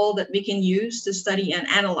principle that we can use to study an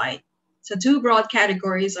analyte. So two broad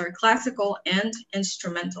categories are classical and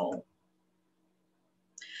instrumental.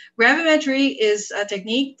 Gravimetry is a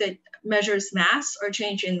technique that measures mass or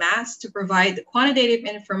change in mass to provide the quantitative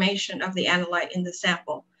information of the analyte in the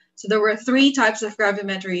sample. So there were 3 types of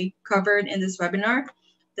gravimetry covered in this webinar: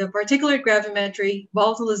 the particulate gravimetry,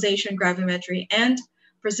 volatilization gravimetry, and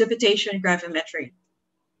precipitation gravimetry.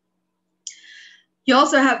 You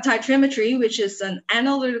also have titrimetry, which is an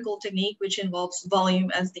analytical technique which involves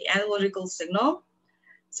volume as the analytical signal.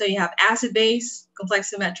 So you have acid-base,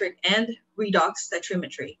 complexometric, and redox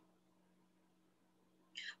titrimetry.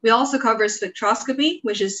 We also cover spectroscopy,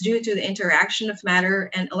 which is due to the interaction of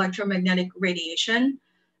matter and electromagnetic radiation.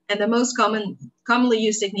 And the most commonly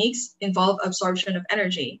used techniques involve absorption of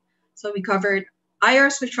energy. So we covered IR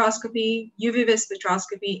spectroscopy, UV-Vis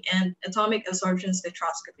spectroscopy, and atomic absorption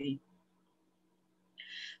spectroscopy.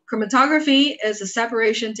 Chromatography is a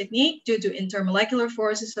separation technique due to intermolecular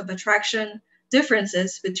forces of attraction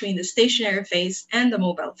differences between the stationary phase and the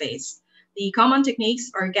mobile phase. The common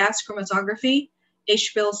techniques are gas chromatography,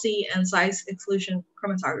 HPLC, and size exclusion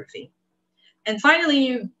chromatography. And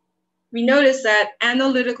finally, we noticed that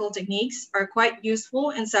analytical techniques are quite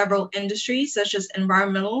useful in several industries, such as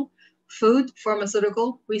environmental, food,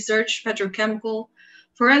 pharmaceutical, research, petrochemical,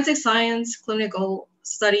 forensic science, clinical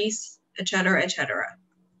studies, etc., etc.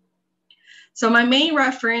 So my main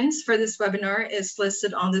reference for this webinar is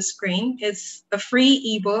listed on the screen. It's a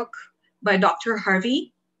free ebook by Dr.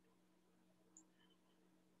 Harvey.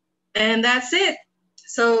 And that's it.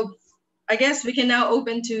 So I guess we can now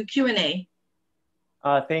open to Q&A.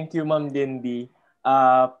 Thank you, Ma'am Dindi.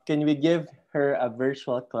 Can we give her a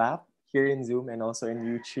virtual clap here in Zoom and also in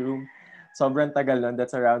YouTube? Sobrang tagal nun.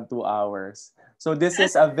 That's around 2 hours. So this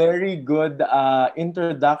is a very good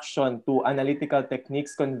introduction to analytical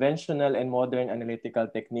techniques, conventional and modern analytical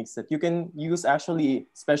techniques that you can use actually,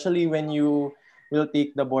 especially when you will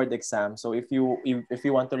take the board exam. So if you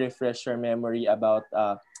want to refresh your memory about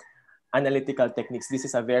analytical techniques, this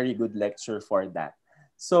is a very good lecture for that.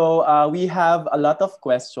 So we have a lot of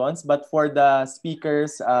questions, but for the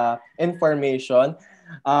speakers' information,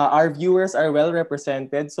 our viewers are well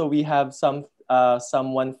represented. So we have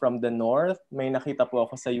someone from the north. May nakita po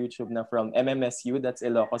ako sa YouTube na from MMSU, that's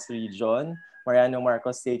Ilocos Region, Mariano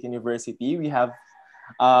Marcos State University. We have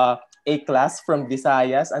a class from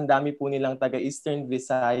Visayas. Ang dami po nilang taga Eastern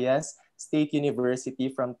Visayas State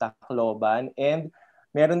University from Tacloban. And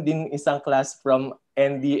meron din isang class from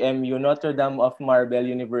NDMU, Notre Dame of Marble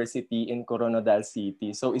University in Coronadal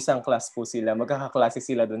City. So isang class po sila. Magkakaklase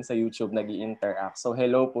sila dun sa YouTube, nag-i-interact. So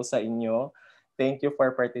hello po sa inyo. Thank you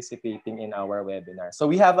for participating in our webinar. So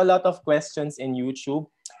we have a lot of questions in YouTube.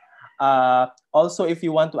 Also, if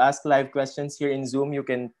you want to ask live questions here in Zoom, you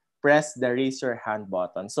can press the raise your hand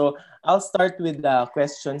button. So I'll start with the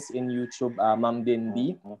questions in YouTube, Ma'am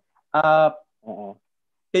Dindi.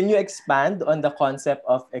 Can you expand on the concept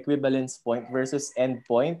of equivalence point versus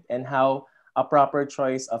endpoint and how a proper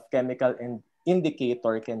choice of chemical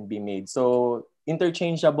indicator can be made? So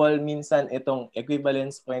interchangeable minsan itong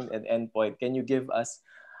equivalence point and endpoint. Can you give us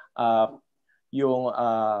yung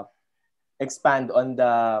expand on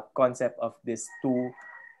the concept of these two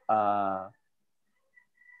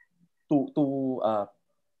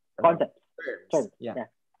concepts? Terms. Yeah.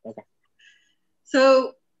 Okay.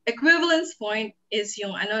 So equivalence point is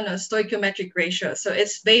yung stoichiometric ratio. So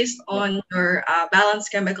it's based on your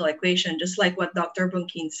balanced chemical equation, just like what Dr.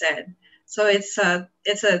 Bunkin said. So it's a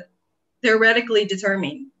theoretically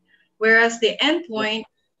determined, whereas the endpoint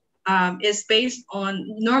is based on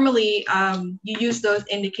normally you use those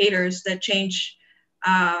indicators that change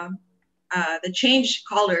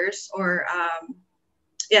colors or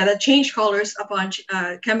that change colors upon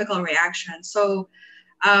chemical reaction. So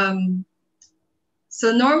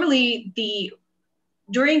so normally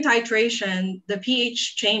during titration, the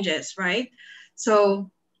pH changes, right? So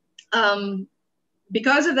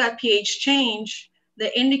because of that pH change, the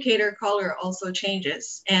indicator color also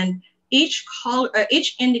changes. And each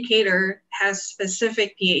indicator has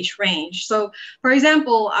specific pH range. So for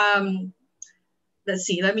example, let's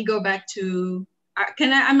see, let me go back to,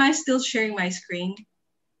 am I still sharing my screen?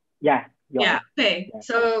 Yeah. Yeah, okay. Yeah.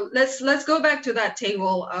 So let's go back to that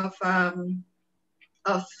table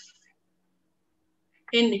of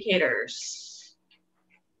indicators.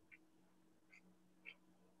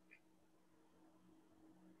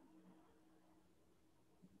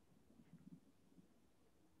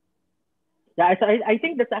 Yeah, so I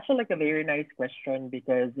think that's actually like a very nice question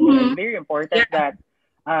because it's very important that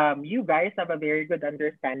you guys have a very good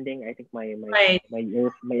understanding. I think my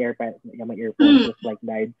earphone just like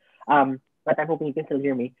died. But I'm hoping you can still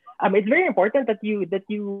hear me. It's very important that you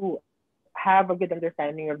have a good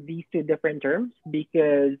understanding of these two different terms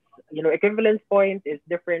because equivalence point is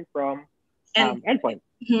different from endpoint.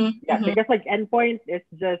 Because like endpoint is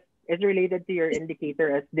related to your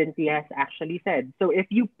indicator, as Dinty has actually said. So if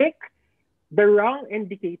you pick the wrong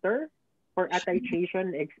indicator for a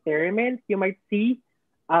titration experiment, you might see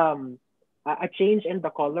a change in the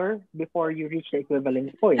color before you reach the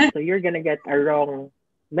equivalence point. So you're gonna get a wrong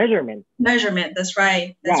measurement. That's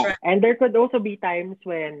right. That's right. And there could also be times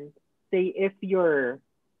when, say, if your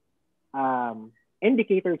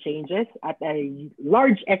indicator changes at a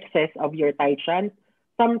large excess of your titration,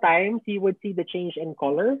 sometimes you would see the change in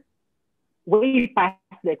color way past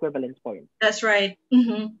the equivalence point. That's right.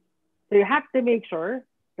 So you have to make sure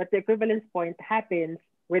that the equivalence point happens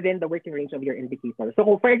within the working range of your indicator.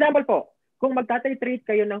 So for example po, kung magtatitrate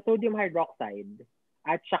kayo ng sodium hydroxide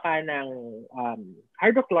at saka ng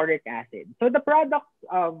hydrochloric acid, so the product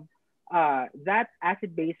of that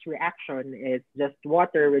acid-base reaction is just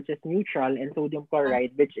water, which is neutral, and sodium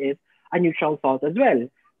chloride, which is a neutral salt as well.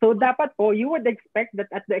 So dapat po, you would expect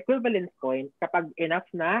that at the equivalence point, kapag enough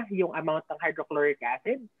na yung amount ng hydrochloric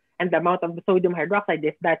acid and the amount of the sodium hydroxide,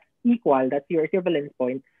 if that's equal, that's your equivalence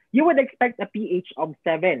point, you would expect a pH of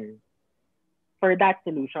 7 for that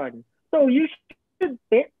solution. So you should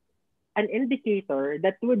pick an indicator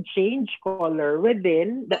that would change color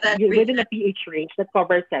within a pH range that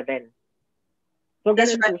covers 7. So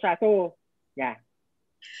ganun po siya. So, yeah.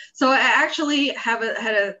 So I actually had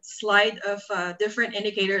a slide of different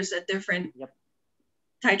indicators at different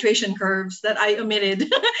titration curves that I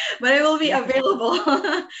omitted, but it will be available.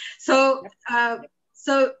 So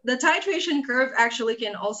so the titration curve actually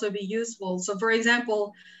can also be useful. So for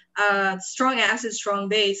example, strong acid, strong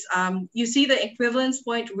base. You see the equivalence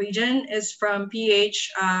point region is from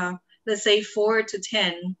pH, let's say 4 to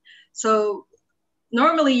 10. So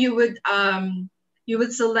normally you would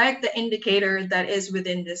select the indicator that is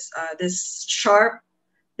within this sharp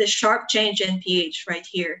change in pH right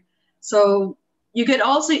here. So you could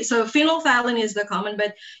also, so phenolphthalein is the common,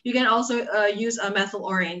 but you can also use a methyl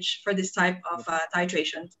orange for this type of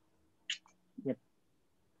titration. Yep.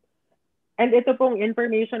 And ito pong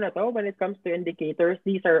information na to, when it comes to indicators,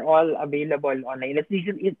 these are all available online.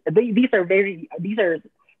 These are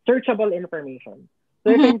searchable information.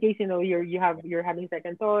 So if in case you're having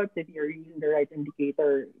second thoughts, if you're using the right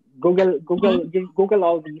indicator, Google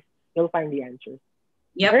all these, you'll find the answers.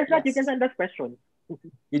 Yep. Or if not, you can send us questions.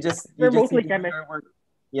 You just mostly need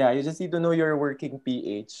you just need to know your working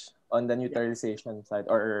pH on the neutralization side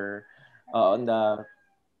or on the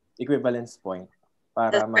equivalence point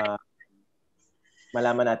para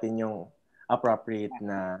malaman natin yung appropriate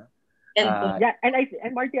na and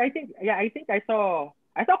Marty, I think I saw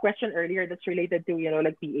a question earlier that's related to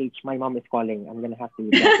like pH. My mom is calling. I'm gonna have to.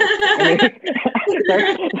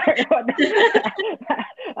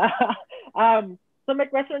 So may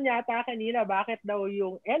question yata kanina, bakit daw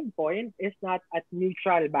yung endpoint is not at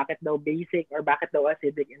neutral? Bakit daw basic or bakit daw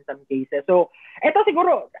acidic in some cases? So, eto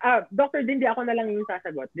siguro, Dr. Dindi, ako na lang yung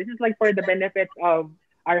sasagot. This is like for the benefit of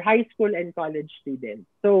our high school and college students.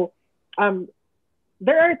 So,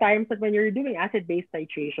 there are times that when you're doing acid-base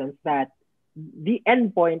titrations that the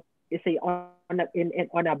endpoint is on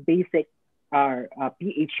a basic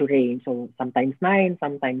pH range, so sometimes 9,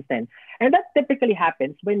 sometimes 10. And that typically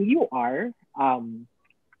happens when you are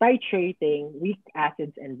titrating weak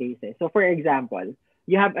acids and bases. So for example,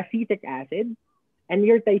 you have acetic acid and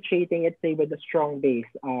you're titrating it, say, with a strong base,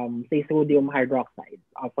 say sodium hydroxide,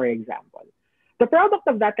 for example. The product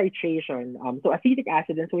of that titration, so acetic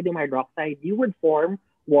acid and sodium hydroxide, you would form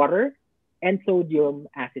water and sodium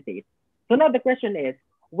acetate. So now the question is,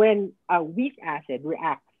 when a weak acid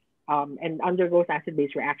reacts and undergoes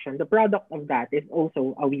acid-base reaction, the product of that is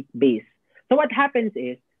also a weak base. So what happens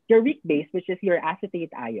is, your weak base, which is your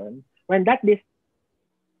acetate ion, when that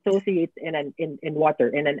dissociates in water,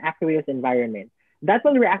 in an aqueous environment, that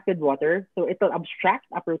will react with water, so it will abstract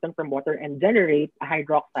a proton from water and generate a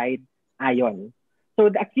hydroxide ion. So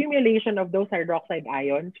the accumulation of those hydroxide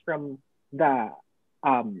ions from the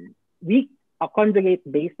weak conjugate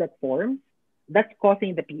base that forms, that's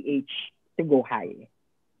causing the pH to go high.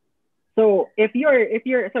 So if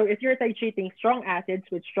you're titrating strong acids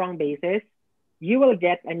with strong bases, you will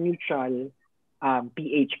get a neutral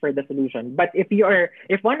pH for the solution. But if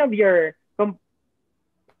one of your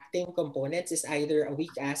acting components is either a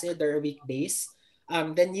weak acid or a weak base,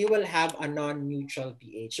 then you will have a non-neutral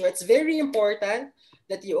pH. So it's very important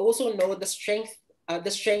that you also know the strengths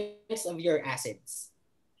of your acids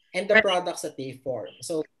and the products that they form.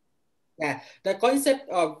 So yeah, the concept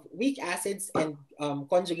of weak acids and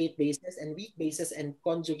conjugate bases, and weak bases and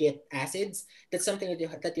conjugate acids, that's something that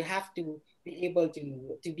you have to be able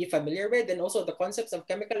to be familiar with. And also the concepts of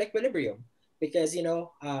chemical equilibrium, because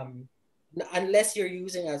unless you're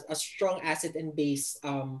using a strong acid and base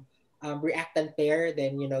reactant pair,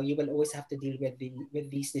 then you will always have to deal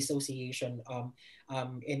with these dissociation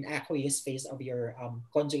in aqueous phase of your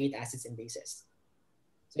conjugate acids and bases.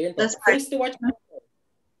 So yun po. That's right. Thanks to watch.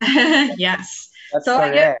 Yes. That's so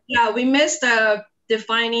correct. we missed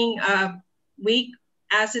defining weak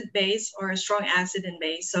acid base or strong acid and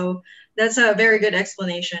base. So that's a very good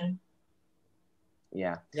explanation.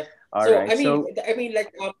 Yeah. Yep. All so right. I mean,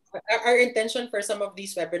 like our intention for some of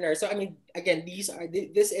these webinars. So I mean, again,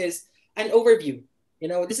 this is an overview.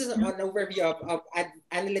 This is an overview of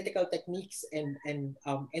analytical techniques and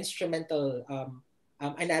instrumental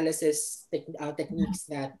analysis techniques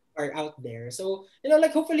that are out there. So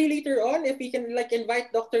like hopefully later on, if we can like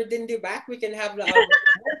invite Dr. Dindi back, we can have more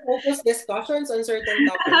focused discussions on certain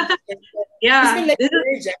topics. Yeah, he's been like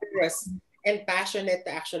very generous and passionate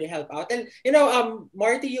to actually help out. And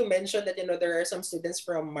Marty, you mentioned that there are some students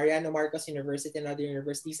from Mariano Marcos University and other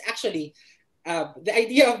universities. Actually, the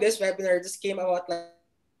idea of this webinar just came about like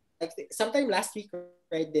sometime last week,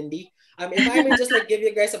 right, Dindi? If I may just like give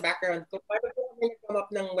you guys a background, kung paano po kami come up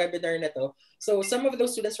ng webinar na to. So some of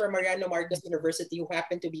those students from Mariano Marcos University, who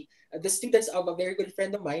happen to be the students of a very good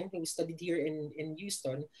friend of mine who studied here in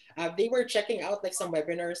Houston, they were checking out like some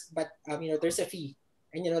webinars, but there's a fee.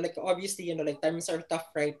 And like obviously, like times are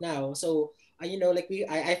tough right now. So like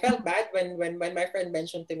I felt bad when my friend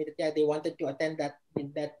mentioned to me that yeah, they wanted to attend that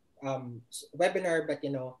webinar, but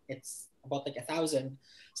it's about like 1,000.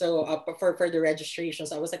 So for the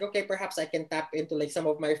registrations, I was like, okay, perhaps I can tap into like some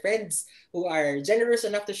of my friends who are generous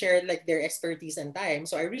enough to share like their expertise and time.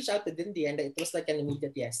 So I reached out to Dindi, and it was like an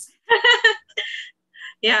immediate yes.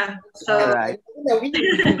 Yeah. All So right.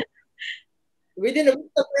 Within a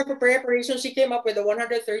week of preparation, she came up with a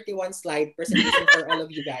 131 slide presentation for all of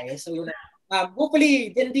you guys. So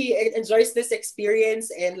hopefully Dindi enjoys this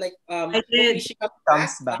experience, and like I hopefully did. she comes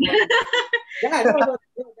Comes back. back. Yeah, no,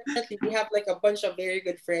 definitely. We have like a bunch of very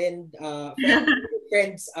good friends, like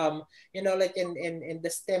in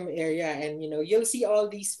the STEM area, and you'll see all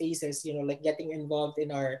these faces, like getting involved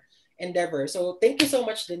in our endeavor. So thank you so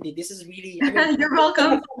much, Lindy. This is really, You're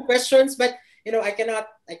welcome. questions, but I cannot,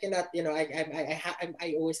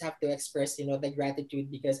 I always have to express, the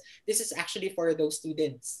gratitude, because this is actually for those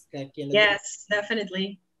students, like Yes,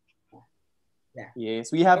 definitely. Yeah.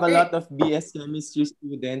 Yes, we have a Okay. lot of BS chemistry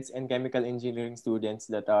students and chemical engineering students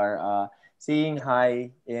that are saying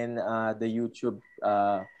hi in the YouTube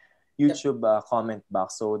comment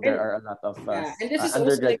box. So there are a lot of And this is also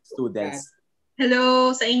undergrad like students.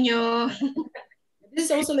 Hello sa inyo. This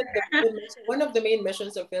is also like one of the main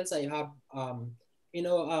missions of FilSciHub.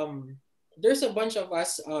 There's a bunch of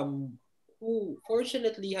us who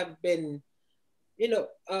fortunately have been,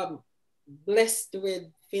 blessed with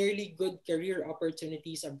fairly good career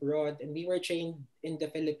opportunities abroad, and we were trained in the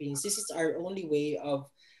Philippines. This is our only way of,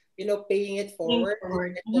 paying it forward.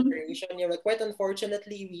 Generation. Quite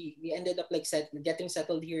unfortunately, we ended up like getting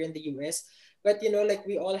settled here in the US. But like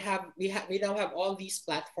we now have all these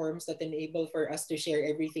platforms that enable for us to share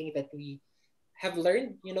everything that we have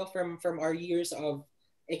learned, from our years of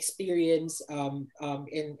experience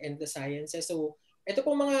in the sciences. So ito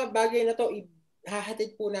pong mga bagay na to,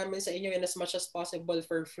 hahatid po namin sa inyo in as much as possible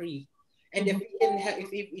for free. And if we can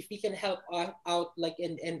if we can help out like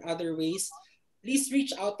in other ways, please reach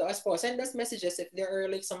out to us po. Send us messages if there are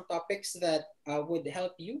like some topics that would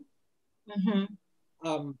help you.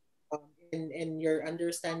 In your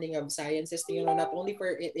understanding of sciences, not only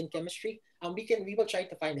for in chemistry, we will try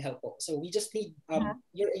to find help. So we just need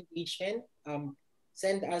your engagement.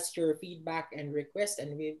 Send us your feedback and request,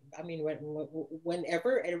 and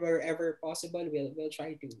whenever and wherever possible, we'll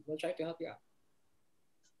try to help you out.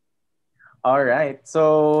 All right,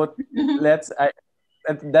 so that's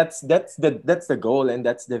the goal, and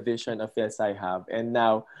that's the vision of FilSciHub. And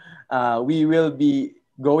now we will be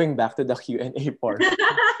going back to the Q&A portion.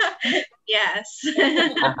 Yes.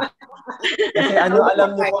 Kasi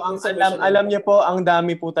alam niyo po, ang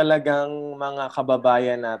dami po talagang mga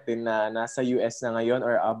kababayan natin na nasa US na ngayon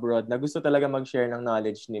or abroad na gusto talaga mag-share ng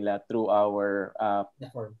knowledge nila through our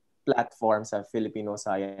platform sa Filipino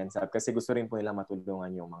Science Hub, kasi gusto rin po nilang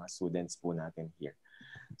matulungan yung mga students po natin here.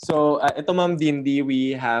 So, ito Ma'am Dindi,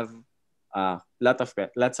 we have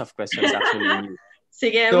lots of questions actually.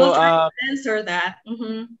 Sige, we'll try to answer that.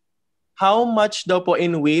 How much daw po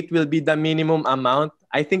in weight will be the minimum amount?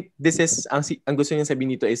 I think this is, ang gusto niya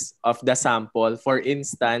sabihin dito is of the sample. For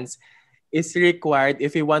instance, is required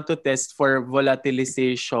if you want to test for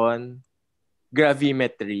volatilization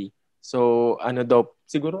gravimetry. So,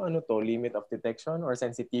 siguro limit of detection or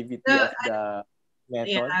sensitivity of the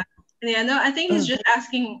method? Yeah, no, I think he's just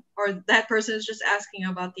asking, or that person is just asking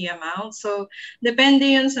about the amount. So,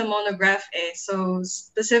 depende yun sa monograph So,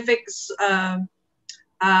 specific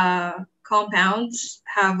compounds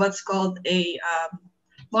have what's called a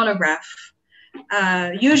monograph.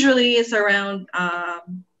 Usually it's around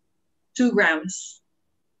 2 grams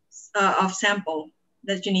of sample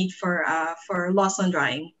that you need for loss on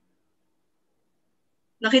drying.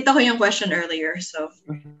 Nakita ko yung question earlier, so.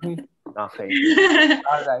 Okay.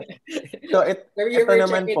 All right. So ito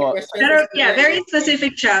naman po. Pero, yeah, very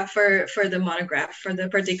specific siya for the monograph, for the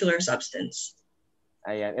particular substance.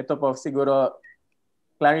 Ayan, ito po siguro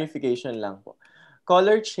clarification lang po.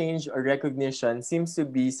 Color change or recognition seems to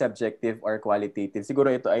be subjective or qualitative.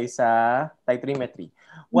 Siguro ito ay sa titrimetry.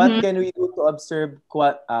 What can we do to observe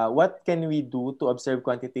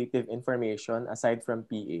quantitative information aside from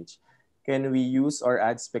pH? Can we use or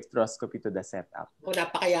add spectroscopy to the setup?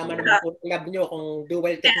 Napakayaman naman po ng lab nyo kung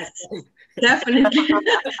dual technique. Yes, definitely.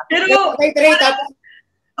 Pero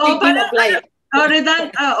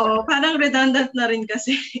parang redundant na rin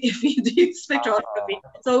kasi if you do spectroscopy.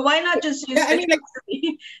 So why not just use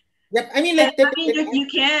spectroscopy?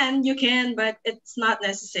 You can, but it's not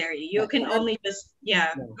necessary. You can only just,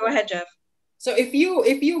 go ahead, Jeff. So if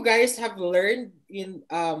you guys have learned in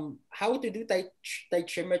how to do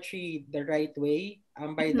titrimetry the right way,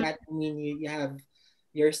 by that I mean you have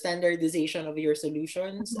your standardization of your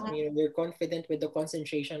solutions. I mean, you're confident with the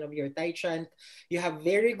concentration of your titrant. You have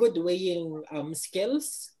very good weighing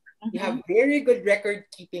skills. You have very good record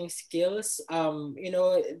keeping skills.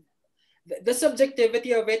 The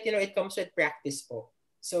subjectivity of it, it comes with practice po.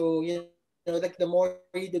 So, like the more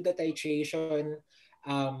you do the titration,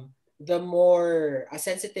 the more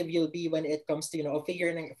sensitive you'll be when it comes to,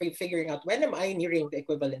 figuring out when am I nearing the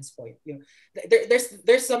equivalence point.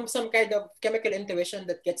 There's some kind of chemical intuition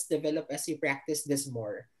that gets developed as you practice this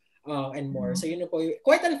more and more. So,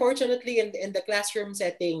 quite unfortunately in the classroom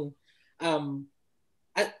setting,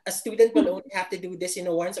 a student will only have to do this,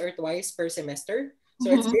 once or twice per semester. So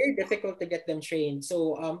it's very difficult to get them trained.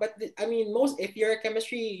 So, if you're a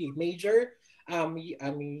chemistry major,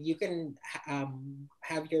 you can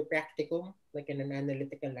have your practicum like in an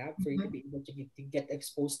analytical lab for you to be able to get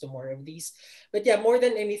exposed to more of these. But yeah, more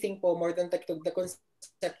than anything po, more than the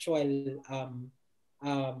conceptual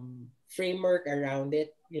framework around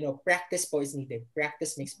it, practice po is needed.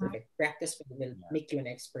 Practice makes perfect. Practice will make you an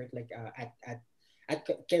expert like at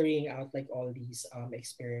carrying out like all these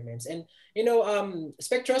experiments. And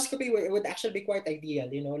spectroscopy would actually be quite ideal,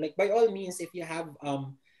 like by all means, if you have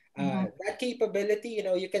that capability,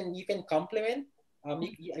 you can complement,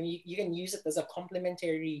 you can use it as a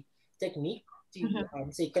complementary technique to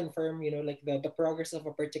say confirm, like the progress of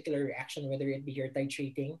a particular reaction, whether it be you're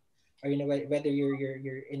titrating or whether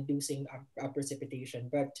you're inducing a precipitation.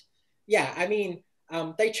 But yeah,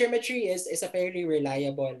 titrimetry is a fairly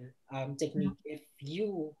reliable technique if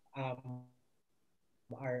you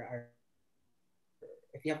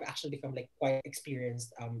if you have actually become like quite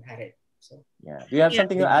experienced at it. So yeah. Do you have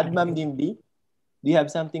something to add, Ma'am Dindi? Do you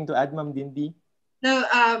have something to add, Ma'am Dindi? No,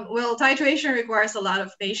 well, titration requires a lot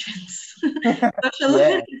of patience.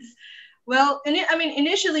 Especially, well,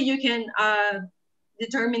 initially you can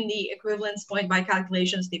determine the equivalence point by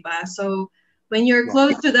calculations, diba? So when you're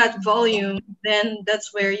close to that volume, then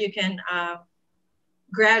that's where you can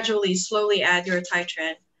gradually, slowly add your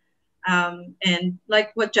titrant. And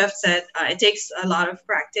like what Jeff said, it takes a lot of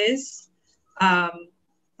practice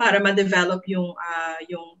para ma-develop yung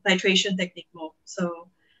titration technique mo. So,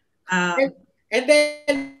 and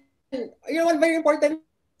then, one very important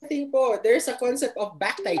thing po, there's a concept of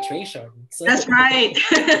back titration. So, that's right.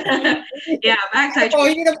 Yeah, back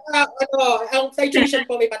titration. Ang titration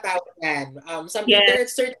po may patawag yan. There are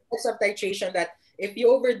certain types of titration that if you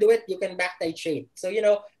overdo it, you can back titrate. So,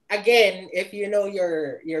 again, if you know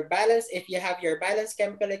your balance, if you have your balanced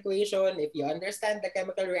chemical equation, if you understand the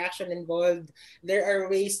chemical reaction involved, there are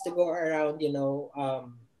ways to go around,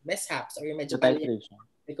 mishaps or yung medyo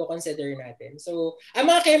i-consider natin. So, ang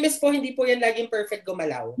mga chemists po, hindi po yan laging perfect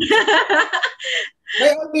gumalaw.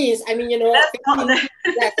 By all means, 15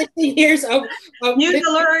 years of news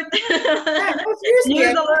alert. Yeah, no, seriously.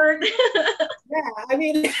 News alert. Yeah,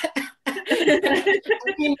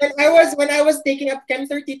 when I was taking up Chem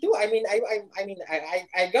 32, I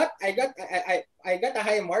got a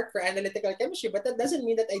high mark for analytical chemistry, but that doesn't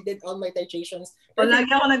mean that I did all my titrations. Lagi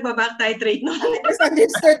ako nagba-back titrate no.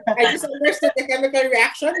 I just understood the chemical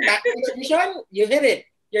reaction, back titration, you hit it.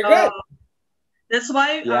 You're good. That's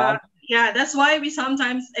why that's why we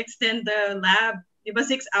sometimes extend the lab. Diba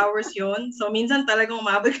 6 hours yon? So minsan talagang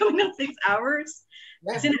umabot kami ng 6 hours.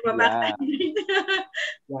 Kasi nagba-back titrate.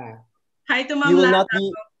 Yeah. Hi to Ma'am Lata.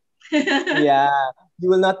 You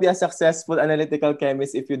will not be a successful analytical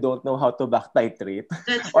chemist if you don't know how to back titrate.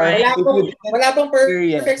 That's right. Wala pong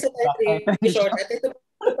perfect sa titration. At ito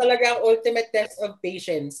talaga ang ultimate test of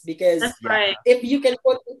patience, because that's right. If you can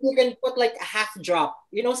put like a half drop,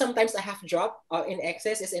 sometimes a half drop in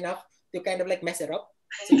excess is enough to kind of like mess it up.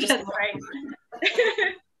 So that's right.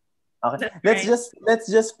 Okay. Let's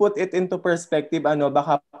just put it into perspective.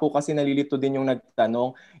 Baka po kasi nalilito din yung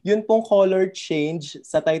nagtanong. Yun pong color change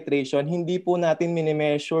sa titration, hindi po natin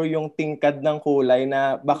minimeasure yung tingkad ng kulay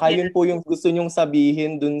na baka yun po yung gusto nyong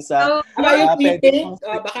sabihin dun sa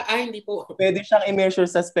hindi po. Pwede siyang i-measure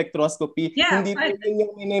sa spectroscopy. Yeah, hindi po yun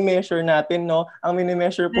yung mini-measure natin, no? Ang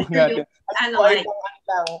mini-measure po natin.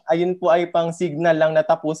 Ayun po ay pang signal lang na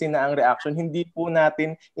tapusin na ang reaction. Hindi po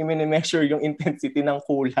natin i-mini-measure yung intensity ng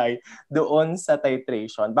kulay doon sa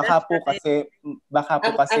titration. Baka po kasi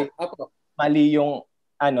mali yung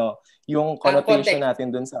connotation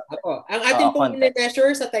natin doon sa Ang ating pong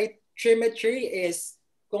mini-measure sa titrimetry is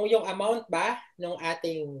kung yung amount ba ng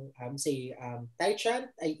ating titrant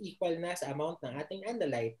ay equal na sa amount ng ating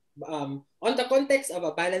analyte on the context of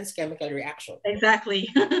a balanced chemical reaction. Exactly.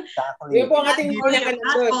 Yun po ang ating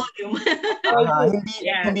volume.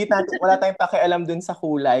 Hindi natin, wala tayong pakialam dun sa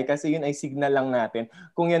kulay kasi yun ay signal lang natin.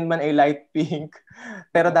 Kung yan man ay light pink,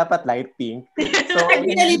 pero dapat light pink. So,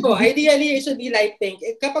 ideally it should be light pink.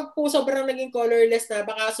 Kapag po sobrang naging colorless na,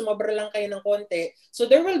 baka sumobra lang kayo ng konti. So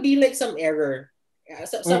there will be like some error.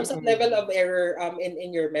 Some level of error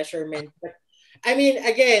in your measurement. But I mean,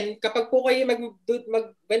 again, kapag po kayo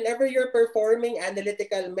whenever you're performing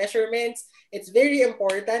analytical measurements, it's very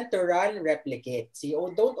important to run replicates. You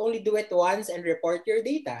don't only do it once and report your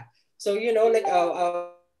data. So, like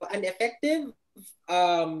an effective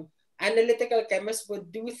analytical chemist would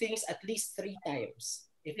do things at least 3 times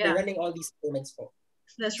if they're running all these experiments po.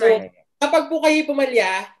 That's right. Kapag po kayo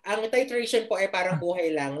pumalya, ang titration po ay parang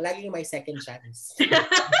buhay lang. Laging may second chance.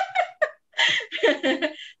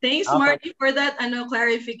 Thanks, Marty, for that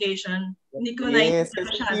clarification. Hindi ko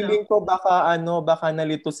feeling ko baka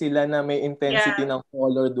nalito sila na may intensity ng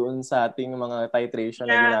color doon sa ating mga titration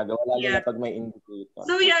na ginagawa, lalo na pag may indicator.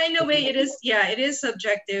 So in a way, it is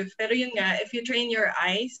subjective. Pero yun nga, if you train your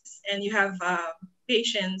eyes and you have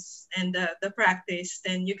patience and the practice,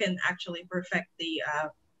 then you can actually perfect the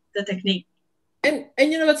technique. And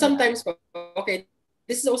you know what, sometimes, okay,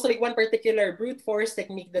 this is also like one particular brute force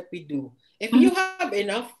technique that we do. If you have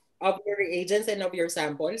enough of your reagents and of your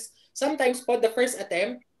samples, sometimes for the first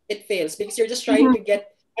attempt, it fails because you're just trying to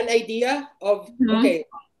get an idea of, okay,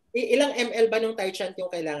 ilang ml ba nung titrant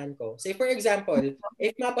yung kailangan ko? Say for example,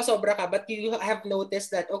 if mapasobra ka but you have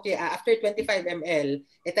noticed that, okay, after 25 ml,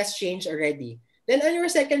 it has changed already. Then on your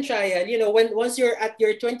second trial, once you're at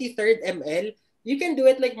your 23rd ml, you can do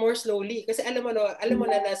it like more slowly kasi alam mo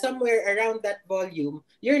na somewhere around that volume,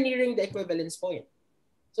 you're nearing the equivalence point.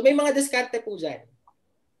 So may mga diskarte po dyan.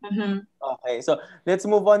 Okay, so let's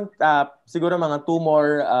move on. Siguro mga 2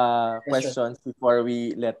 more questions before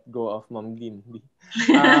we let go of Ma'am Dindi.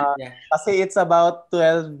 Kasi it's about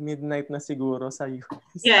 12 midnight na siguro sa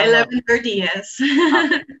US. Yeah, 11:30, yes.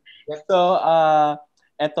 So,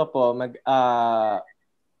 eto po,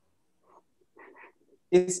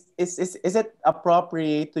 is it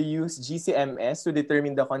appropriate to use GCMS to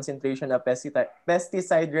determine the concentration of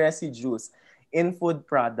pesticide residues in food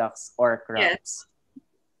products or crops?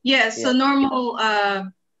 Yes. So normal,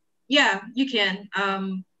 you can.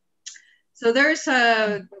 So there's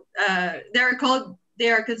they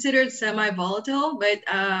are considered semi-volatile, but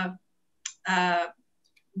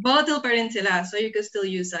volatile pa rin sila. So you could still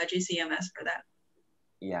use GCMS for that.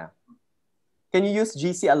 Yeah. Can you use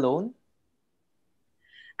GC alone?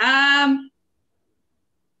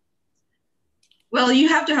 Well,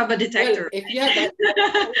 you have to have a detector. Well, if you have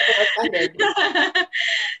that,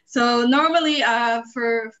 so normally,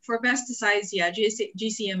 for pesticides,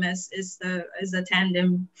 GCMS is the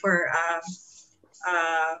tandem for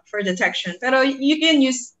detection. Pero you can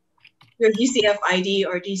use your GCFID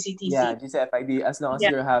or GCTC. Yeah, GCFID as long as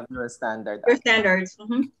you have your standard. Your standards.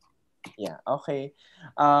 Yeah. Okay.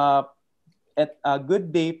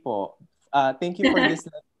 Good day po. Thank you for this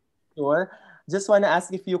lecture. Just want to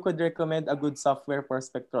ask if you could recommend a good software for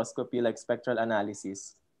spectroscopy like spectral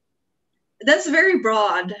analysis. That's very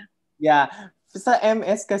broad. Yeah. Sa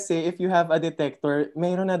MS kasi, if you have a detector,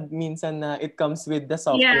 mayroon na minsan na it comes with the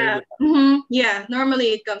software. Yeah. Yeah.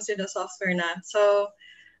 Normally it comes with the software na. So,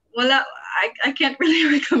 I can't really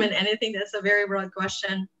recommend anything. That's a very broad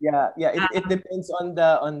question. Yeah. It depends on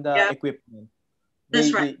the equipment.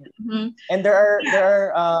 That's right. And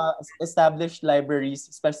there are established libraries,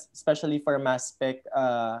 especially for mass spec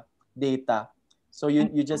data. So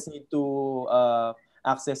you just need to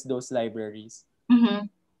access those libraries.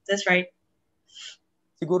 That's right.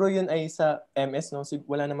 Siguro yun ay sa MS, no?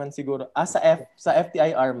 Wala naman siguro. Sa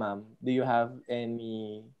FTIR, ma'am, do you have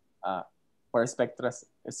any for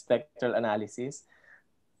spectral analysis?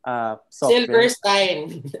 Software.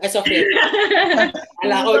 Silverstein. Software.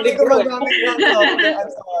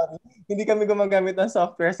 Hindi kami gumagamit ng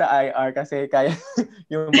software sa IR kasi kaya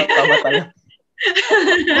yung mata-mata lang.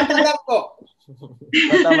 Mata po.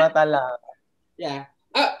 Mata-mata lang. Yeah.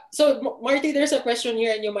 So Marty, there's a question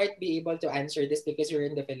here and you might be able to answer this because you're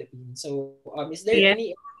in the Philippines. So is there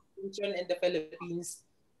any institution in the Philippines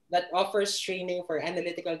that offers training for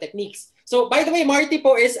analytical techniques? So by the way, Marty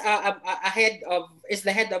po is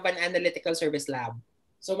the head of an analytical service lab.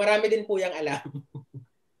 So marami din po yang alam.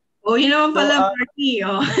 Oh, you know pala, Marty.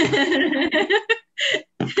 Oh.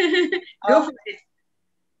 Go for it.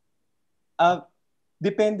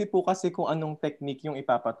 Depende po kasi kung anong technique yung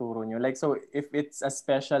ipapaturo nyo. Like, so if it's a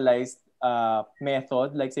specialized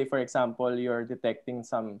method, like say for example, you're detecting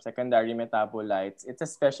some secondary metabolites, it's a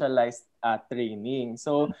specialized training.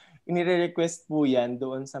 So, inire-request po yan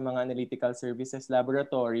doon sa mga analytical services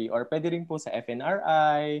laboratory or pwede rin po sa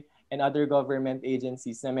FNRI and other government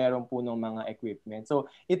agencies na meron po ng mga equipment. So,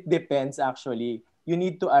 it depends actually. You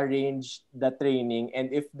need to arrange the training,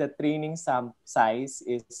 and if the training size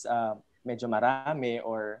is medyo marami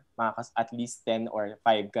or at least 10 or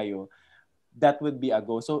 5 kayo, that would be a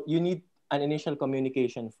go. So, you need an initial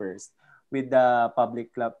communication first with the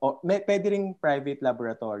public lab or pwede ring private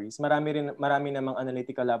laboratories. Marami namang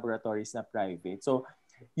analytical laboratories na private. So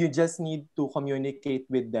you just need to communicate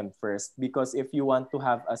with them first, because if you want to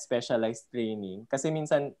have a specialized training, kasi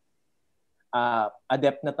minsan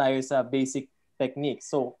adept na tayo sa basic techniques.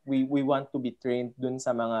 So we want to be trained dun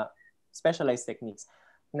sa mga specialized techniques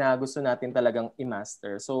na gusto natin talagang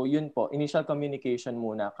i-master. So yun po, initial communication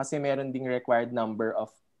muna, kasi meron ding required number of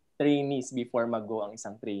trainees before mag-go ang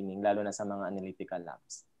isang training, lalo na sa mga analytical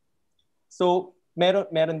labs. So,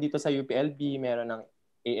 meron dito sa UPLB, meron ng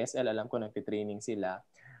ASL, alam ko nagpe-training sila.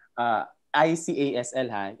 ICASL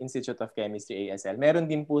ha, Institute of Chemistry ASL. Meron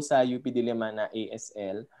din po sa UP Diliman na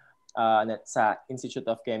ASL, sa Institute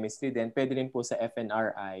of Chemistry din. Pwede rin po sa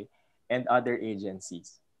FNRI and other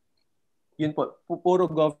agencies. Yun po, puro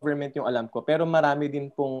government yung alam ko. Pero marami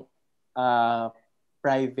din pong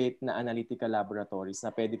private na analytical laboratories na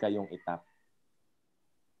pwede kayong itap.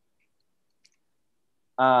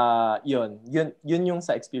 Yun yung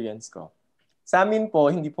sa experience ko. Sa amin po,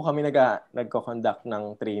 hindi po kami nagko-conduct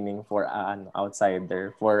ng training for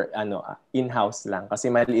outsider, for in-house lang. Kasi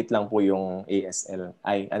maliit lang po yung ASL,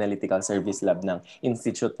 Analytical Service Lab ng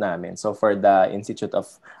institute namin. So for the Institute of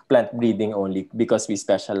Plant Breeding only, because we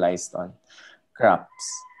specialized on crops.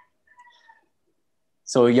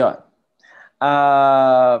 So yun.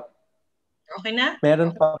 Okay na?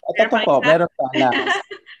 Meron pa. Ito po, meron pa.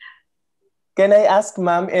 Can I ask,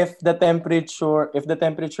 ma'am, if the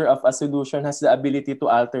temperature of a solution has the ability to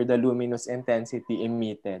alter the luminous intensity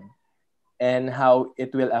emitted and how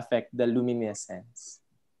it will affect the luminescence?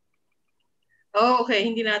 Oh, okay.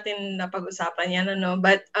 Hindi natin napag-usapan yan, ano?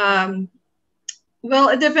 But,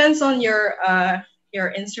 well, it depends on your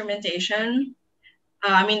instrumentation.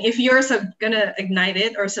 I mean, if you're gonna ignite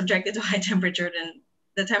it or subject it to high temperature, then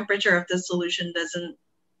the temperature of the solution doesn't.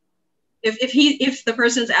 If the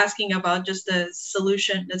person's asking about just the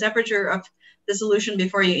solution, the temperature of the solution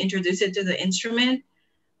before you introduce it to the instrument,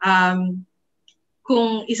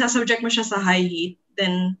 kung isa-subject mo siya sa high heat,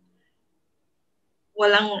 then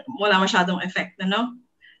wala masyadong effect, no?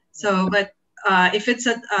 So, but if it's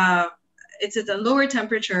at a lower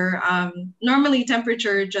temperature, normally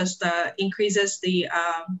temperature just increases the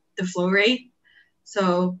flow rate.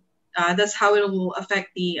 So that's how it will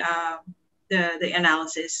affect the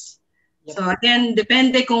analysis. Yep. So again,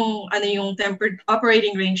 depende kung ano yung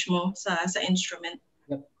operating range mo sa instrument.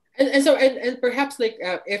 Yep. And perhaps like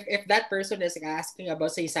if that person is asking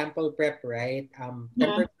about say sample prep, right?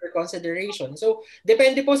 Temperature consideration. So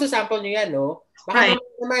depende po sa sample niyo yan, no? Baka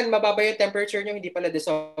naman mababa yung temperature niyo, hindi pala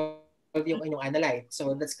dissolve yung inyong analyte.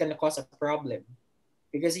 So that's gonna cause a problem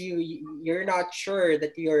because you're not sure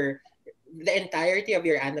that the entirety of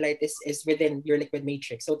your analyte is within your liquid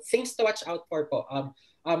matrix. So things to watch out for po.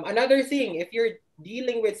 Another thing, if you're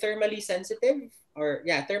dealing with thermally sensitive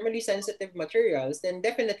materials, then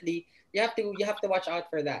definitely you have to watch out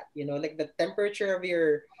for that. You know, like the temperature of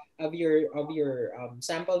your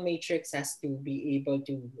sample matrix has to be able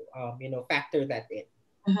to factor that in.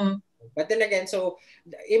 Mm-hmm. But then again, so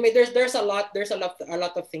I mean, there's a lot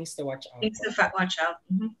of things to watch out. Things to watch out.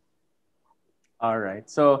 Mm-hmm. All right,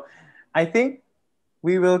 so I think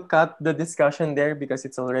we will cut the discussion there because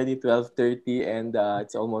it's already 12:30 and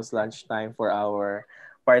it's almost lunchtime for our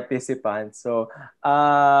participants. So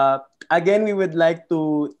again, we would like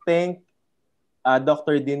to thank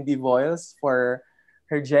Dr. Dindi Voils for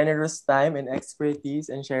her generous time and expertise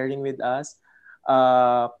and sharing with us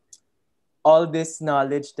all this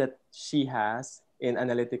knowledge that she has in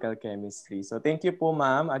analytical chemistry. So thank you po,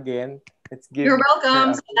 ma'am. Again, let's give. You're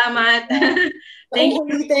welcome. Salamat. Thank you,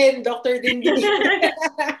 Dr. Dindi.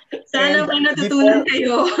 Sana may natutunan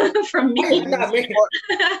kayo from me.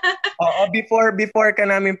 Before ka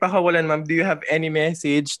namin pakawalan, ma'am, do you have any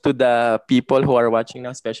message to the people who are watching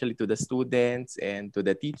now, especially to the students and to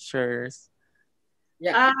the teachers?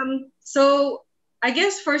 Yeah. So I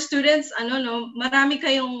guess for students, marami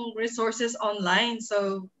kayong resources online.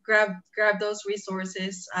 So grab those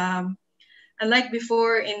resources. Unlike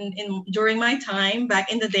before during my time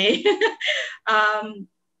back in the day,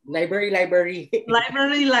 library.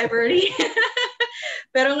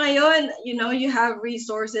 Pero ngayon, you know, you have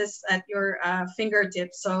resources at your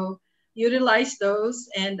fingertips. So utilize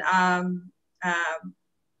those. And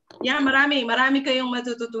yeah, marami kayong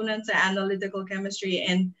matututunan sa analytical chemistry.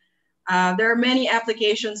 And there are many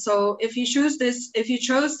applications. So if you chose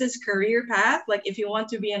this career path, like if you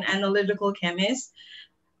want to be an analytical chemist,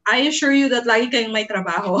 I assure you that lagi kayong may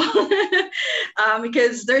trabaho.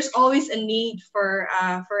 Because there's always a need for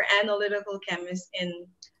analytical chemists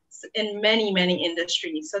in many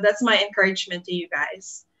industries. So that's my encouragement to you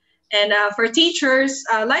guys. And for teachers,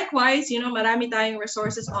 likewise, you know, marami tayong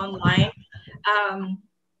resources online.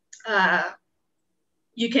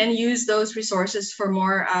 You can use those resources for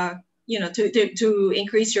more, you know, to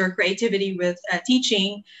increase your creativity with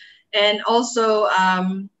teaching. And also,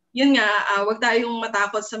 yun nga, wag tayong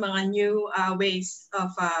matakot sa mga new ways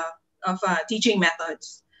of teaching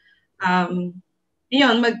methods.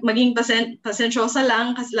 Yun, maging pasensyosa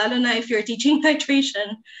lang, kasi lalo na if you're teaching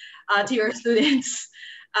titration to your students.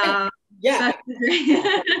 Yeah.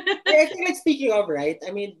 I think like speaking of, right?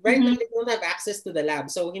 I mean, right now they don't have access to the lab,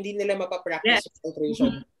 so hindi nila mapapractice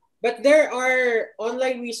titration. But there are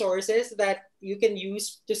online resources that you can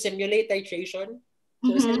use to simulate titration.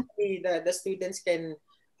 So essentially, the students can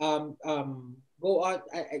go on.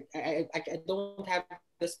 I don't have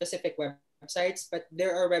the specific websites, but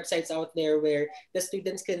there are websites out there where the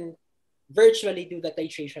students can virtually do the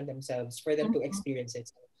titration themselves for them to experience it.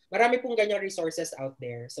 Marami pong ganyang resources out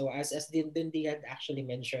there. So as Dindi had actually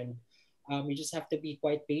mentioned, you just have to be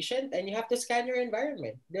quite patient and you have to scan your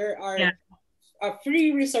environment. There are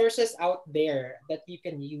free resources out there that you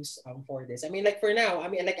can use for this. I mean, like for now, I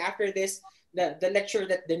mean, like after this, the lecture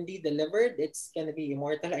that Dindi delivered, it's gonna be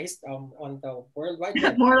immortalized on the World Wide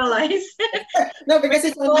Web. Immortalized? No, because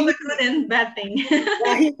it's all the good and bad thing.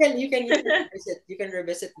 Yeah, you can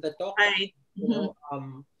revisit the talk. Right. You know,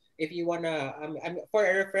 if you wanna, for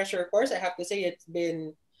a refresher course, I have to say it's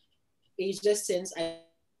been ages since I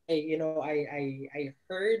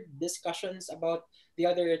heard discussions about the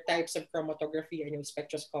other types of chromatography and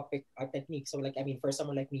spectroscopic techniques. So like, I mean, for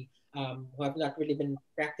someone like me, who have not really been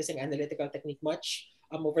practicing analytical technique much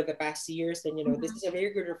over the past years, then, you know, this is a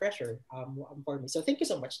very good refresher for me. So thank you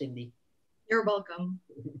so much, Dindi. You're welcome.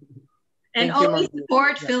 And always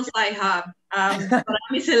support FilSciHub.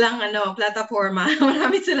 Marami silang plataforma.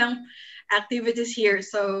 Marami silang activities here.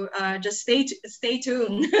 So just stay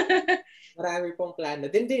tuned. Marami pong plano.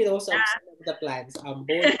 Dindi knows some of the plans.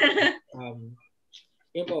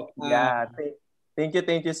 Yun po. Yeah. Thank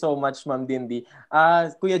you so much, Ma'am Dindi.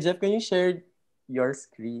 Kuya Jeff, can you share your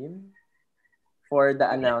screen for the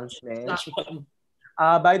announcement?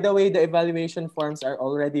 By the way, the evaluation forms are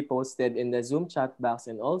already posted in the Zoom chat box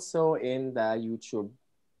and also in the YouTube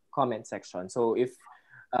comment section. So if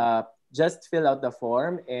just fill out the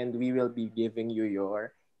form and we will be giving you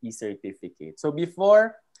your e-certificate. So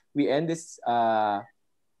before we end this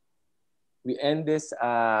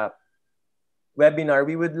webinar,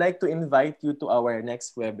 we would like to invite you to our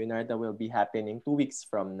next webinar that will be happening 2 weeks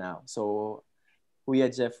from now. So Kuya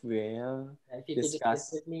Jeff will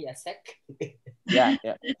discuss. Give me a sec. yeah.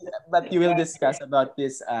 But you will discuss about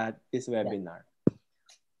this webinar.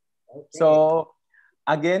 Okay. So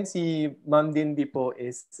again, si Ma'am Dindi po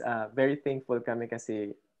is very thankful kami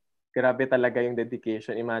kasi grabe talaga yung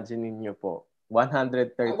dedication. Imagine niyo po,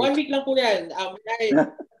 130. 1 week lang po yan.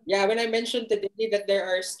 When I mentioned to Dindi that there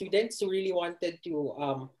are students who really wanted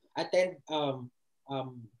to attend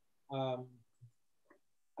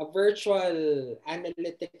a virtual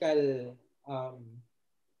analytical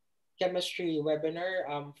chemistry webinar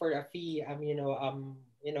for a fee,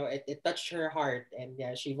 it touched her heart, and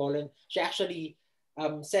yeah, she actually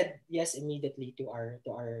said yes immediately to our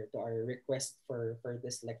request for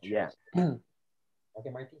this lecture. Yeah. Okay,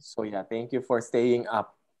 Martin. So yeah, thank you for staying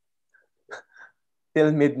up till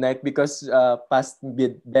midnight because past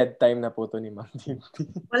bedtime na po to ni Ma'am Dindi.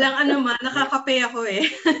 Walang nakakape ako eh.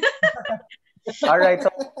 All right,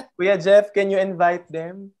 so Kuya Jeff, can you invite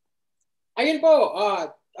them? Ayun po,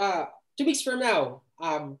 2 weeks from now,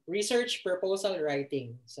 research proposal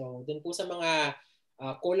writing. So dun po sa mga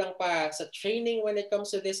kulang pa sa training when it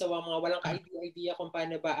comes to this, so mga walang idea kung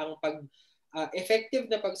paano ba ang effective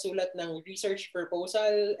na pagsulat ng research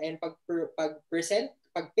proposal and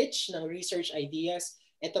pag-pitch ng research ideas.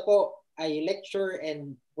 Ito po ay lecture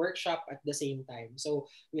and workshop at the same time. So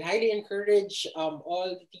we highly encourage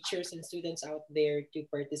all the teachers and students out there to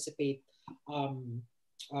participate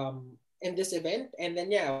in this event. And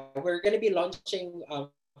then we're going to be launching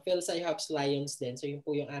FilSciHub's Lions then. So yun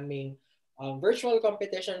po yung aming virtual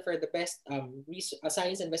competition for the best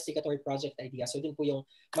science investigatory project idea. So din po yung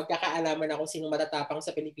magkakaalaman na kung sino matatapang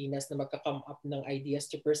sa Pilipinas na magka-come up ng ideas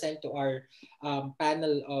to present to our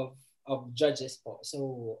panel of judges po.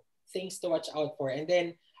 So things to watch out for. And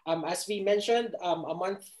then as we mentioned, a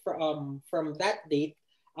month from that date,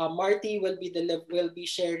 Marty will be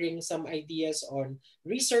sharing some ideas on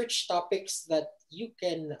research topics that you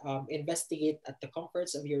can investigate at the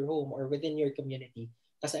comforts of your home or within your community.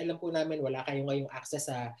 Kasi alam po namin wala kayong ngayong access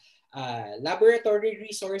sa laboratory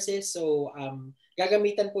resources. So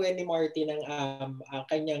gagamitan po yan ni Marty ng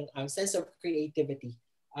kanyang sense of creativity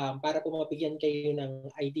para po mabigyan kayo ng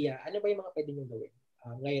idea. Ano ba yung mga pwede nyo gawin?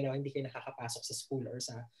 Ngayon na hindi kayo nakakapasok sa school or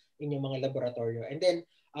sa inyong mga laboratorio. And then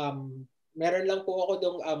meron lang po ako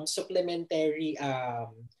dong supplementary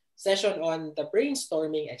session on the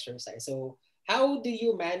brainstorming exercise. So how do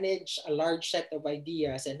you manage a large set of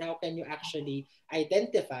ideas and how can you actually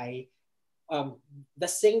identify the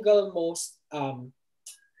single most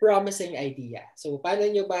promising idea? So paano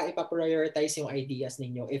nyo ba ipaprioritize yung ideas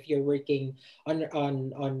ninyo if you're working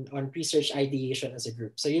on research ideation as a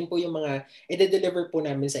group? So yun po yung mga i-deliver po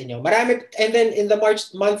namin sa inyo. Marami, and then in the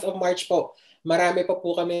month of March po, marami pa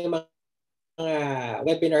po kami mga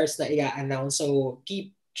webinars na i-announce. So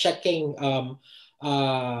keep checking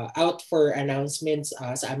out for announcements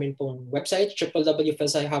sa amin pong website,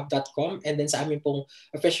 www.filscihub.com, and then sa amin pong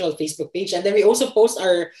official Facebook page. And then we also post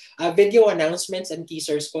our video announcements and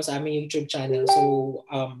teasers po sa aming YouTube channel. So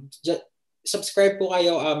just subscribe po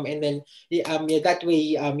kayo and then that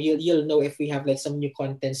way you'll know if we have like some new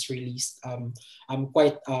contents released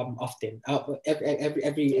quite often,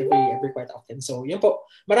 every quite often. So yun po,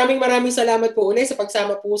 maraming salamat po ulit sa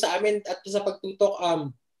pagsama po sa amin at sa pagtutok.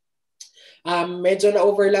 Medyo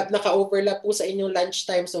naka-overlap po sa inyong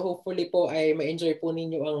lunchtime, so hopefully po ay ma-enjoy po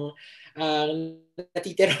ninyo ang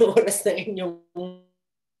natitirang oras ng inyong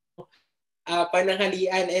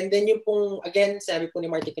pananghalian. And then yung pong, again, sabi po ni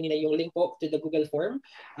Marty kanina, yung link po to the Google form,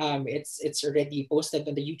 it's already posted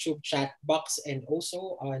on the YouTube chat box and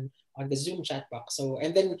also on the Zoom chat box. So,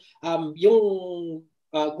 and then yung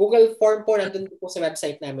Google form po nandun po sa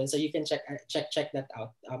website namin, so you can check that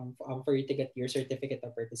out for you to get your certificate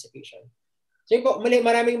of participation. So yun po,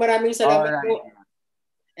 maraming salamat po.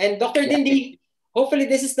 And Dr. Dindi, hopefully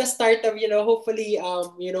this is the start of, hopefully,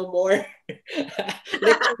 more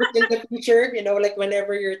lectures in the future, like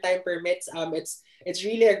whenever your time permits. It's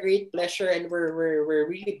really a great pleasure, and we're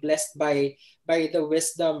really blessed by the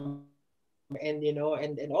wisdom and,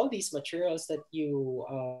 and all these materials that you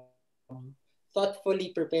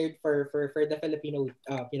thoughtfully prepared for the Filipino,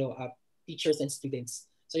 teachers and students.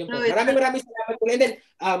 So yun po. Maraming salamat po. And then,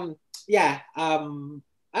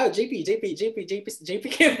 JP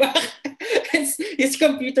came back. His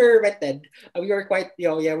computer went dead. We were quite, we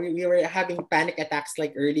were having panic attacks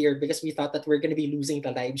like earlier because we thought that we're going to be losing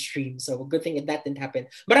the live stream. So good thing that didn't happen.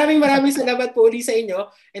 Maraming salamat po uli sa inyo.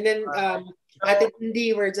 And then, Ate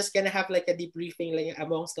Dindi, we're just going to have like a debriefing like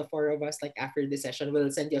amongst the four of us like after this session.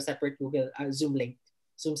 We'll send you a separate Google Zoom link,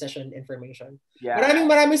 Zoom session information. Yeah.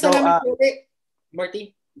 Maraming salamat po ulit,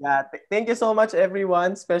 Marty. Yeah, thank you so much,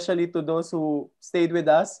 everyone, especially to those who stayed with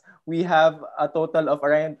us. We have a total of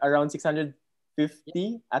around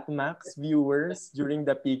 650 at max viewers during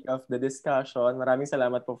the peak of the discussion. Maraming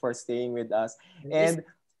salamat po for staying with us. And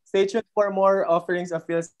stay tuned for more offerings of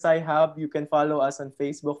FilSciHub. You can follow us on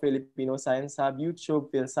Facebook, Filipino Science Hub,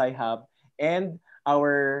 YouTube, FilSciHub, and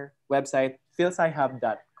our website,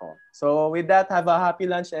 FilSciHub.com. So with that, have a happy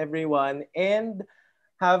lunch, everyone, and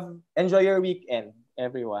enjoy your weekend,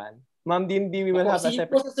 everyone. Ma'am Dindi, we will have a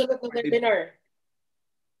separate webinar.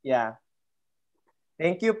 Yeah.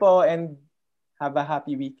 Thank you po, and have a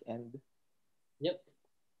happy weekend. Yep.